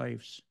mouths, our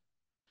lives.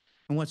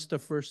 And what's the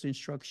first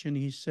instruction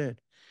he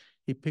said?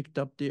 He picked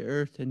up the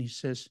earth and he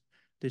says,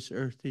 this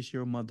earth is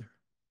your mother.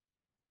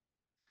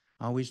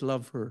 Always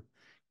love her,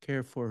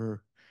 care for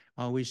her.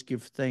 Always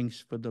give thanks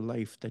for the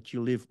life that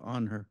you live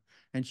on her.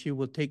 And she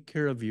will take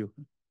care of you.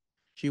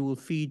 She will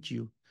feed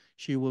you.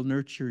 She will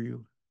nurture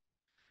you.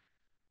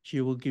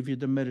 She will give you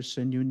the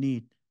medicine you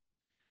need.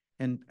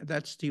 And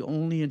that's the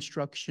only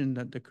instruction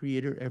that the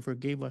Creator ever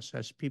gave us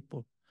as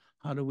people.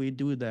 How do we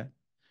do that?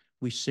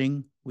 We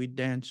sing, we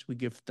dance, we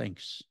give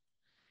thanks.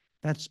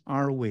 That's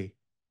our way.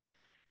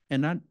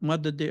 And that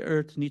Mother the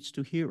Earth needs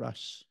to hear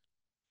us.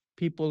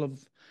 People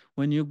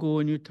when you go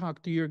and you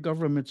talk to your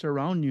governments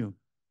around you,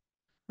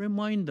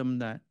 remind them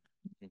that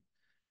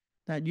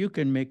you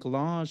can make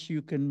laws,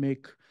 you can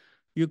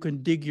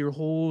dig your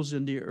holes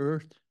in the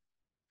earth,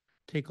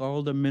 take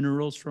all the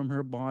minerals from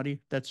her body.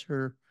 That's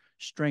her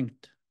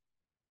strength.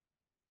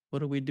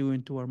 What are we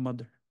doing to our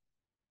mother?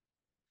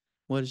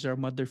 What is our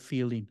mother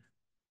feeling?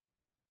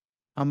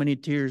 How many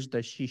tears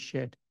does she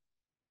shed?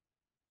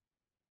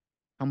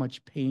 how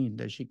much pain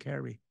does she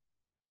carry?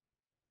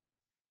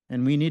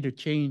 And we need to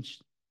change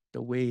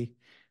the way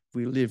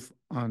we live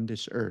on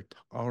this earth,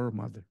 our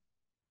mother.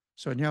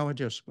 So nyawa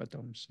Diyos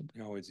patong.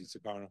 Nyawa is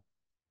Sakana.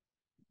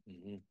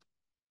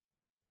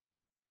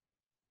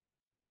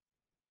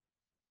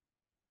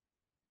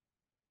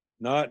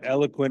 Not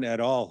eloquent at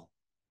all.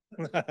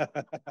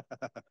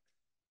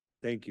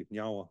 Thank you,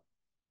 Nyawa.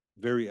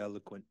 Very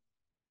eloquent.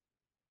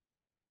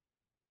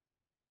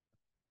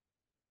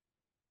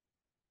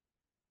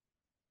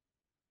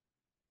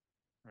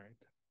 Right.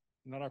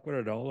 Not awkward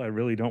at all. I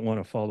really don't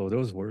want to follow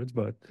those words,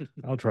 but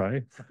I'll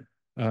try.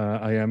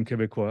 I am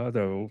Quebecois,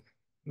 though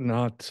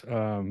not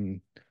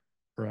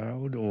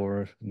proud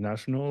or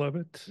national of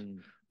it,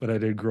 but I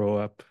did grow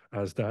up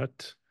as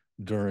that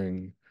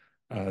during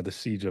the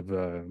siege of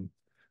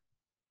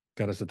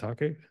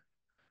Ganasatake.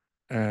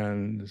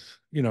 And,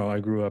 you know, I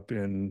grew up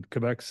in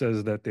Quebec,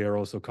 says that they are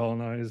also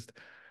colonized,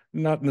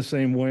 not in the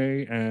same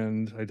way.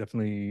 And I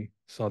definitely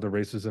saw the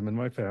racism in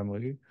my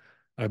family.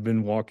 I've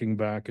been walking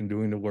back and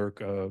doing the work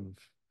of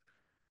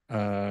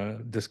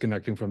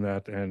disconnecting from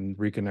that and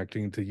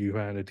reconnecting to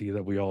humanity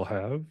that we all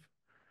have.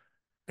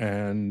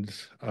 And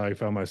I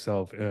found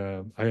myself,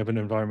 I have an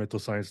environmental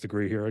science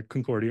degree here at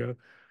Concordia,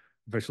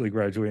 officially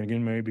graduating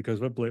in May because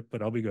of a blip,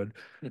 but I'll be good.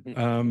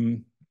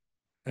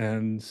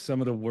 And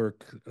some of the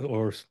work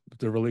or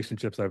the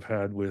relationships I've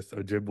had with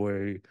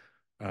Ojibwe,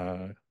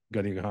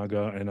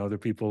 Ganihaga, and other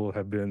people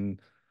have been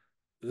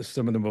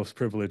some of the most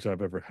privileged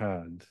I've ever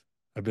had.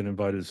 I've been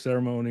invited to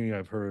ceremony.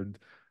 I've heard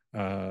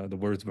the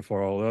words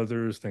before all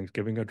others,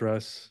 Thanksgiving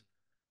address,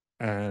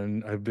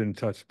 and I've been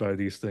touched by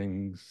these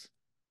things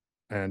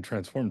and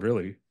transformed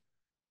really.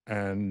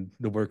 And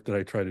the work that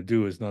I try to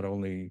do is not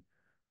only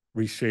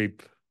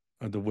reshape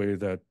the way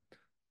that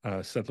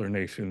settler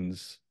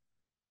nations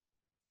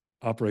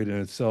operate in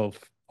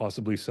itself,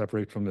 possibly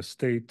separate from the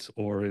state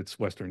or its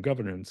Western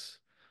governance,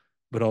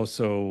 but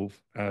also,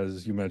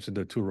 as you mentioned,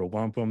 the Turo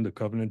Wampum, the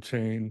covenant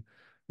chain,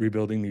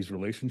 rebuilding these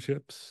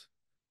relationships.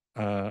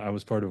 I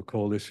was part of a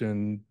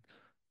coalition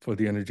for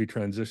the energy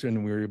transition,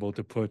 and we were able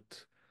to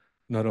put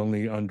not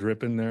only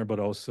UNDRIP in there, but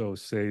also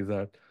say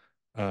that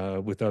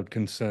without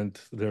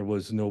consent, there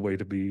was no way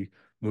to be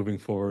moving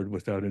forward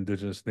without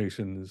Indigenous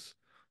nations'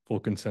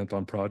 full consent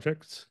on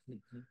projects.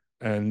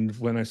 And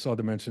when I saw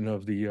the mention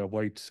of the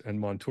White and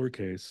Montour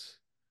case,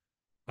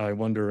 I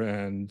wonder,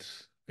 and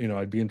you know,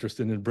 I'd be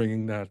interested in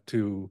bringing that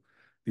to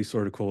these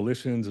sort of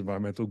coalitions,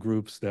 environmental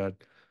groups that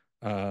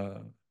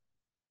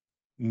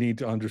need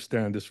to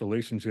understand this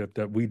relationship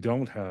that we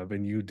don't have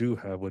and you do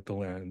have with the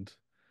land.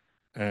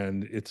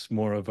 And it's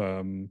more of,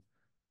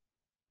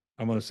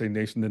 I want to say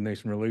nation to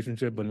nation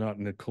relationship, but not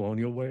in a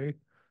colonial way.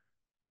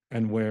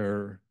 And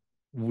where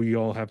we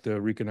all have to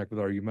reconnect with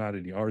our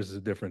humanity. Ours is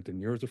different than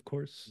yours, of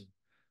course.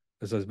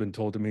 As has been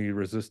told to me,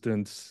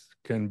 resistance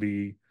can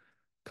be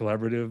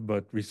collaborative,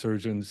 but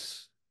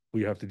resurgence,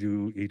 we have to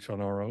do each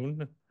on our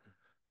own.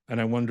 And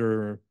I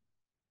wonder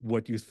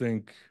what you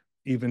think,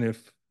 even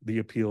if the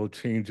appeal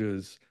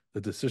changes the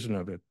decision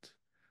of it,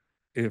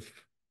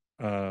 if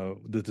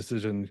the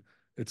decision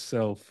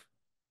itself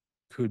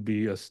could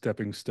be a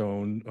stepping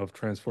stone of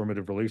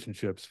transformative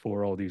relationships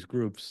for all these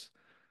groups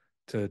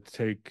to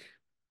take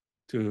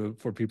to,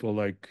 for people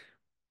like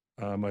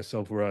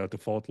myself who are at the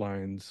fault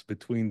lines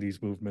between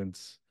these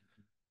movements,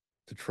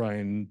 to try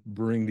and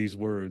bring these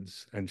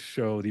words and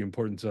show the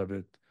importance of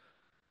it,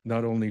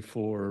 not only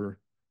for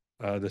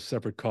the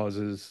separate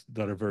causes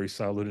that are very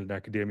solid in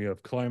academia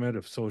of climate,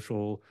 of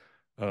social,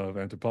 of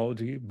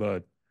anthropology,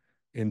 but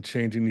in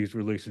changing these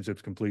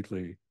relationships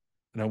completely.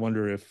 And I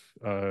wonder if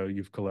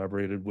you've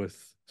collaborated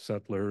with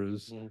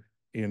settlers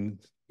in,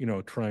 you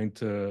know, trying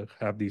to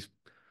have these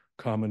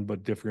common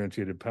but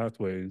differentiated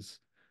pathways,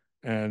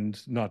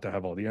 and not to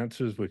have all the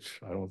answers, which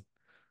I don't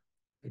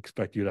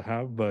expect you to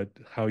have, but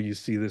how you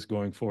see this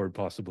going forward,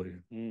 possibly.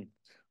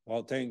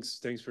 Well, thanks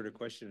for the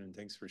question, and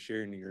thanks for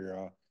sharing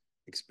your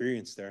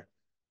experience there.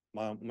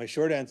 My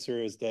short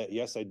answer is that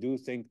yes, I do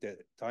think that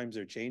times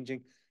are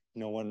changing.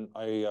 You know, when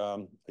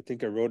I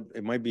think I wrote,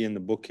 it might be in the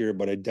book here,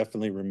 but I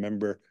definitely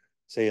remember,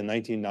 say in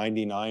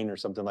 1999 or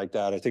something like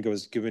that. I think I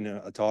was giving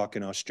a talk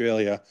in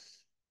Australia.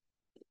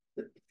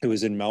 It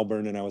was in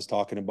Melbourne, and I was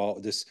talking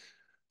about this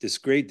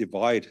great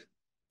divide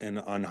and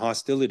on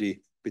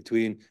hostility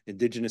between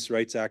Indigenous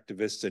rights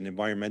activists and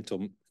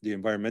the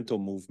environmental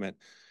movement.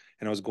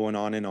 And I was going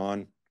on and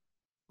on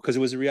because it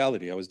was a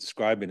reality. I was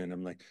describing it.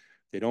 I'm like,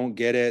 they don't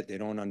get it. They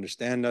don't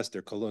understand us.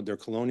 They're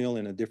colonial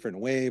in a different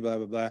way, blah,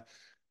 blah, blah.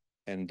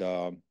 And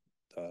a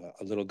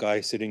little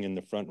guy sitting in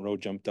the front row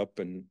jumped up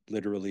and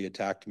literally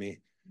attacked me.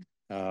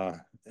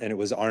 And it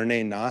was Arne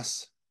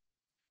Naas.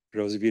 For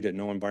those of you that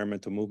know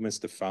environmental movements,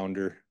 the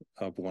founder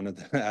of one of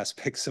the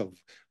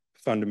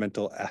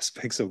fundamental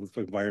aspects of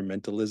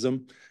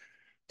environmentalism,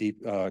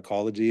 deep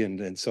ecology.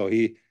 And so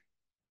he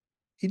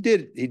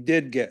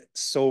did get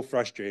so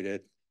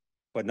frustrated,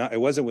 but it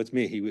wasn't with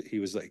me. He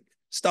was like,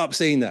 stop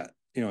saying that.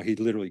 You know, he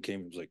literally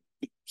came and was like,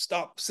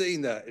 stop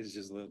saying that. It's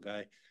just a little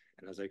guy.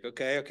 And I was like,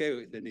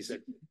 okay. Then he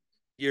said,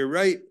 you're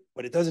right,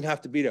 but it doesn't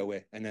have to be that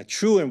way. And a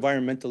true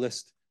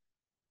environmentalist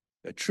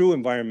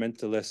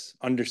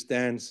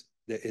understands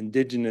that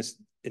indigenous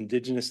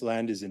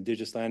land is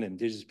indigenous land, and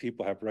indigenous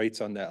people have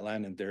rights on that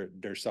land, and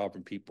they're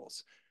sovereign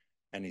peoples.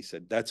 And he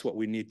said, that's what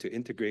we need to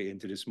integrate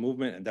into this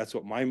movement. And that's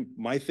what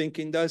my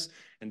thinking does.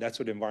 And that's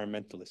what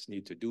environmentalists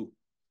need to do.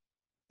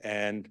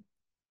 And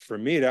for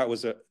me, that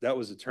was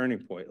a turning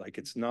point. Like,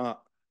 it's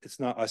not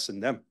us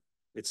and them.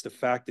 It's the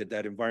fact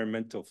that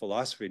environmental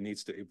philosophy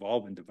needs to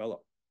evolve and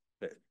develop.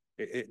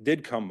 It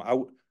did come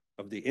out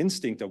of the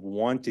instinct of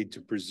wanting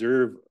to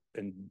preserve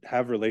and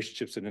have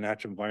relationships in a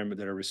natural environment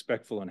that are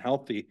respectful and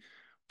healthy,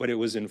 but it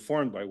was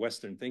informed by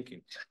Western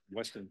thinking,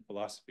 Western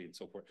philosophy, and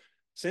so forth.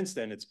 Since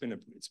then, it's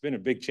been a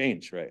big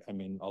change, right? I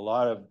mean,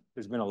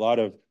 there's been a lot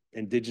of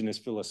indigenous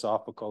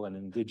philosophical and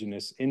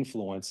indigenous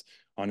influence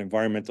on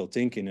environmental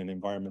thinking and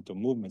environmental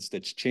movements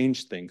that's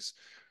changed things.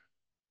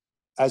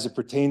 As it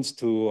pertains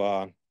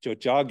to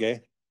Taiaiake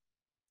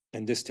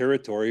and this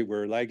territory,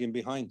 we're lagging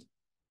behind,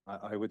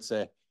 I would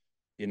say,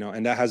 you know,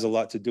 and that has a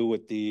lot to do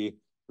with the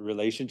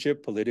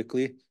relationship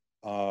politically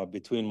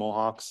between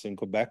Mohawks and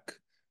Quebec.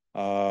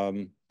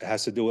 It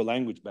has to do with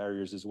language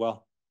barriers as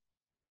well.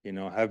 You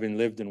know, having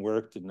lived and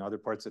worked in other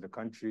parts of the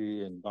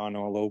country and gone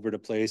all over the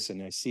place,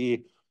 and I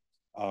see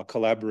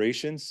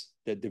collaborations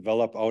that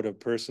develop out of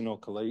personal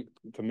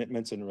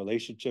commitments and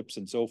relationships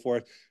and so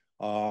forth,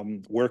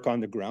 work on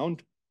the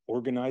ground,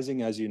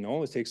 organizing, as you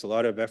know, it takes a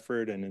lot of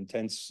effort and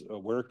intense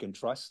work and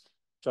trust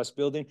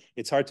building.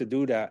 It's hard to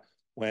do that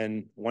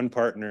when one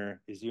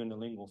partner is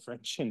unilingual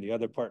French and the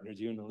other partner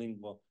is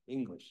unilingual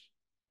English.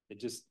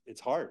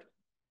 It's hard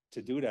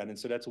to do that. And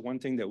so that's one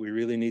thing that we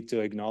really need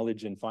to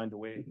acknowledge and find a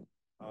way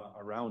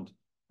around.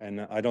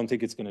 And I don't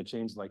think it's going to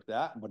change like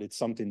that, but it's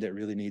something that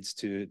really needs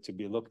to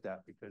be looked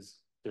at, because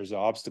there's an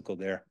obstacle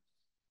there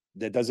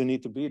that doesn't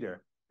need to be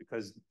there.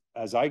 Because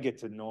as I get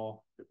to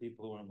know the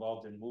people who are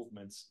involved in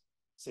movements,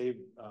 say,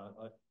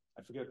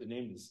 I forget what the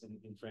name is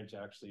in French,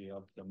 actually,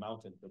 of the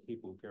mountain, the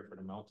people who care for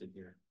the mountain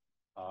here.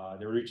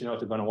 They're reaching out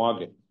to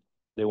Kahnawake.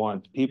 They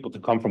want people to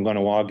come from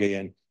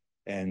Kahnawake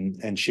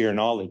and share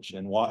knowledge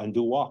and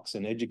do walks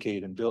and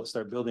educate and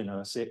start building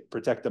a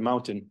protect the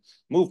mountain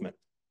movement.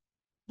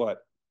 But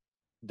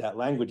that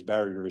language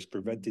barrier is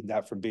preventing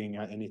that from being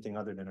anything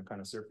other than a kind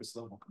of surface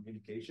level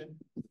communication.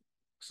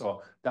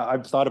 So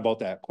I've thought about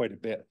that quite a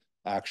bit,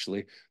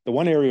 actually. The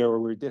one area where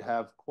we did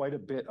have quite a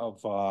bit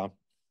of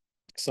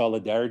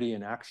solidarity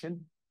in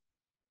action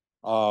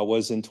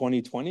was in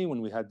 2020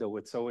 when we had the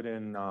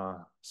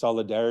Wet'suwet'en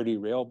Solidarity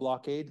Rail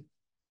Blockade.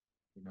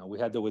 You know, we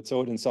had the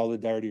Wet'suwet'en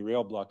Solidarity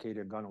Rail Blockade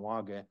in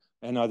Kahnawake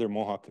and other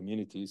Mohawk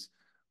communities,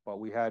 but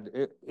we had,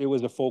 it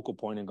was a focal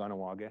point in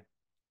Kahnawake.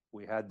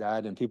 We had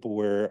that, and people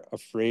were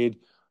afraid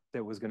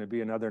there was going to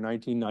be another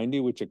 1990,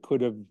 which it could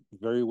have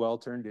very well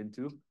turned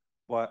into,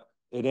 but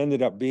it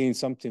ended up being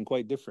something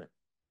quite different.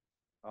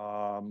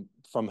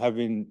 From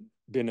having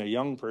been a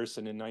young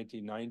person in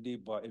 1990,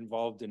 but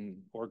involved in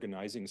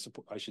organizing,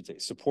 I should say,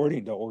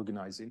 supporting the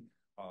organizing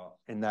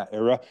in that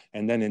era.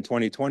 And then in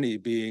 2020,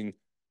 being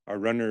a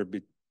runner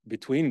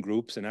between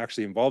groups and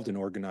actually involved in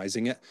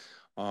organizing it.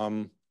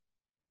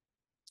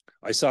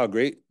 I saw a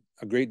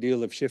great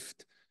deal of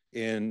shift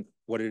in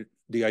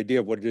the idea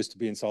of what it is to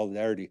be in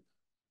solidarity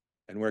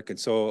and work. And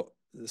so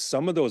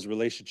some of those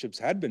relationships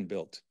had been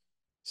built.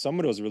 Some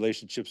of those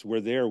relationships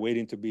were there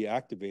waiting to be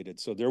activated.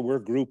 So there were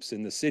groups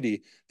in the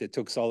city that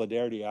took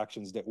solidarity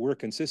actions that were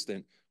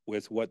consistent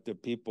with what the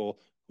people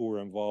who were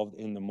involved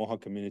in the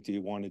Mohawk community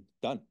wanted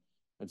done.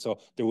 And so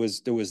there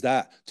was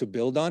that to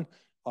build on.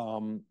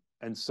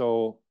 And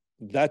so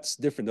that's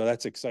different, though.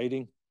 That's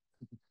exciting.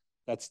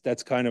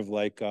 That's kind of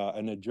like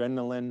an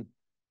adrenaline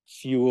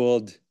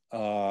fueled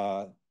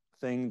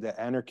thing that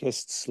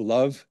anarchists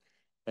love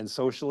and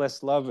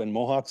socialists love and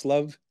Mohawks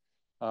love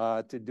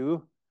to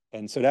do.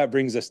 And so that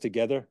brings us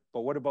together.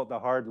 But what about the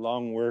hard,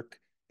 long work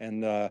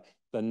and the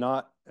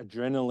not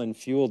adrenaline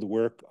fueled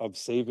work of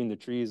saving the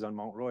trees on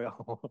Mount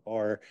Royal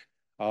or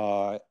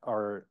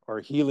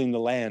healing the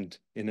land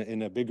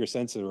in a bigger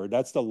sense of the word?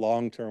 That's the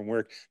long-term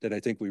work that I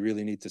think we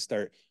really need to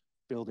start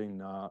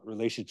building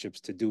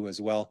relationships to do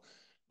as well.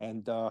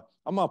 And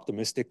I'm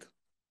optimistic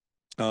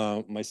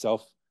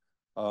myself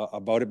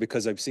about it,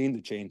 because I've seen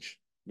the change.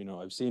 You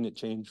know, I've seen it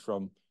change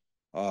from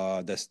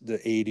the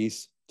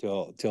 80s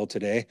till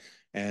today,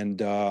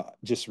 and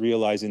just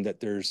realizing that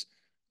there's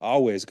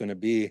always going to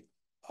be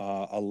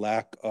a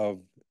lack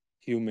of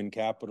human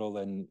capital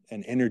and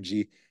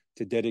energy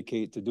to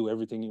dedicate to do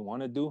everything you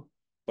want to do.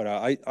 But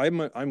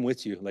I'm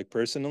with you. Like,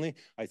 personally,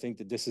 I think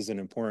that this is an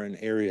important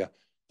area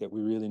that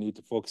we really need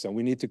to focus on.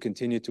 We need to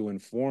continue to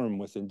inform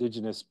with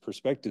Indigenous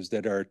perspectives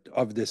that are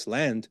of this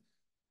land.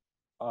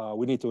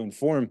 We need to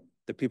inform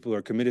the people who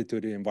are committed to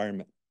the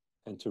environment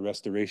and to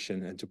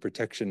restoration and to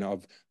protection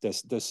of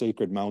the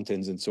sacred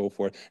mountains and so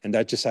forth. And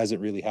that just hasn't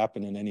really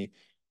happened in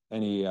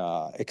any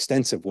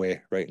extensive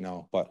way right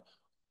now. But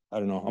I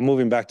don't know. I'm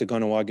moving back to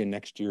Kahnawake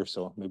next year,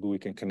 so maybe we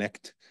can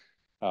connect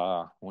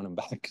when I'm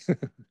back.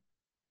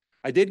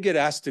 I did get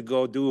asked to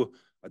go do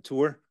a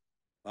tour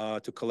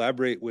to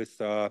collaborate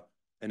with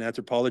an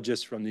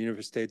anthropologist from the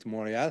Université de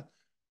Montréal,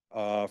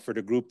 for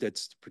the group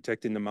that's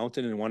protecting the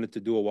mountain and wanted to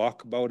do a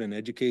walkabout and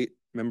educate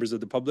members of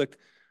the public.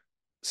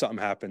 Something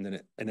happened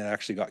and it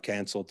actually got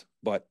canceled.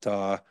 But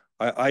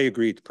I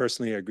agreed,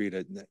 personally I agreed,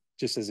 that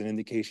just as an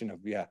indication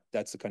of, yeah,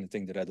 that's the kind of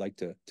thing that I'd like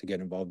to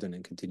get involved in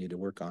and continue to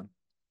work on.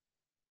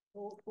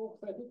 Well,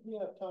 folks, I think we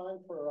have time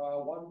for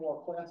one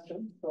more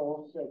question.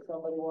 So if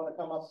somebody want to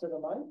come up to the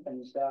mic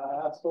and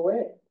ask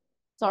away.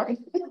 Sorry.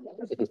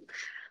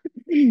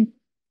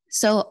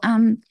 So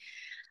I'm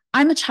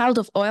a child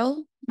of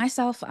oil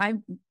myself.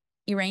 I'm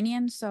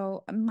Iranian,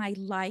 so my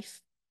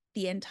life,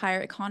 the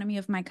entire economy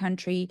of my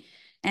country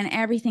and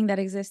everything that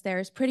exists there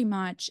is pretty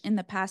much in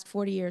the past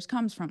 40 years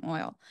comes from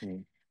oil.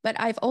 Mm. But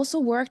I've also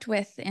worked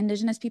with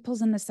indigenous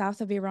peoples in the south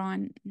of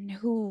Iran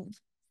who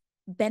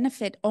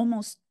benefit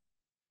almost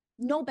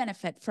no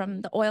benefit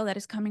from the oil that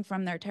is coming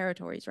from their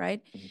territories,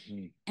 right?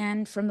 Mm-hmm.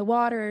 And from the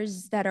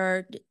waters that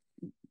are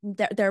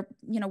their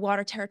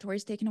water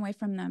territories taken away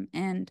from them.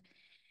 And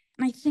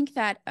I think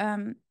that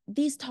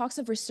these talks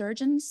of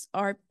resurgence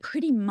are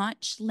pretty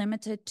much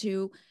limited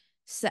to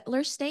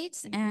settler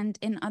states, mm-hmm. and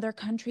in other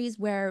countries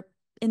where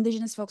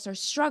indigenous folks are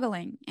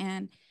struggling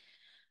and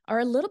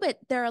are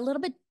they're a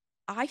little bit,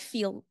 I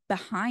feel,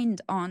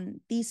 behind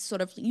on these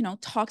sort of,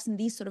 talks and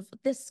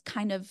this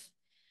kind of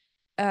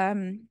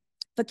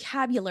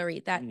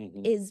vocabulary that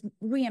mm-hmm. is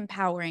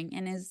re-empowering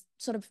and is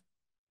sort of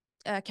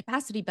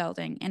capacity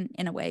building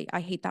in a way. I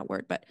hate that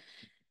word, but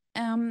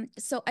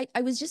so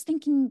I was just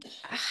thinking,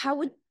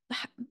 how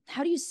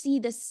do you see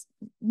this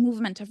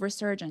movement of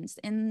resurgence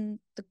in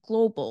the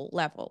global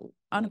level,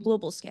 on a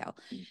global scale,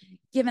 mm-hmm.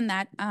 given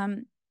that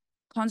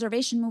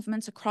conservation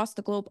movements across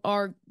the globe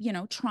are,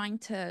 trying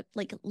to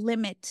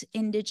limit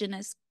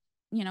indigenous,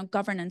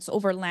 governance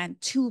over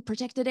land to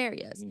protected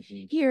areas.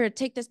 Mm-hmm. Here,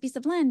 take this piece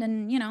of land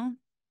and,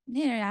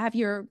 have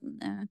your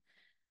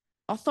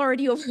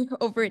authority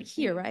over it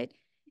here, right?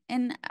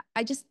 And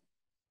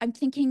I'm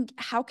thinking,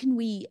 how can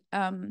we,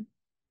 do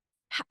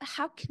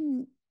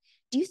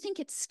you think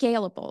it's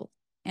scalable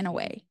in a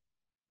way?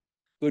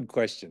 Good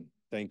question.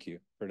 Thank you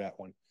for that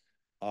one.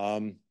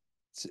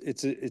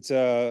 It's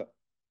a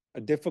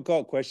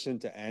difficult question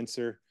to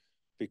answer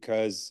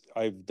because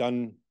I've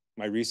done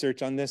my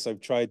research on this.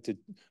 I've tried to,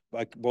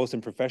 both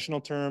in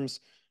professional terms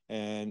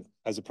and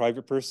as a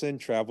private person,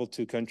 travel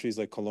to countries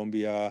like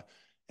Colombia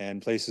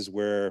and places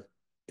where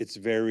it's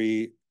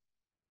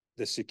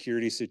the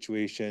security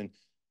situation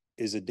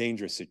is a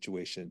dangerous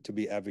situation to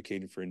be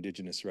advocating for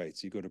indigenous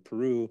rights. You go to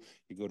Peru,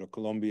 you go to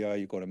Colombia,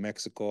 you go to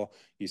Mexico,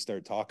 you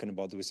start talking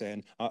about this.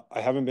 And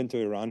I haven't been to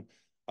Iran,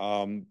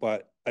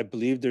 but I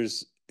believe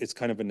it's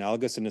kind of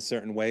analogous in a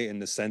certain way, in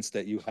the sense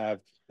that you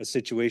have a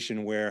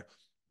situation where,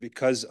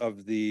 because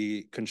of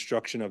the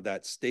construction of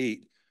that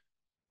state,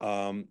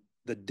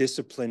 the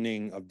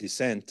disciplining of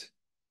dissent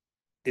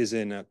is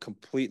in a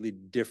completely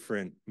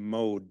different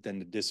mode than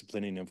the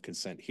disciplining of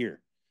consent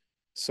here.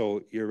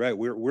 So you're right,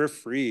 we're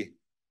freer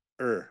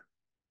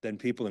than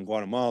people in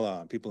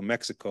Guatemala, people in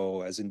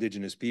Mexico, as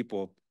indigenous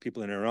people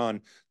in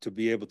Iran, to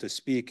be able to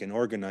speak and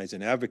organize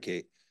and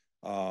advocate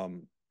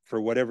for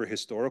whatever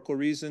historical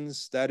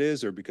reasons that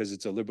is, or because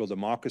it's a liberal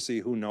democracy,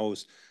 who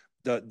knows.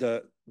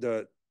 The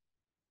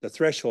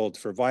threshold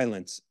for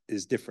violence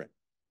is different,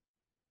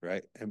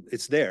 right? And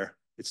it's there.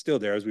 It's still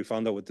there, as we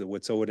found out with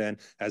Wet'suwet'en,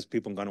 as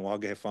people in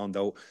Kahnawake have found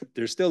out.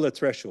 There's still a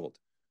threshold,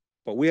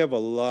 but we have a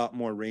lot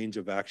more range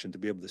of action to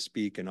be able to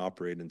speak and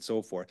operate and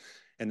so forth.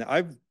 And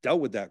I've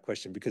dealt with that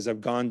question because I've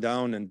gone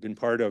down and been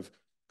part of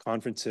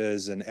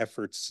conferences and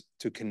efforts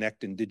to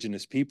connect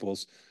indigenous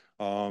peoples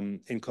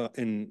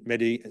in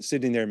Medellin,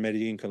 sitting there in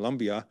Medellin,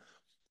 Colombia,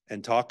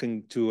 and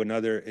talking to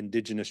another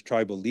indigenous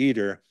tribal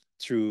leader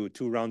through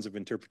 2 rounds of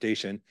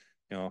interpretation,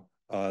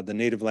 the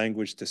native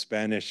language to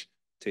Spanish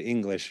to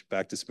English,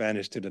 back to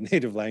Spanish to the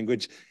native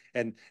language.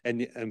 And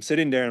I'm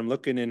sitting there and I'm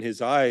looking in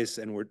his eyes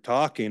and we're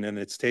talking, and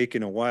it's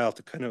taken a while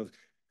to kind of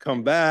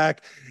come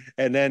back.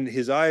 And then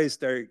his eyes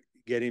start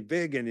getting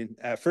big. And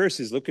at first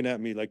he's looking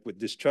at me like with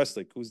distrust,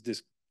 like, who's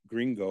this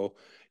gringo?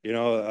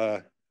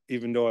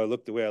 Even though I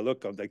look the way I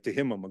look, I'm like, to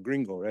him, I'm a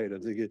gringo, right?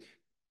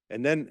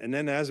 And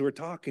then as we're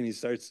talking,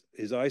 his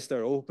eyes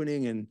start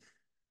opening, and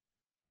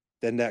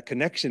then that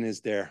connection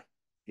is there.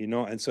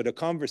 And so the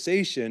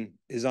conversation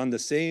is on the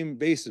same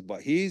basis,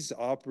 but he's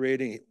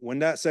operating, when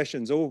that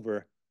session's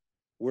over,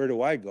 where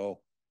do I go?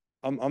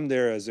 I'm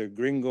there as a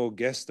gringo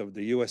guest of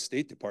the US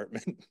State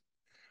Department.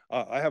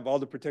 I have all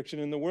the protection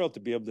in the world to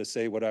be able to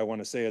say what I want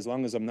to say, as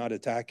long as I'm not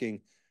attacking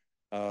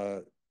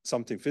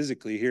something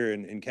physically here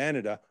in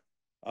Canada.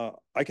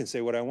 I can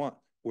say what I want.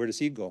 Where does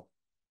he go?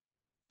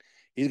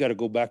 He's got to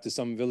go back to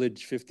some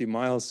village 50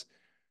 miles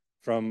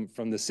from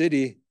the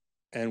city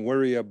and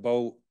worry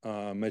about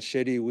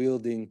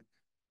machete-wielding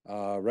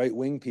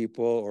right-wing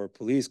people or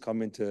police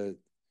coming to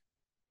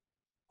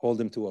hold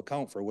him to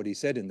account for what he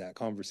said in that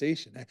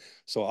conversation.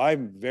 So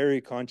I'm very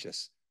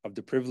conscious of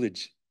the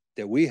privilege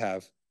that we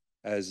have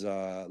as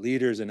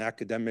leaders and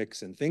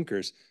academics and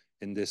thinkers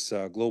in this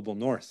global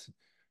north,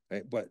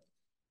 right? But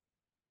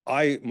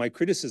my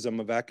criticism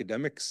of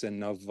academics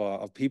and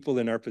of people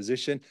in our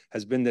position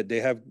has been that they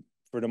have,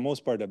 for the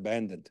most part,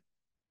 abandoned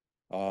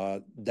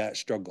that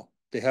struggle.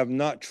 They have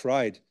not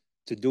tried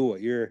to do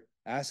what you're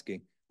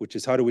asking, which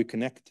is how do we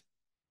connect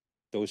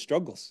those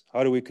struggles?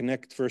 How do we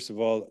connect, first of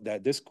all,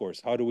 that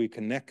discourse? How do we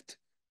connect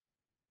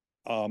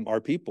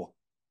our people?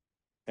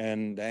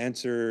 And the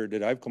answer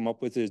that I've come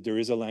up with is there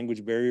is a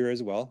language barrier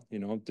as well. You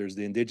know, there's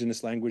the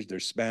indigenous language,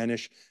 there's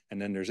Spanish,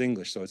 and then there's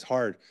English. So it's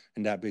hard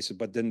in that basis.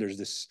 But then there's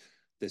this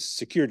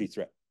security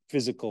threat,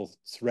 physical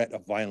threat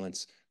of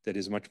violence that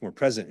is much more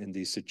present in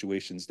these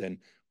situations than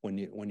when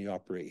you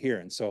operate here.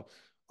 And so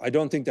I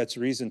don't think that's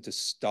reason to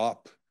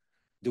stop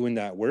doing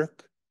that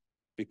work,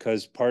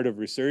 because part of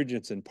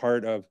resurgence and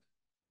part of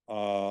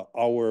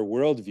our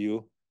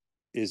worldview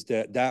is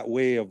that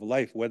way of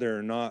life, whether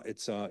or not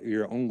it's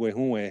your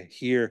Ongwehunwe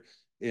here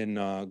in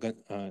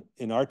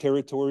our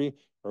territory,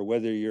 or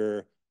whether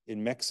you're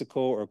in Mexico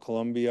or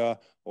Colombia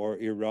or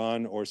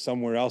Iran or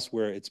somewhere else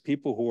where it's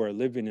people who are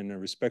living in a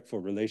respectful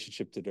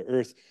relationship to the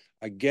earth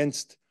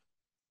against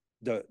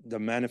the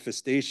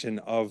manifestation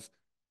of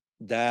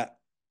that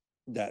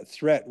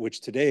threat,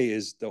 which today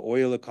is the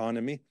oil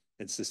economy.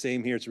 It's the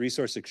same here, it's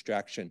resource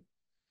extraction.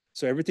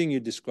 So everything you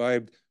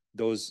described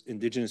those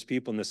indigenous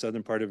people in the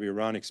southern part of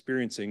Iran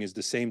experiencing is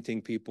the same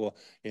thing people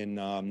in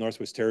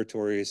Northwest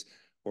Territories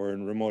or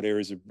in remote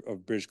areas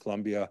of British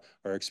Columbia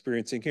are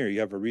experiencing here. You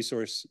have a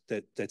resource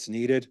that's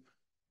needed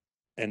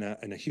and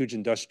a huge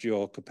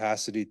industrial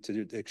capacity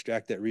to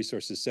extract that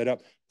resource is set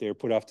up. They're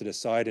put off to the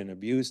side and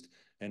abused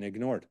and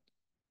ignored.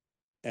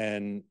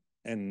 And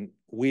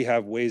we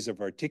have ways of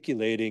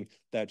articulating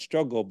that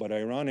struggle, but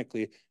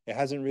ironically, it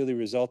hasn't really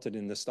resulted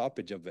in the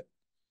stoppage of it.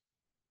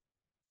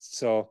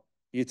 So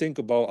you think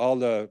about all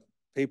the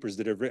papers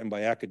that are written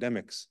by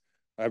academics.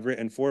 I've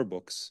written 4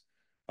 books.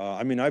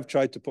 I mean, I've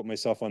tried to put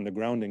myself on the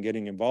ground and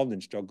getting involved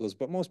in struggles,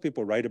 but most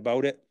people write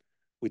about it.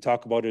 We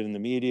talk about it in the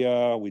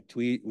media. We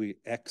tweet. We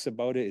X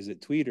about it. Is it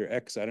tweet or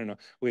X? I don't know.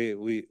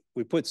 We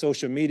put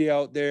social media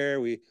out there.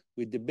 We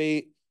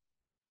debate.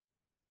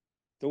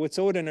 The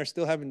Wet'suwet'en are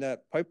still having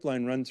that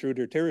pipeline run through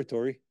their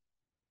territory.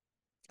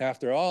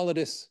 After all of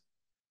this,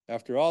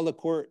 after all the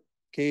court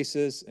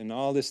cases and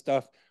all this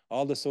stuff,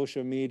 all the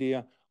social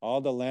media,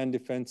 all the land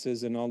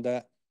defenses and all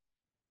that,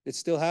 it's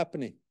still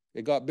happening.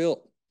 It got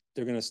built.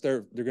 They're gonna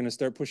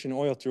start pushing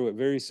oil through it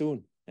very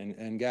soon,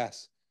 and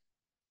gas.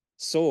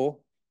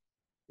 So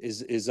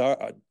is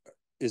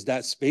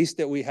that space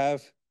that we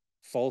have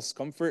false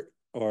comfort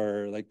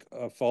or like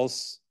a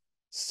false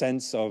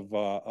sense of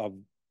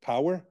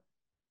power?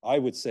 I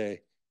would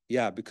say,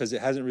 yeah, because it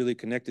hasn't really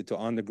connected to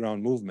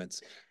on-the-ground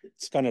movements.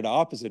 It's kind of the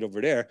opposite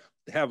over there.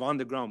 They have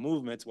on-the-ground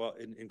movements. Well,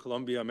 in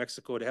Colombia,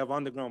 Mexico, they have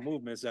on-the-ground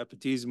movements,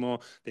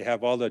 Zapatismo. They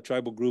have all the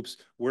tribal groups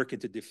working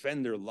to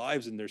defend their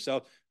lives and their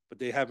self, but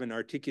they haven't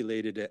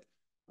articulated it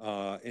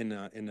in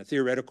a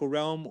theoretical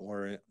realm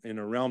or in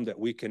a realm that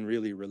we can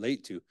really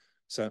relate to.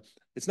 So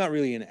it's not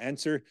really an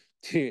answer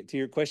to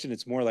your question.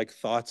 It's more like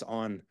thoughts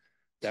on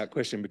that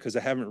question, because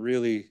I haven't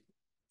really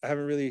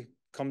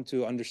come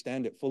to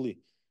understand it fully.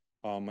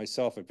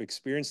 Myself, I've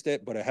experienced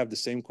it, but I have the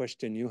same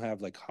question you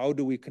have, like, how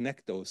do we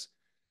connect those?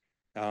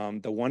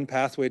 The one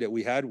pathway that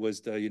we had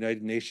was the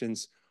United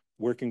Nations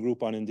Working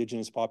Group on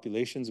Indigenous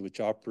Populations, which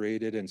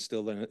operated and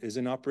still is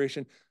in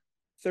operation,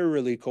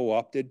 thoroughly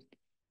co-opted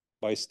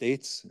by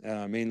states,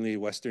 mainly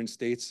Western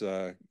states,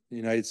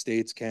 United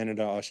States,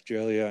 Canada,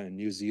 Australia, and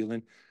New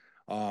Zealand,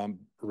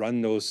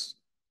 run those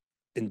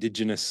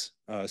indigenous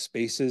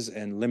spaces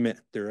and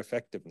limit their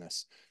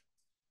effectiveness.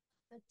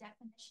 The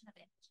definition of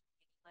indigeneity,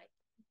 like,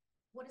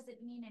 what does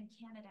it mean in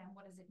Canada and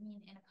what does it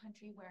mean in a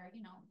country where,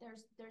 you know,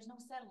 there's no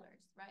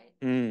settlers, right?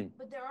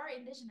 But there are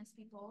indigenous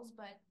peoples,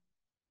 but,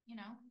 you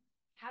know,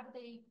 how do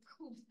they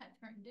prove that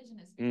they're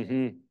indigenous?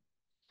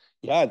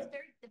 Yeah. The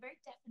very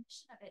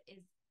definition of it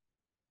is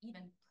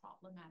even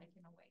problematic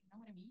in a way. You know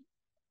what I mean?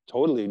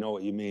 Totally know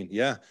what you mean.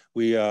 Yeah.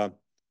 We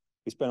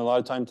spent a lot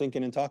of time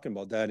thinking and talking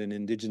about that in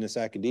Indigenous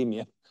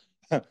academia.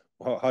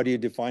 How do you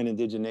define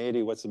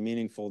indigeneity? What's the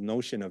meaningful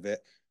notion of it?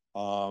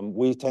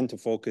 We tend to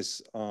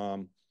focus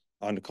on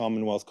the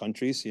Commonwealth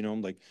countries, you know,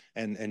 like,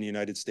 and the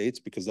United States,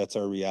 because that's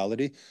our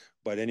reality.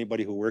 But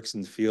anybody who works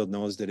in the field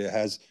knows that it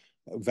has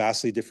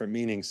vastly different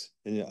meanings.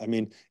 I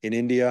mean, in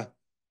India,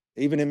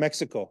 even in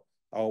Mexico,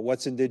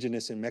 what's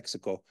indigenous in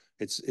Mexico?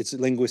 It's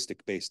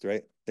linguistic based,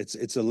 right?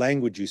 It's a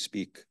language you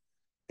speak.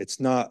 It's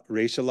not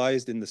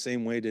racialized in the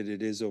same way that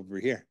it is over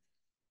here.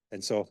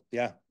 And so,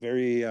 yeah,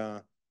 very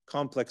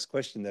complex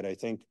question that I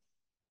think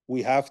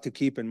we have to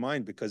keep in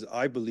mind, because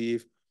I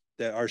believe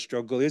that our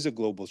struggle is a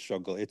global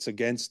struggle. It's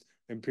against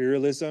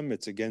imperialism,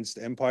 it's against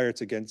empire,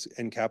 it's against,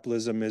 and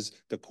capitalism is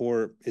the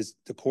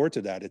core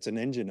to that. It's an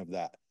engine of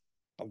that,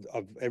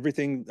 of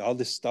everything, all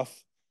this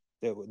stuff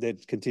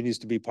that continues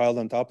to be piled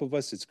on top of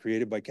us. It's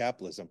created by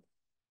capitalism.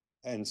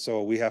 And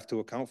so we have to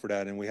account for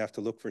that, and we have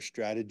to look for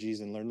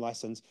strategies and learn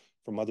lessons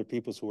from other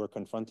peoples who are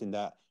confronting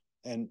that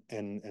and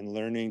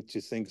learning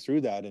to think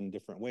through that in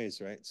different ways,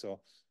 right?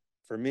 So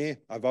for me,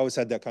 I've always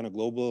had that kind of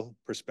global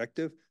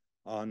perspective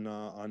on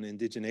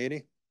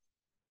indigeneity.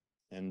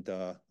 And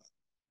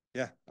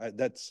yeah,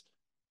 it's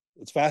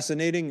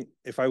fascinating.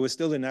 If I was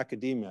still in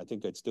academia, I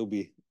think I'd still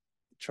be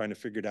trying to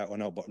figure that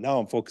one out. But now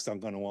I'm focused on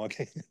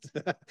Kahnawake.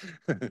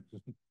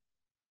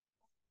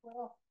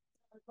 Well,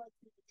 I'd like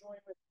you to join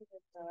with me in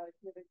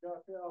giving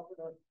Dr. Alfred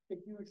a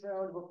huge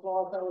round of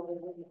applause.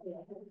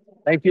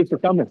 Thank you for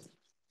coming.